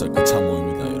 19살 그 차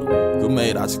모임이다 이러고. 그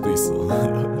메일 아직도 있어.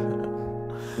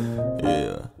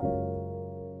 yeah.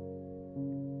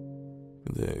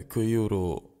 근데 그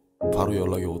이후로 바로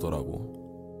연락이 오더라고.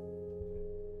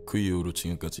 그 이후로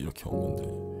지금까지 이렇게 온 건데,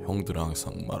 형들은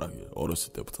항상 말하길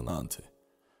어렸을 때부터 나한테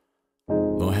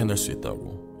너 해낼 수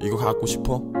있다고. 이거 갖고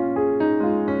싶어?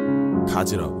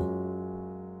 가지라고.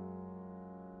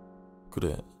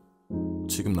 그래,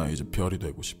 지금 나 이제 별이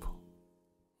되고 싶어.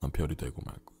 난 별이 되고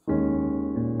말 거야.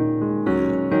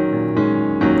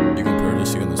 이건 별의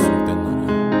시간에 수록된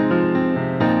노래야.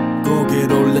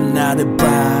 고개를 올린 나를 봐.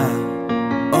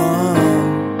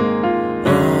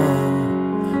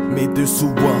 믿을 수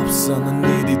없어 넌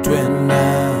일이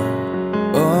됐나.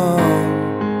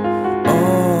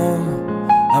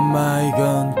 아마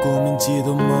이건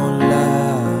꿈인지도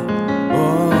몰라.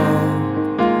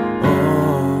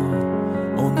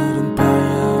 오늘은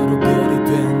바야흐로 별이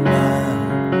됐나.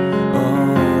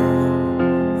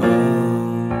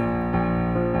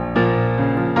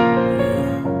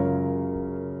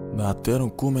 나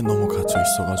때론 꿈에 너무 갇혀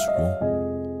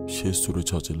있어가지고 실수를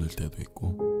저지를 때도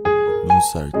있고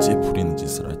눈살 찌푸리는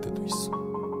짓을 할 때도 있어.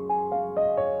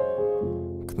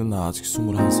 근데 나 아직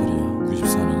 21살이야.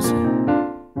 94년생.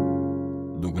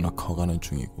 누구나 커가는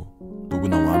중이고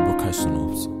누구나 완벽할 수는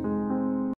없어.